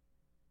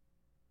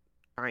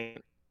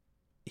giant.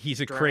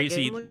 He's a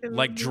crazy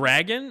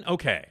dragon.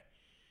 Okay,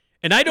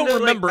 and I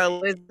don't remember a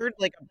lizard,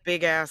 like a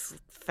big ass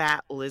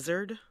fat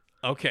lizard.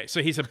 Okay,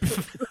 so he's a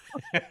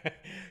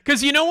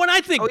because when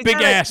I think big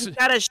ass, he's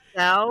got a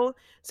shell,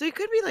 so he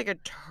could be like a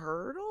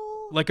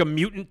turtle, like a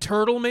mutant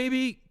turtle,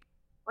 maybe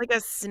like a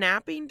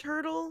snapping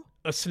turtle.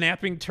 A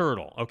snapping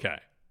turtle. Okay.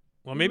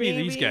 Well, maybe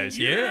these guys,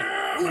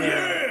 yeah.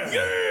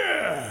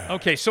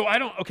 Okay, so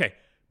okay,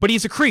 but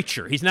he's a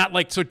creature. He's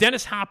not so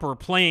Dennis Hopper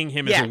playing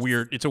him is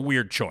it's a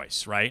weird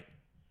choice, right?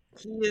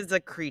 He is a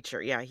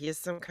creature. Yeah, he is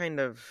some kind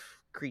of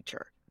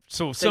creature.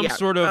 So some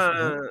sort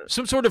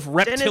of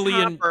reptilian.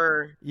 Dennis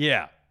Hopper,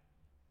 yeah.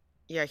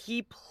 Yeah,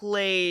 he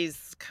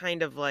plays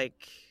kind of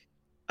like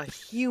a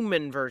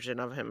human version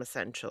of him,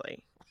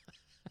 essentially.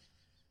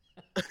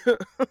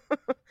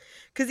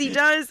 Because he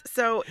does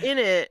so in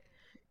it.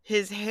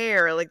 His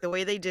hair, the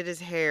way they did his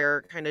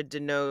hair, kind of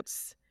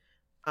denotes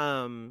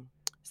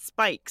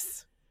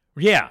spikes.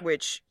 Yeah.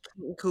 Which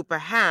Koopa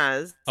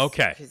has.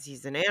 Okay. Because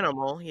he's an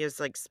animal. He has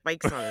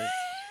spikes on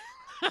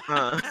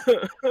his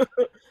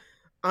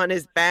on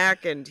his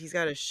back, and he's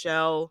got a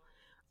shell.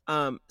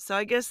 So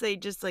I guess they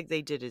just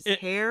they did his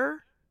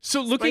hair.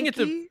 So looking at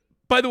the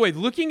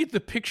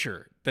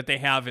picture that they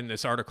have in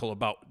this article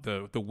about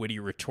the witty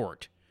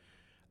retort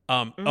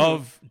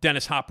of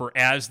Dennis Hopper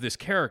as this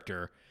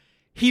character.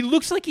 He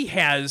looks like he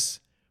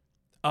has,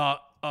 looks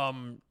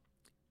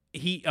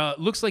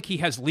like he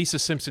has Lisa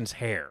Simpson's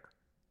hair.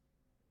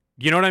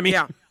 You know what I mean?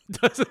 Yeah.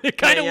 Doesn't it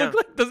kind of look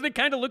like? Doesn't it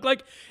kind of look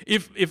like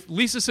if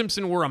Lisa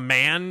Simpson were a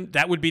man,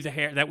 that would be the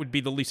hair. That would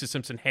be the Lisa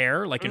Simpson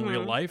hair, in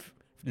real life,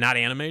 not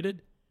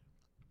animated.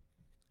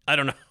 I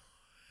don't know.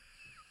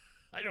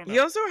 He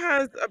also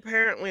has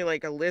apparently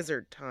a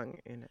lizard tongue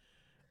in it.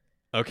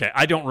 Okay,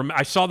 I don't remember.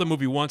 I saw the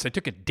movie once. I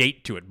took a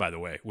date to it, by the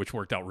way, which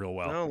worked out real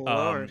well. Oh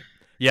Lord.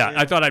 Yeah,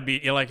 I thought I'd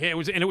be like, hey, it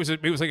was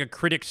like a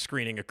critics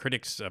screening, a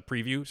critics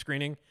preview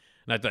screening,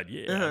 and I thought,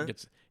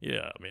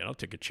 man, I'll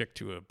take a chick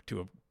to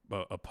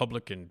a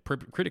public and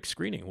critic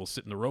screening. We'll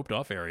sit in the roped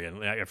off area,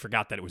 and I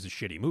forgot that it was a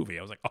shitty movie.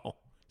 I was like, oh,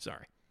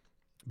 sorry.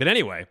 But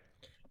anyway,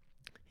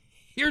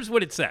 here's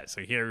what it says.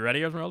 So here, you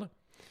ready, Esmeralda?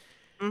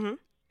 Mm-hmm.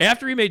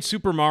 After he made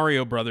Super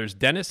Mario Brothers,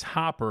 Dennis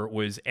Hopper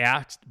was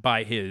asked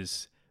by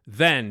his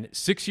then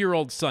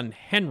 6-year-old son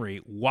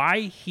Henry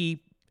why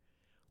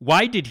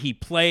did he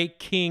play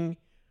King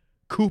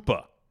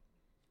Koopa.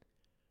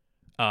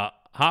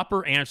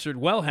 Hopper answered,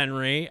 "Well,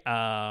 Henry,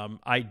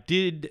 I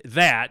did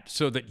that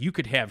so that you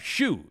could have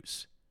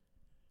shoes."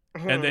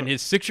 And then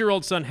his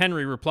 6-year-old son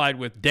Henry replied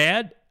with,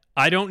 "Dad,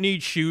 I don't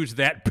need shoes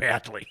that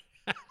badly."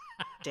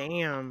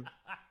 Damn.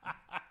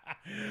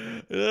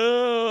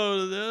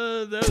 Oh,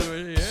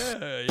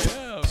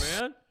 yeah,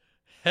 man.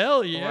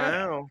 Hell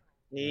yeah. Wow.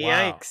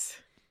 Yikes.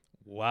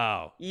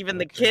 Wow. Even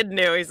the kid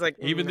knew. He's like,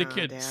 Even the "Nah,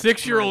 kid, Dad,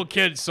 6-year-old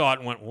kid saw it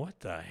and went, "What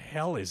the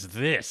hell is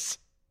this?"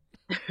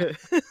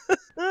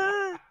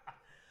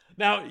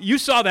 Now, you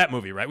saw that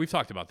movie, right? We've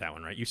talked about that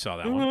one, right? You saw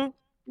that one.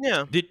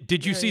 Yeah.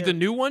 Did you see the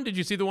new one? Did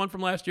you see the one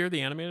from last year,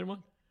 the animated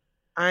one?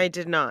 I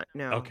did not.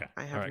 No. Okay.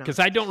 I have all right. not. Because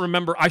I don't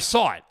remember. I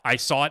saw it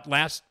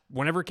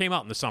whenever it came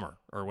out in the summer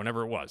or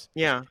whenever it was.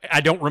 Yeah.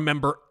 I don't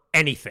remember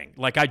anything.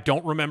 Like, I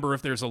don't remember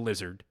if there's a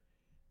lizard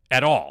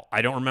at all.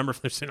 I don't remember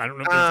if there's. I don't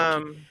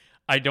know.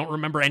 I don't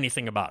remember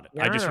anything about it.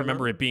 Yeah, I just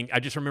remember it being. I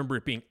just remember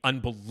it being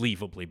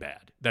unbelievably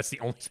bad. That's the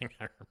only thing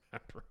I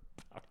remember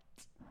about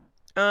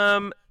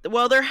it.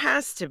 Well, there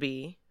has to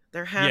be.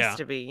 There has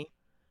to be.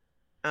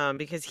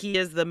 Because he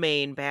is the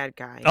main bad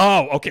guy.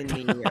 Oh, okay. in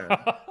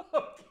the,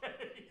 Okay.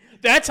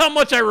 That's how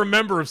much I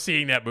remember of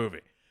seeing that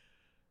movie.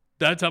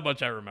 That's how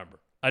much I remember.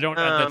 I don't.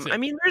 That's it. I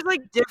mean, there's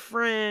like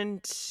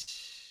different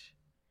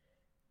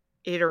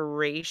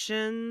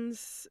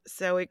iterations,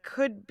 so it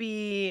could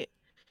be.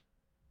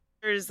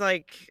 There's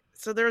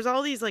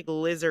all these like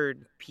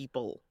lizard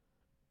people.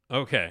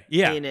 Okay.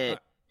 Yeah. In it.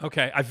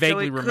 Okay. I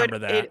vaguely remember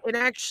that.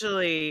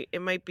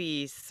 It might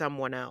be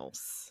someone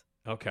else.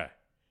 Okay.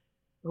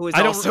 Who is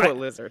also a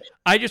lizard.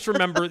 I just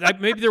remember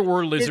that maybe there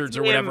were lizards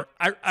or whatever.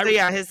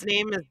 His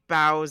name is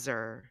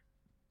Bowser.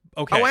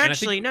 Okay. Oh,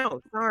 actually,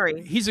 no.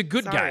 Sorry. He's a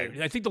good guy.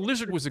 I think the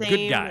lizard was a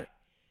good guy.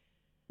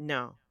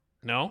 No.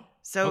 No?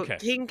 So okay.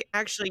 King,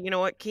 actually, you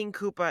know what? King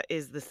Koopa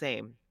is the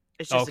same.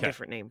 It's just a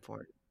different name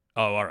for it.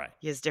 Oh, all right.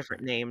 He has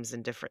different names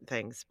and different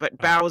things. But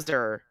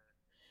Bowser,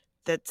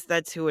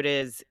 that's who it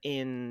is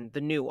in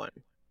the new one.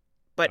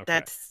 But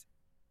that's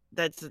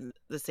the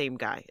same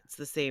guy. It's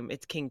the same.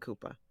 It's King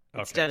Koopa.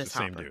 It's Dennis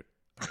Hopper. Same dude.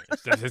 Right.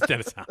 It's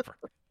Dennis Hopper.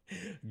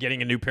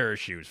 Getting a new pair of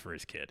shoes for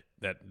his kid.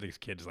 This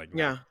kid's like,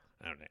 yeah.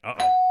 I don't know.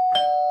 Uh-oh.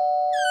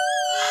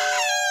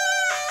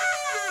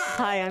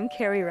 Hi, I'm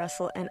Carrie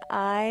Russell, and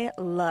I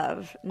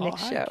love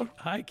Nick's show.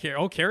 Hi, Carrie.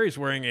 Oh, Carrie's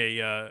wearing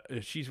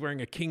she's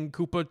wearing a King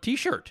Koopa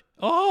t-shirt.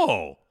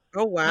 Oh.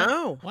 Oh,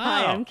 wow. Wow.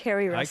 Hi, I'm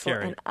Carrie Russell,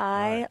 Carrie. and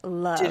I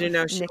love Didn't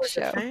know she Nick's was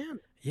show. a fan.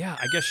 Yeah,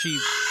 I guess she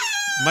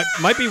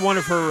might be one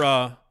of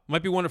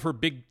her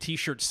big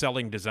t-shirt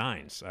selling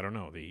designs. I don't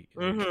know.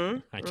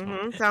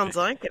 Sounds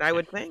like it, I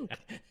would think.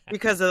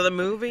 Because of the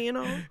movie and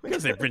all.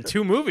 Because there've been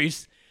two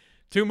movies.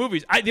 The only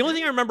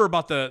thing I remember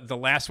about the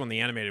last one, the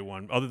animated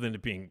one, other than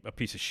it being a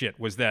piece of shit,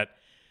 was that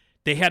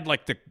they had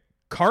like the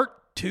kart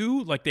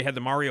too. Like they had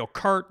the Mario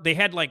Kart. They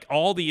had like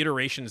all the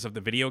iterations of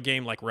the video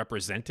game like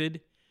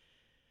represented.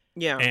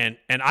 Yeah. And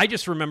I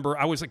just remember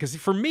I was like, because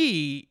for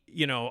me,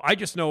 I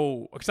just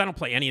know, because I don't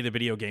play any of the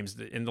video games.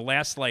 In the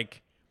last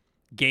like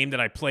game that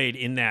I played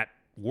in that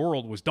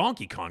world was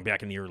Donkey Kong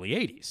back in the early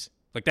 80s.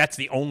 Like that's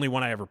the only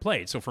one I ever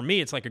played. So for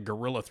me, it's like a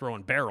gorilla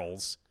throwing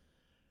barrels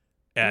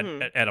at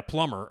a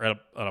plumber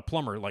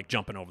like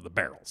jumping over the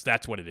barrels.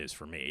 That's what it is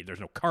for me. There's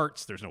no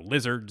carts. There's no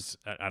lizards.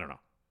 I don't know.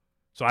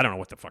 So I don't know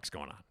what the fuck's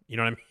going on. You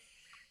know what I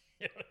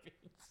mean?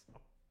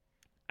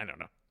 I don't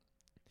know.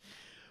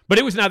 But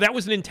that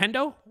was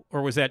Nintendo,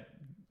 or was that?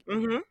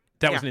 Mm-hmm.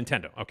 That was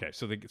Nintendo. Okay,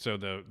 so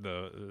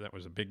that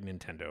was a big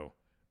Nintendo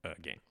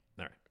game.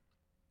 All right.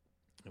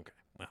 Okay.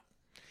 Well,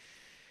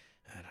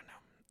 I don't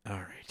know.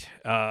 All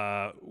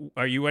right.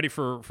 Are you ready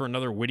for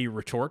another witty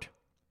retort?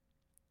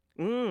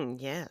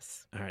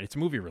 Yes. All right. It's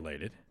movie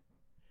related.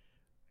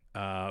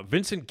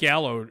 Vincent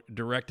Gallo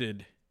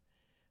directed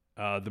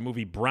the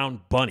movie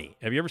Brown Bunny.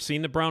 Have you ever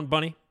seen the Brown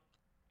Bunny?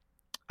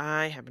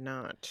 I have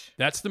not.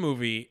 That's the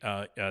movie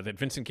that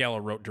Vincent Gallo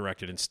wrote,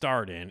 directed, and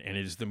starred in, and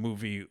is the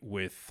movie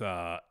with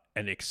an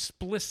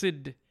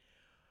explicit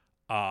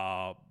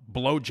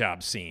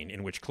blowjob scene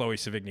in which Chloe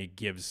Sevigny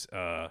gives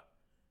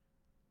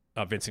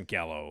Vincent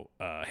Gallo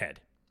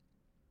head.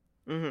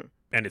 Mm-hmm.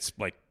 And it's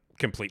like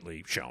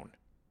completely shown,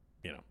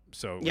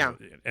 So yeah,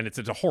 and it's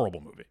a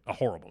horrible movie,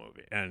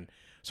 and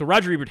so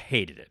Roger Ebert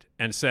hated it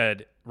and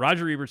said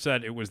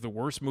it was the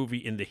worst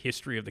movie in the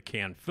history of the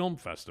Cannes Film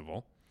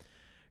Festival.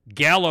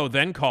 Vincent Gallo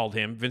then called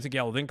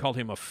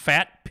him a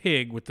fat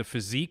pig with the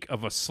physique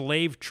of a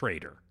slave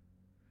trader.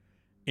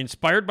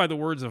 Inspired by the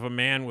words of a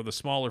man with a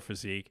smaller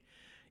physique,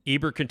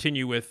 Ebert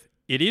continued with,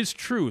 It is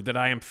true that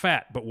I am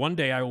fat, but one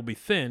day I will be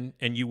thin,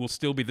 and you will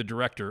still be the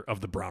director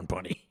of the Brown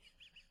Bunny.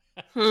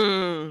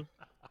 Hmm.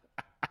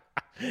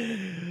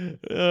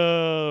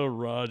 Oh,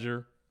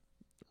 Roger.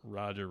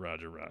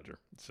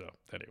 So,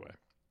 anyway.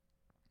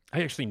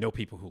 I actually know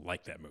people who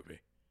like that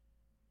movie.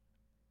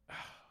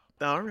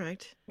 All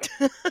right.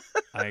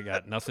 I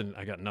got nothing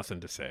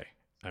to say.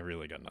 I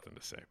really got nothing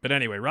to say. But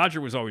anyway, Roger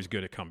was always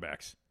good at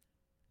comebacks.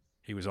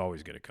 He was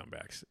always good at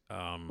comebacks.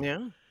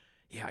 Yeah.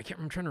 Yeah,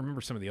 I'm trying to remember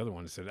some of the other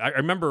ones. I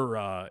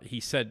remember he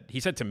said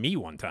to me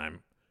one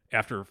time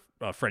after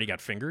Freddie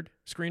Got Fingered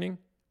screening.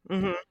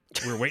 Mm-hmm.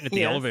 We were waiting at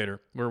the elevator.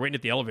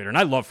 And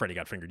I love Freddie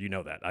Got Fingered. You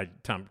know that.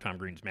 Tom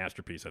Green's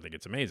masterpiece. I think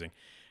it's amazing.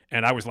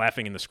 And I was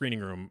laughing in the screening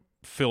room,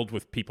 filled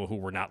with people who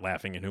were not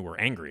laughing and who were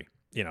angry.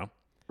 You know.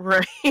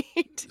 Right.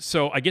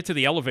 So I get to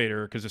the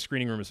elevator because the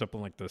screening room is up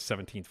on like the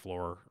 17th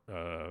floor,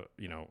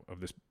 of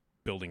this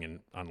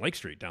building on Lake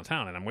Street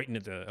downtown. And I'm waiting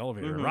at the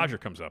elevator, and Roger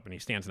comes up and he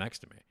stands next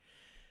to me.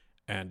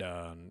 And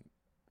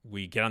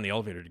we get on the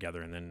elevator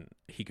together, and then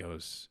he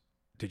goes,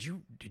 "Did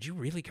you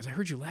really? Because I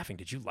heard you laughing.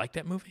 Did you like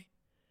that movie?"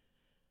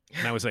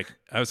 And I was like,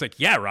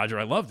 "Yeah, Roger,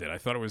 I loved it. I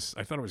thought it was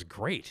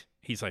great."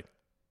 He's like,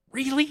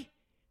 "Really?"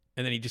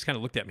 And then he just kind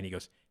of looked at me and he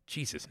goes,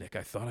 "Jesus, Nick,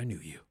 I thought I knew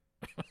you."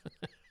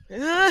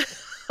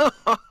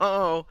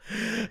 Oh,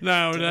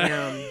 no.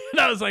 damn. And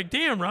I was like,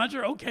 "Damn,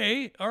 Roger.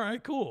 Okay, all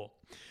right, cool."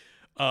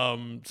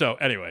 So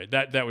anyway,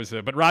 that was.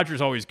 But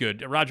Roger's always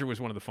good. Roger was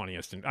one of the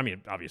funniest, and I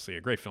mean, obviously,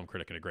 a great film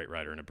critic and a great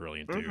writer and a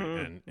brilliant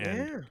dude,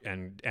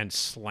 and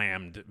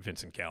slammed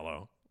Vincent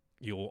Gallo.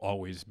 You'll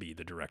always be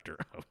the director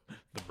of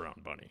the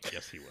Brown Bunny.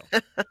 Yes, he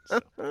will.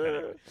 So,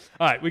 anyway.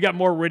 All right, we got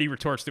more witty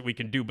retorts that we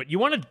can do, but you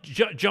want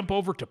to jump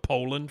over to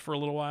Poland for a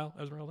little while,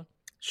 Esmeralda?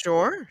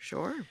 Sure.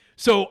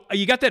 So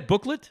you got that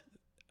booklet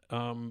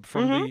from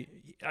the.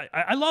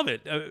 I love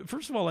it.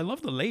 First of all, I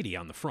love the lady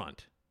on the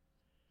front.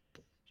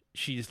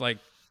 She's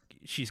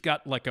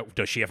got like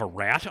does she have a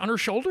rat on her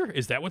shoulder?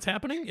 Is that what's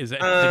happening? Is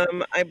that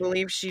I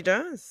believe she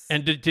does.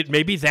 And did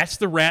maybe that's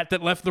the rat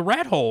that left the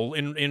rat hole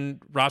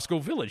in Roscoe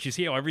Village? You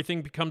see how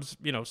everything becomes,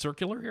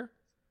 circular here?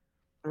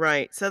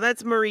 Right. So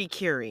that's Marie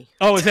Curie.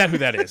 Oh, is that who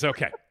that is?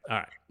 Okay. All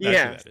right. That's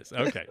Yeah. who that is.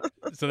 Okay.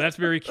 So that's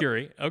Marie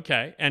Curie.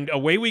 Okay. And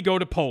away we go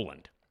to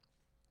Poland.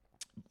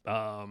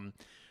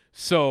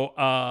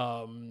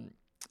 So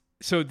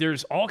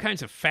there's all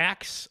kinds of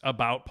facts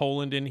about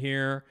Poland in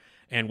here.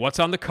 And what's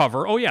on the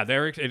cover? Oh yeah,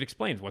 there it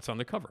explains what's on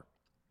the cover.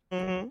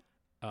 Mm-hmm.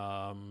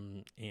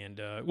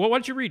 Why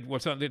don't you read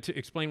what's on to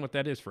explain what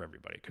that is for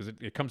everybody? Because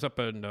it comes up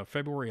on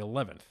February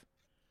 11th,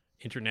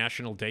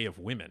 International Day of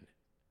Women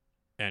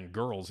and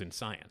Girls in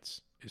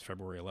Science is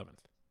February 11th.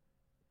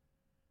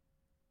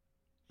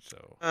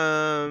 So.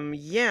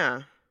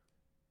 Yeah.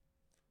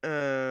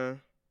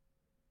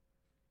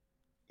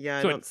 Yeah,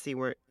 I So don't see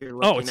where you're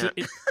looking at.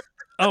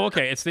 Oh,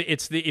 okay. It's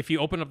the if you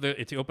open up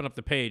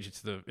the page,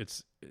 it's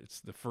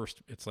the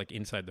first. It's like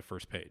inside the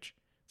first page.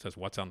 It says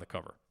what's on the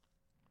cover.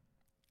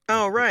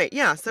 Oh, right.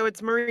 Yeah. So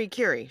it's Marie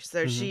Curie.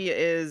 So she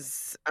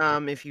is,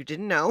 if you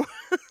didn't know,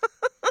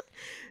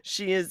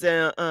 she is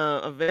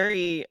a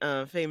very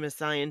famous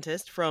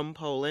scientist from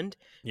Poland.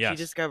 Yes. She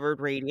discovered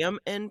radium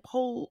and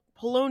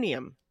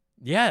polonium.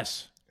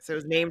 Yes. So it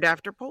was named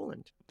after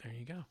Poland. There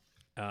you go.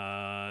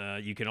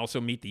 You can also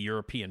meet the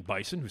European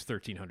bison, who's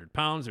 1,300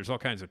 pounds. There's all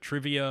kinds of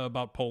trivia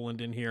about Poland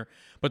in here.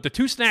 But the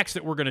two snacks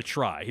that we're going to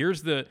try,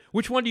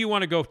 which one do you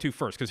want to go to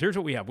first? Because here's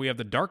what we have. We have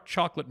the dark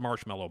chocolate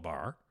marshmallow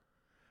bar,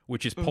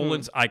 which is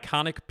Poland's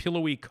iconic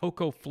pillowy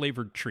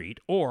cocoa-flavored treat,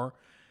 or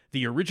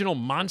the original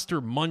Monster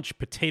Munch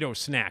potato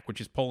snack, which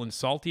is Poland's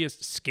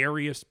saltiest,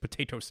 scariest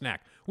potato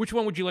snack. Which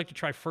one would you like to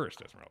try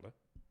first, Esmeralda?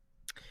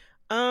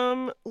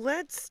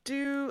 Let's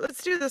do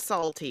the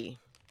salty.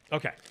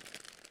 Okay.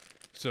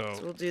 So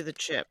we'll do the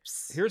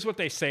chips. Here's what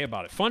they say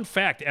about it. Fun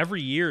fact,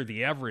 every year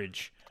the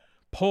average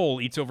Pole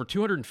eats over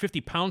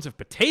 250 pounds of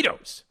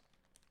potatoes.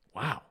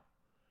 Wow.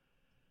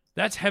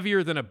 That's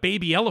heavier than a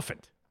baby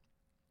elephant.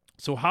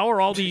 So how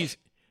are all these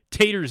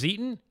taters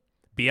eaten?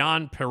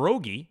 Beyond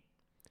pierogi,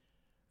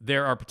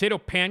 there are potato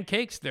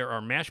pancakes, there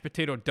are mashed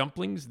potato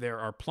dumplings, there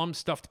are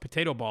plum-stuffed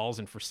potato balls,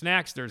 and for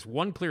snacks, there's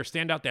one clear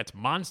standout, that's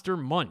Monster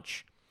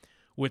Munch.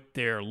 With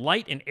their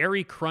light and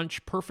airy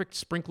crunch, perfect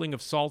sprinkling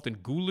of salt,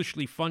 and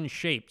ghoulishly fun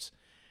shapes,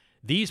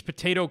 these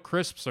potato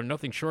crisps are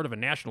nothing short of a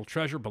national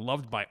treasure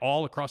beloved by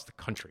all across the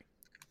country.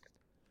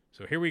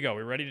 So here we go.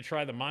 We ready to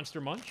try the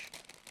Monster Munch?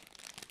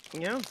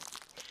 Yeah.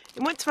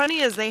 And what's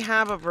funny is they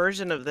have a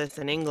version of this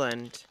in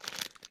England.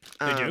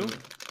 They do?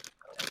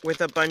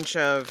 With a bunch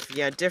of,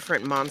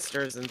 different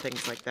monsters and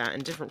things like that,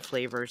 and different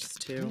flavors,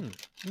 too.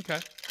 Okay.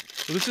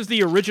 So this is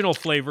the original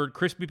flavored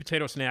crispy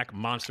potato snack,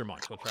 Monster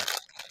Munch. Let's try it.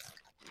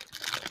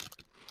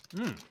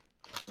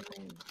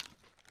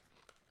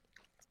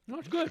 No,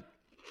 it's good.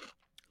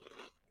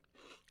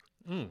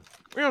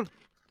 Yeah.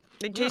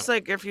 They taste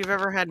like if you've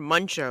ever had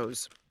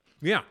Munchos.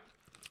 Yeah.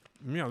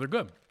 Yeah, they're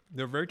good.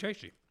 They're very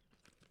tasty.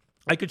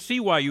 I could see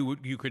why you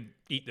could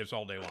eat this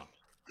all day long.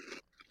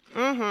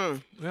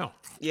 Mm-hmm. Yeah.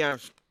 Yeah.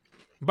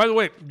 By the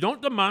way,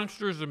 don't the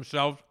monsters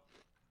themselves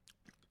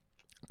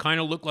kind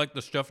of look like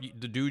the stuff,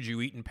 the dudes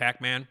you eat in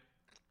Pac-Man.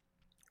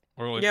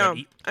 Or like Yeah.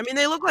 I mean,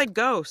 they look like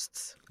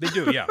ghosts. They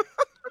do, yeah.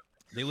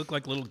 They look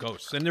like little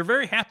ghosts, and they're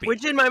very happy.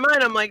 Which in my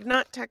mind, I'm like,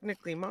 not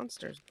technically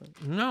monsters. But...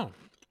 No.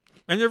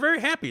 And they're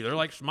very happy. They're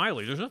like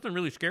smiley. There's nothing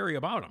really scary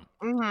about them.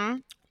 Mm-hmm.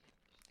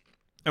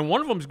 And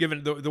one of them's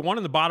giving, the one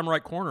in the bottom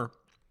right corner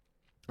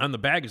on the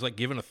bag is like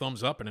giving a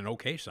thumbs up and an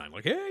okay sign.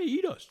 Like, hey,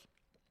 eat us.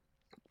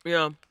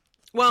 Yeah.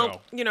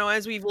 Well,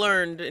 as we've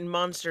learned in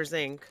Monsters,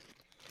 Inc.,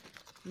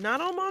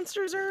 not all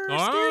monsters are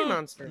scary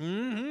monsters.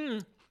 Mm-hmm.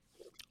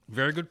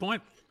 Very good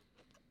point.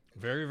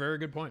 Very, very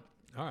good point.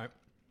 All right.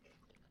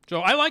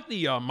 So I like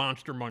the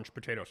Monster Munch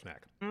potato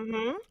snack.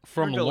 Mm-hmm.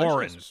 From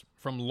Lorenz.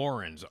 From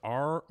Lorenz.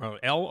 Lorenz.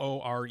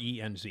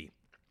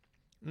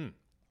 Mm.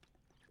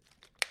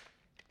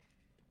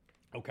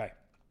 Okay.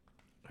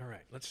 All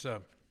right. Let's.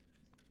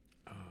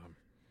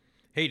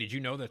 Hey, did you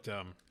know that?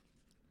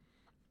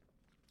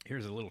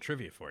 Here's a little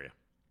trivia for you.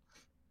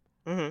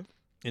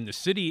 Mm-hmm. In the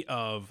city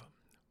of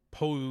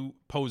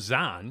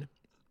Poznan,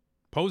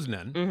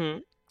 Mm-hmm.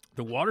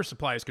 the water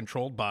supply is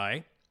controlled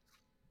by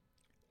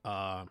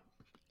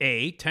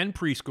A, 10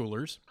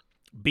 preschoolers,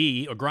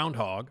 B, a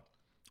groundhog,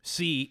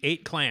 C,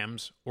 8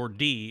 clams, or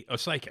D, a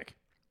psychic.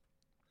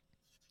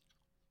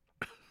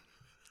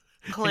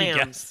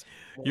 Clams.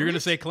 You're going to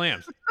say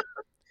clams.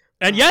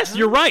 And yes,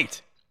 you're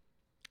right.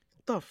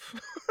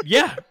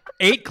 Yeah,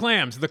 8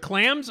 clams. The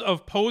clams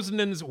of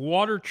Poznan's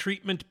water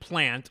treatment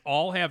plant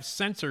all have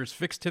sensors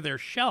fixed to their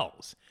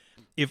shells.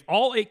 If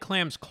all 8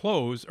 clams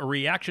close, a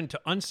reaction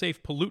to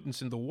unsafe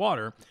pollutants in the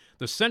water,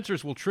 the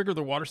sensors will trigger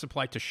the water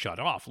supply to shut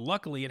off.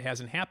 Luckily, it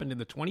hasn't happened in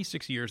the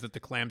 26 years that the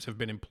clams have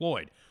been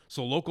employed,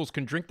 so locals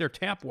can drink their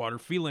tap water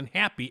feeling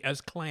happy as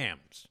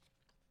clams.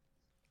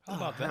 How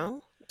about that?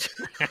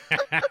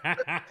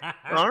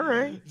 All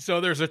right.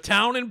 So there's a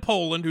town in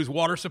Poland whose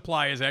water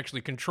supply is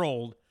actually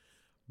controlled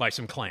by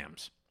some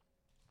clams.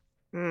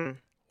 Wow.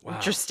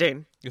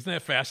 Interesting. Isn't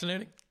that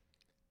fascinating?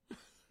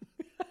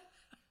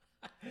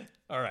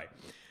 All right.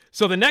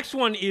 So the next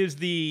one is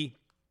the.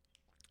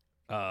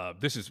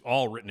 This is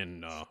all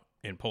written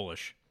in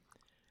Polish,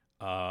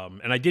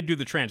 and I did do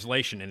the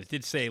translation, and it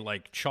did say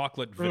like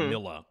chocolate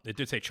vanilla. It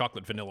did say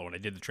chocolate vanilla when I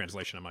did the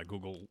translation on my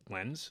Google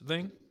Lens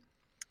thing.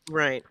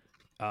 Right.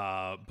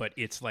 But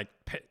it's like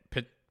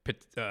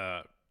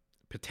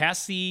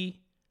Pitasi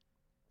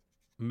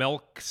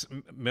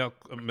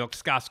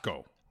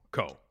Milkskasko,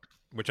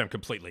 which I'm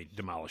completely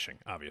demolishing,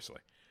 obviously.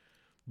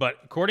 But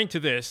according to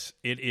this,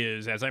 it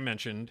is, as I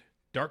mentioned,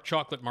 dark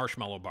chocolate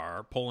marshmallow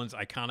bar, Poland's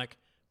iconic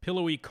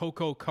pillowy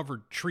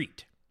cocoa-covered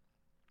treat.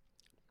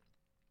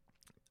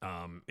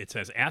 It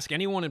says, ask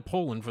anyone in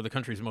Poland for the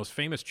country's most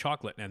famous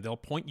chocolate, and they'll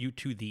point you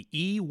to the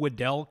E.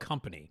 Waddell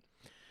Company.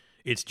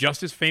 It's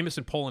just as famous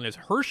in Poland as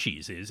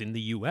Hershey's is in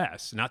the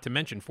U.S., not to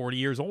mention 40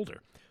 years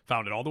older.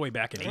 Founded all the way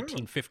back in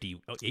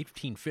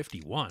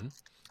 1851.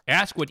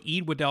 Ask what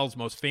E. Waddell's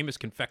most famous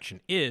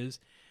confection is,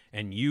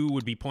 and you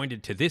would be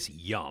pointed to this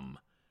yum.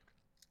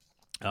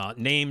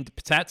 Named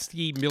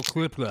Ptacki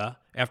Milklipa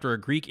after a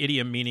Greek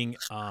idiom meaning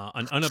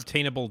an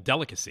unobtainable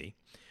delicacy.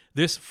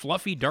 This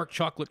fluffy dark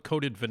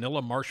chocolate-coated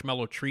vanilla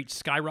marshmallow treat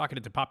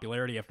skyrocketed to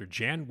popularity after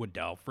Jan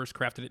Waddell first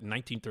crafted it in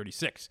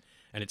 1936,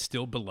 and it's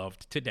still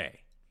beloved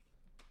today.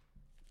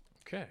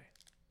 Okay.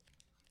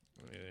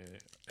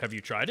 Have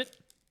you tried it?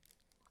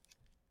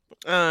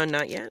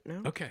 Not yet,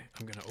 no. Okay,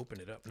 I'm going to open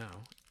it up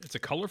now. It's a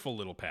colorful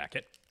little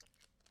packet.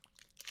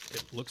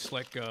 It looks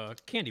like a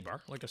candy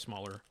bar, like a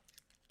smaller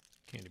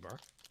candy bar.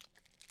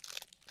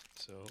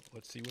 So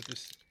let's see what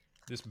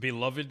this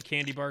beloved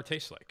candy bar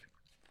tastes like.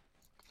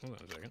 Hold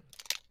on a second.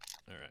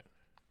 All right.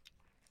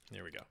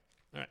 There we go.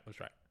 All right, let's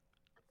try it.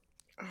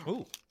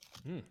 Ooh.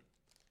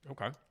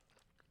 Okay.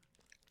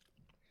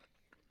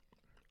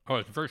 Oh,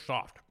 it's very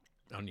soft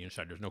on the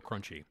inside. There's no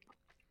crunchy.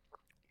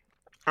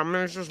 I mean,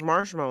 it's just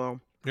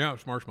marshmallow. Yeah,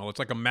 it's marshmallow. It's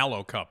like a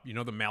Mallow cup. You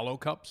know the Mallow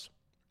cups?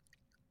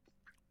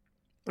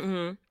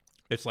 Mm-hmm.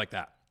 It's like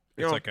that.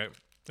 Yeah.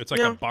 It's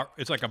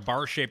like a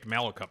bar-shaped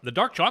Mallow cup. The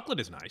dark chocolate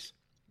is nice.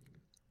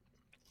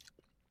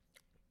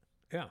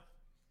 Yeah.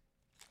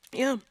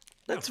 Yeah,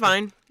 that's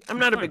fine. I'm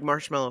not a big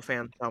marshmallow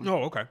fan. So.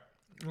 Oh, okay.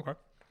 Okay.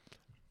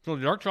 So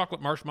the dark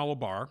chocolate marshmallow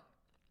bar.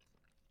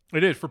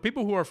 It is. For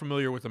people who are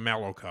familiar with the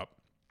Mallow cup,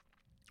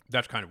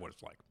 that's kind of what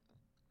it's like.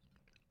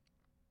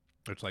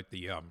 It's like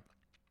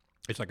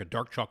it's like a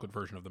dark chocolate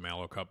version of the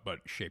Mallow cup, but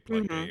shaped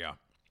like a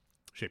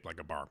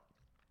bar.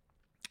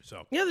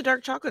 So yeah, the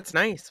dark chocolate's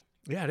nice.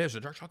 Yeah, it is. The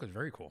dark chocolate's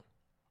very cool.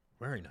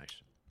 Very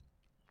nice.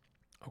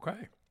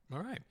 Okay.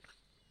 All right.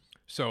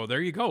 So there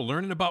you go.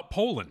 Learning about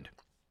Poland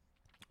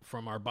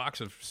from our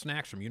box of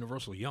snacks from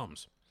Universal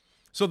Yums.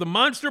 So the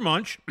Monster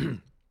Munch,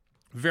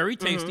 very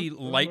tasty,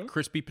 light,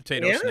 crispy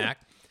potato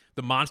snack.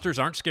 The monsters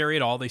aren't scary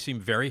at all. They seem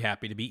very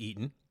happy to be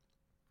eaten.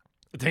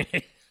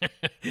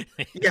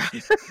 Yeah.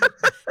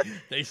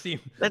 They seem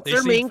That's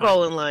their main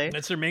goal in life.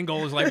 That's their main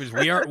goal in life is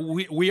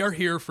we are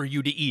here for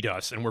you to eat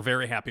us, and we're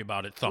very happy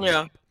about it. Thumbs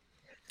up.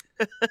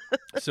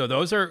 So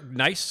those are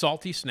nice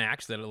salty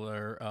snacks that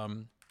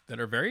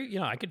are very,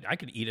 I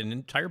could eat an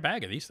entire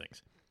bag of these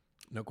things.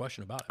 No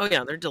question about it. Oh,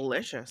 yeah, they're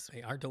delicious.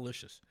 They are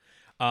delicious.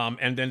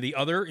 And then the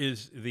other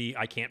is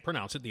I can't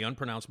pronounce it, the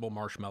unpronounceable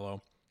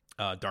marshmallow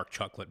dark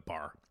chocolate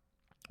bar,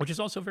 which is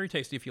also very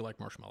tasty if you like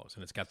marshmallows.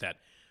 And it's got that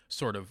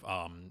sort of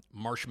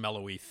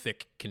marshmallowy,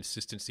 thick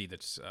consistency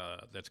that's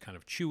kind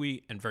of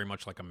chewy and very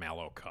much like a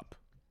Mallow cup.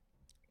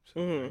 So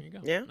there you go.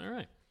 Yeah.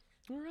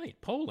 All right.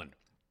 Poland.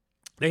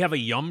 They have a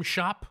yum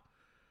shop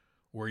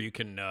where you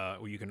can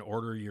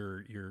order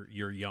your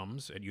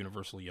yums at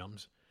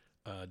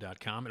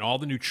universalyums.com, and all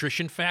the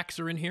nutrition facts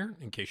are in here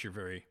in case you're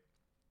very,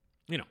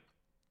 in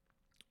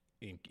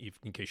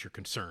case you're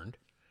concerned.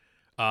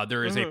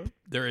 There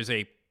is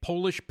a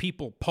Polish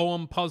people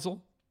poem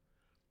puzzle.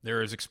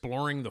 There is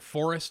exploring the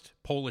forest,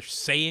 Polish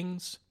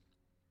sayings.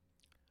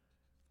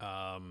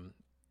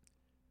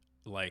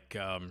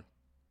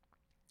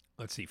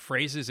 Let's see,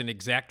 phrases and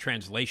exact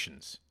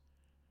translations.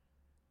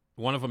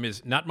 One of them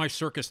is "not my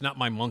circus, not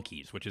my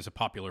monkeys," which is a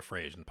popular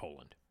phrase in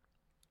Poland.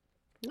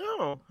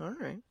 Oh, all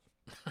right.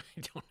 I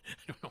don't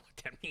know what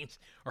that means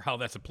or how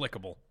that's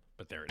applicable,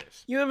 but there it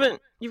is.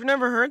 You've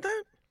never heard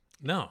that?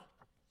 No,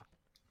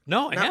 I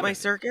haven't. Not my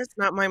circus,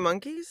 not my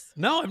monkeys?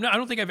 No, I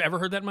don't think I've ever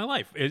heard that in my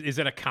life. Is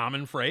that a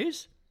common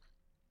phrase?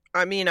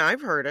 I mean,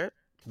 I've heard it.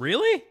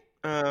 Really?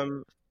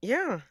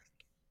 Yeah.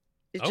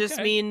 It just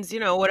means,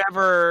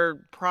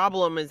 whatever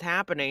problem is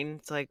happening,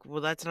 it's like,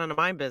 well, that's none of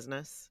my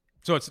business.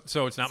 So it's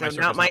not my circus,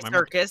 not my circus,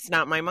 monkeys.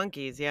 not my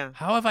monkeys, yeah.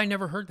 How have I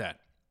never heard that?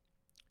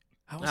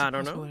 I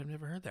don't know. I've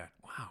never heard that.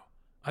 Wow.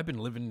 I've been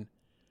living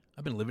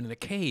in a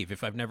cave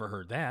if I've never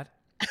heard that.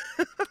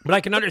 But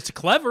I can understand. It's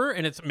clever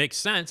and it makes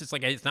sense. It's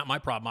like, hey, it's not my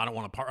problem. I don't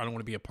want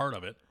to be a part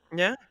of it.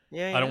 Yeah.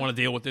 I don't want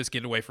to deal with this.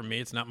 Get away from me.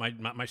 It's not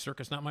my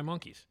circus, not my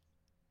monkeys.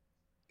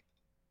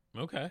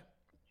 Okay.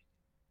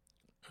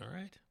 All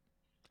right.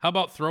 How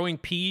about throwing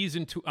peas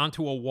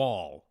onto a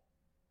wall?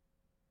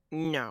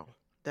 No.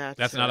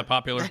 That's not a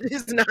popular.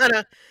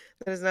 That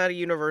is not a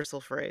universal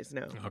phrase,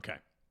 no. Okay.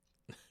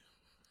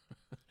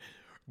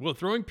 Well,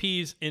 throwing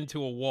peas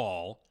into a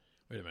wall.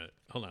 Wait a minute.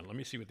 Hold on. Let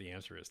me see what the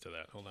answer is to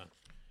that. Hold on.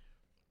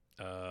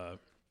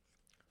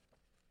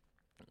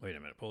 Wait a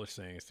minute. Polish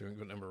saying is doing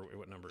what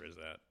number is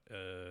that?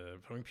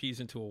 Throwing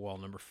peas into a wall.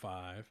 Number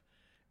 5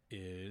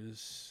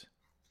 is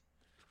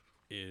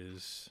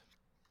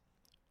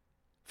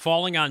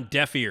falling on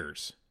deaf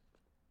ears.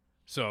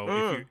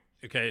 So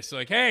so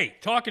like, hey,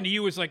 talking to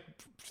you is like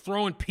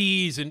throwing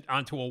peas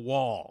onto a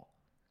wall.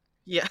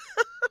 Yeah.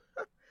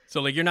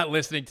 So like, you're not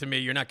listening to me.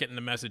 You're not getting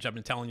the message. I've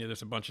been telling you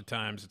this a bunch of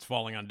times. It's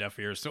falling on deaf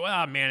ears. So,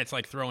 man, it's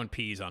like throwing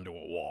peas onto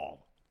a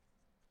wall.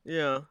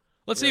 Yeah.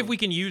 Let's see if we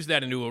can use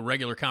that into a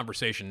regular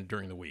conversation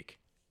during the week.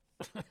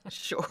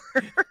 Sure.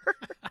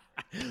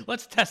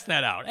 Let's test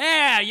that out.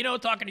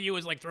 Talking to you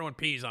is like throwing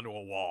peas onto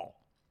a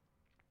wall.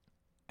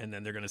 And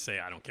then they're going to say,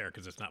 I don't care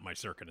because it's not my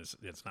circus.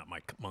 It's not my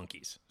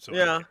monkeys. So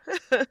yeah.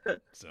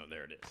 So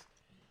there it is.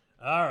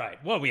 All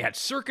right. Well, we had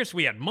circus.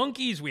 We had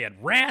monkeys. We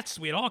had rats.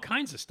 We had all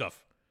kinds of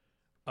stuff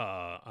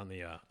on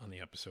the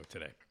episode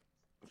today.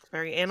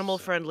 Very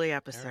animal-friendly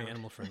episode. Very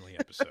animal-friendly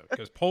episode.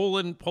 Because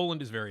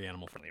Poland is very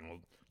animal-friendly. And we'll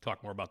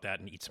talk more about that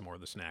and eat some more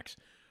of the snacks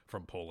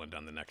from Poland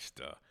on the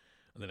next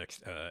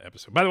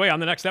episode. By the way, on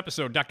the next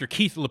episode, Dr.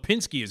 Keith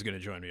Lipinski is going to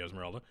join me,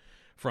 Esmeralda,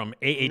 from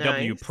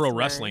AAW Pro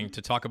Wrestling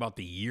to talk about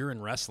the year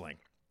in wrestling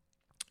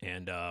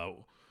and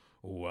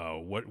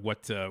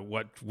what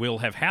will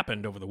have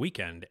happened over the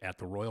weekend at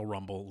the Royal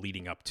Rumble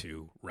leading up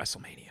to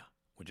WrestleMania,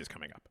 which is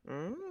coming up.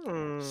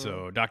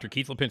 So Dr.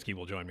 Keith Lipinski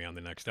will join me on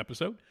the next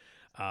episode.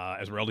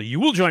 Esmeralda, you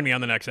will join me on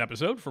the next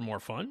episode for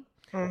more fun.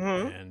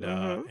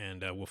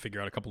 And we'll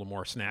figure out a couple of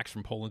more snacks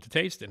from Poland to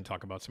taste and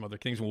talk about some other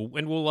things.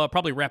 We'll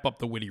probably wrap up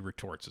the witty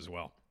retorts as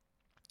well.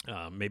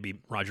 Maybe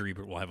Roger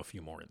Ebert will have a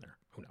few more in there.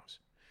 Who knows?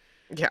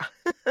 Yeah.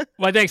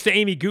 Well, thanks to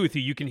Amy Guth, who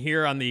you can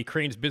hear on the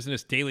Crane's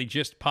Business Daily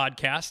Gist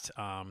podcast,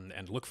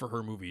 and look for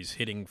her movies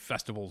hitting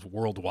festivals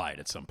worldwide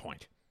at some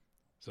point.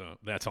 So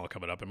that's all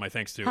coming up. And my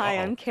thanks to... Hi,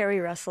 I'm Carrie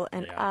Russell,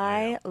 and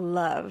I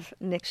love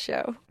Nick's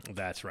show.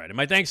 That's right. And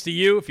my thanks to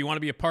you. If you want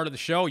to be a part of the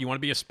show, you want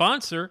to be a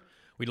sponsor,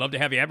 we'd love to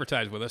have you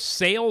advertise with us.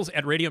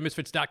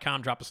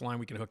 Sales@radiomisfits.com. Drop us a line.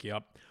 We can hook you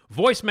up.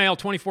 Voicemail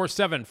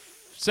 24/7,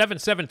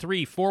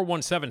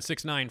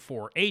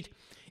 773-417-6948.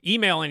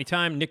 Email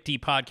anytime,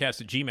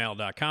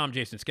 nickdpodcast@gmail.com.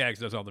 Jason Skaggs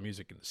does all the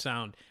music and the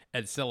sound.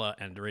 Ed Silla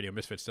and Radio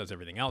Misfits does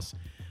everything else.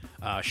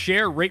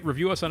 Share, rate,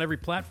 review us on every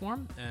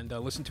platform, and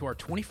listen to our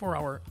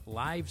 24-hour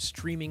live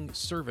streaming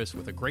service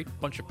with a great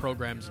bunch of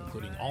programs,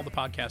 including all the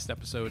podcast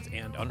episodes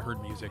and unheard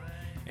music.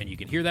 And you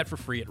can hear that for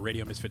free at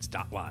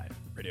radiomisfits.live,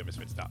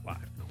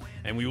 radiomisfits.live.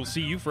 And we will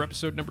see you for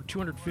episode number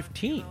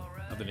 215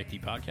 of the Nick D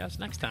Podcast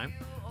next time,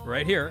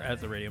 right here at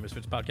the Radio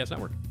Misfits Podcast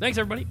Network. Thanks,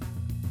 everybody.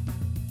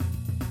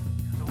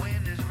 The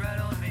wind is right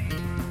on me.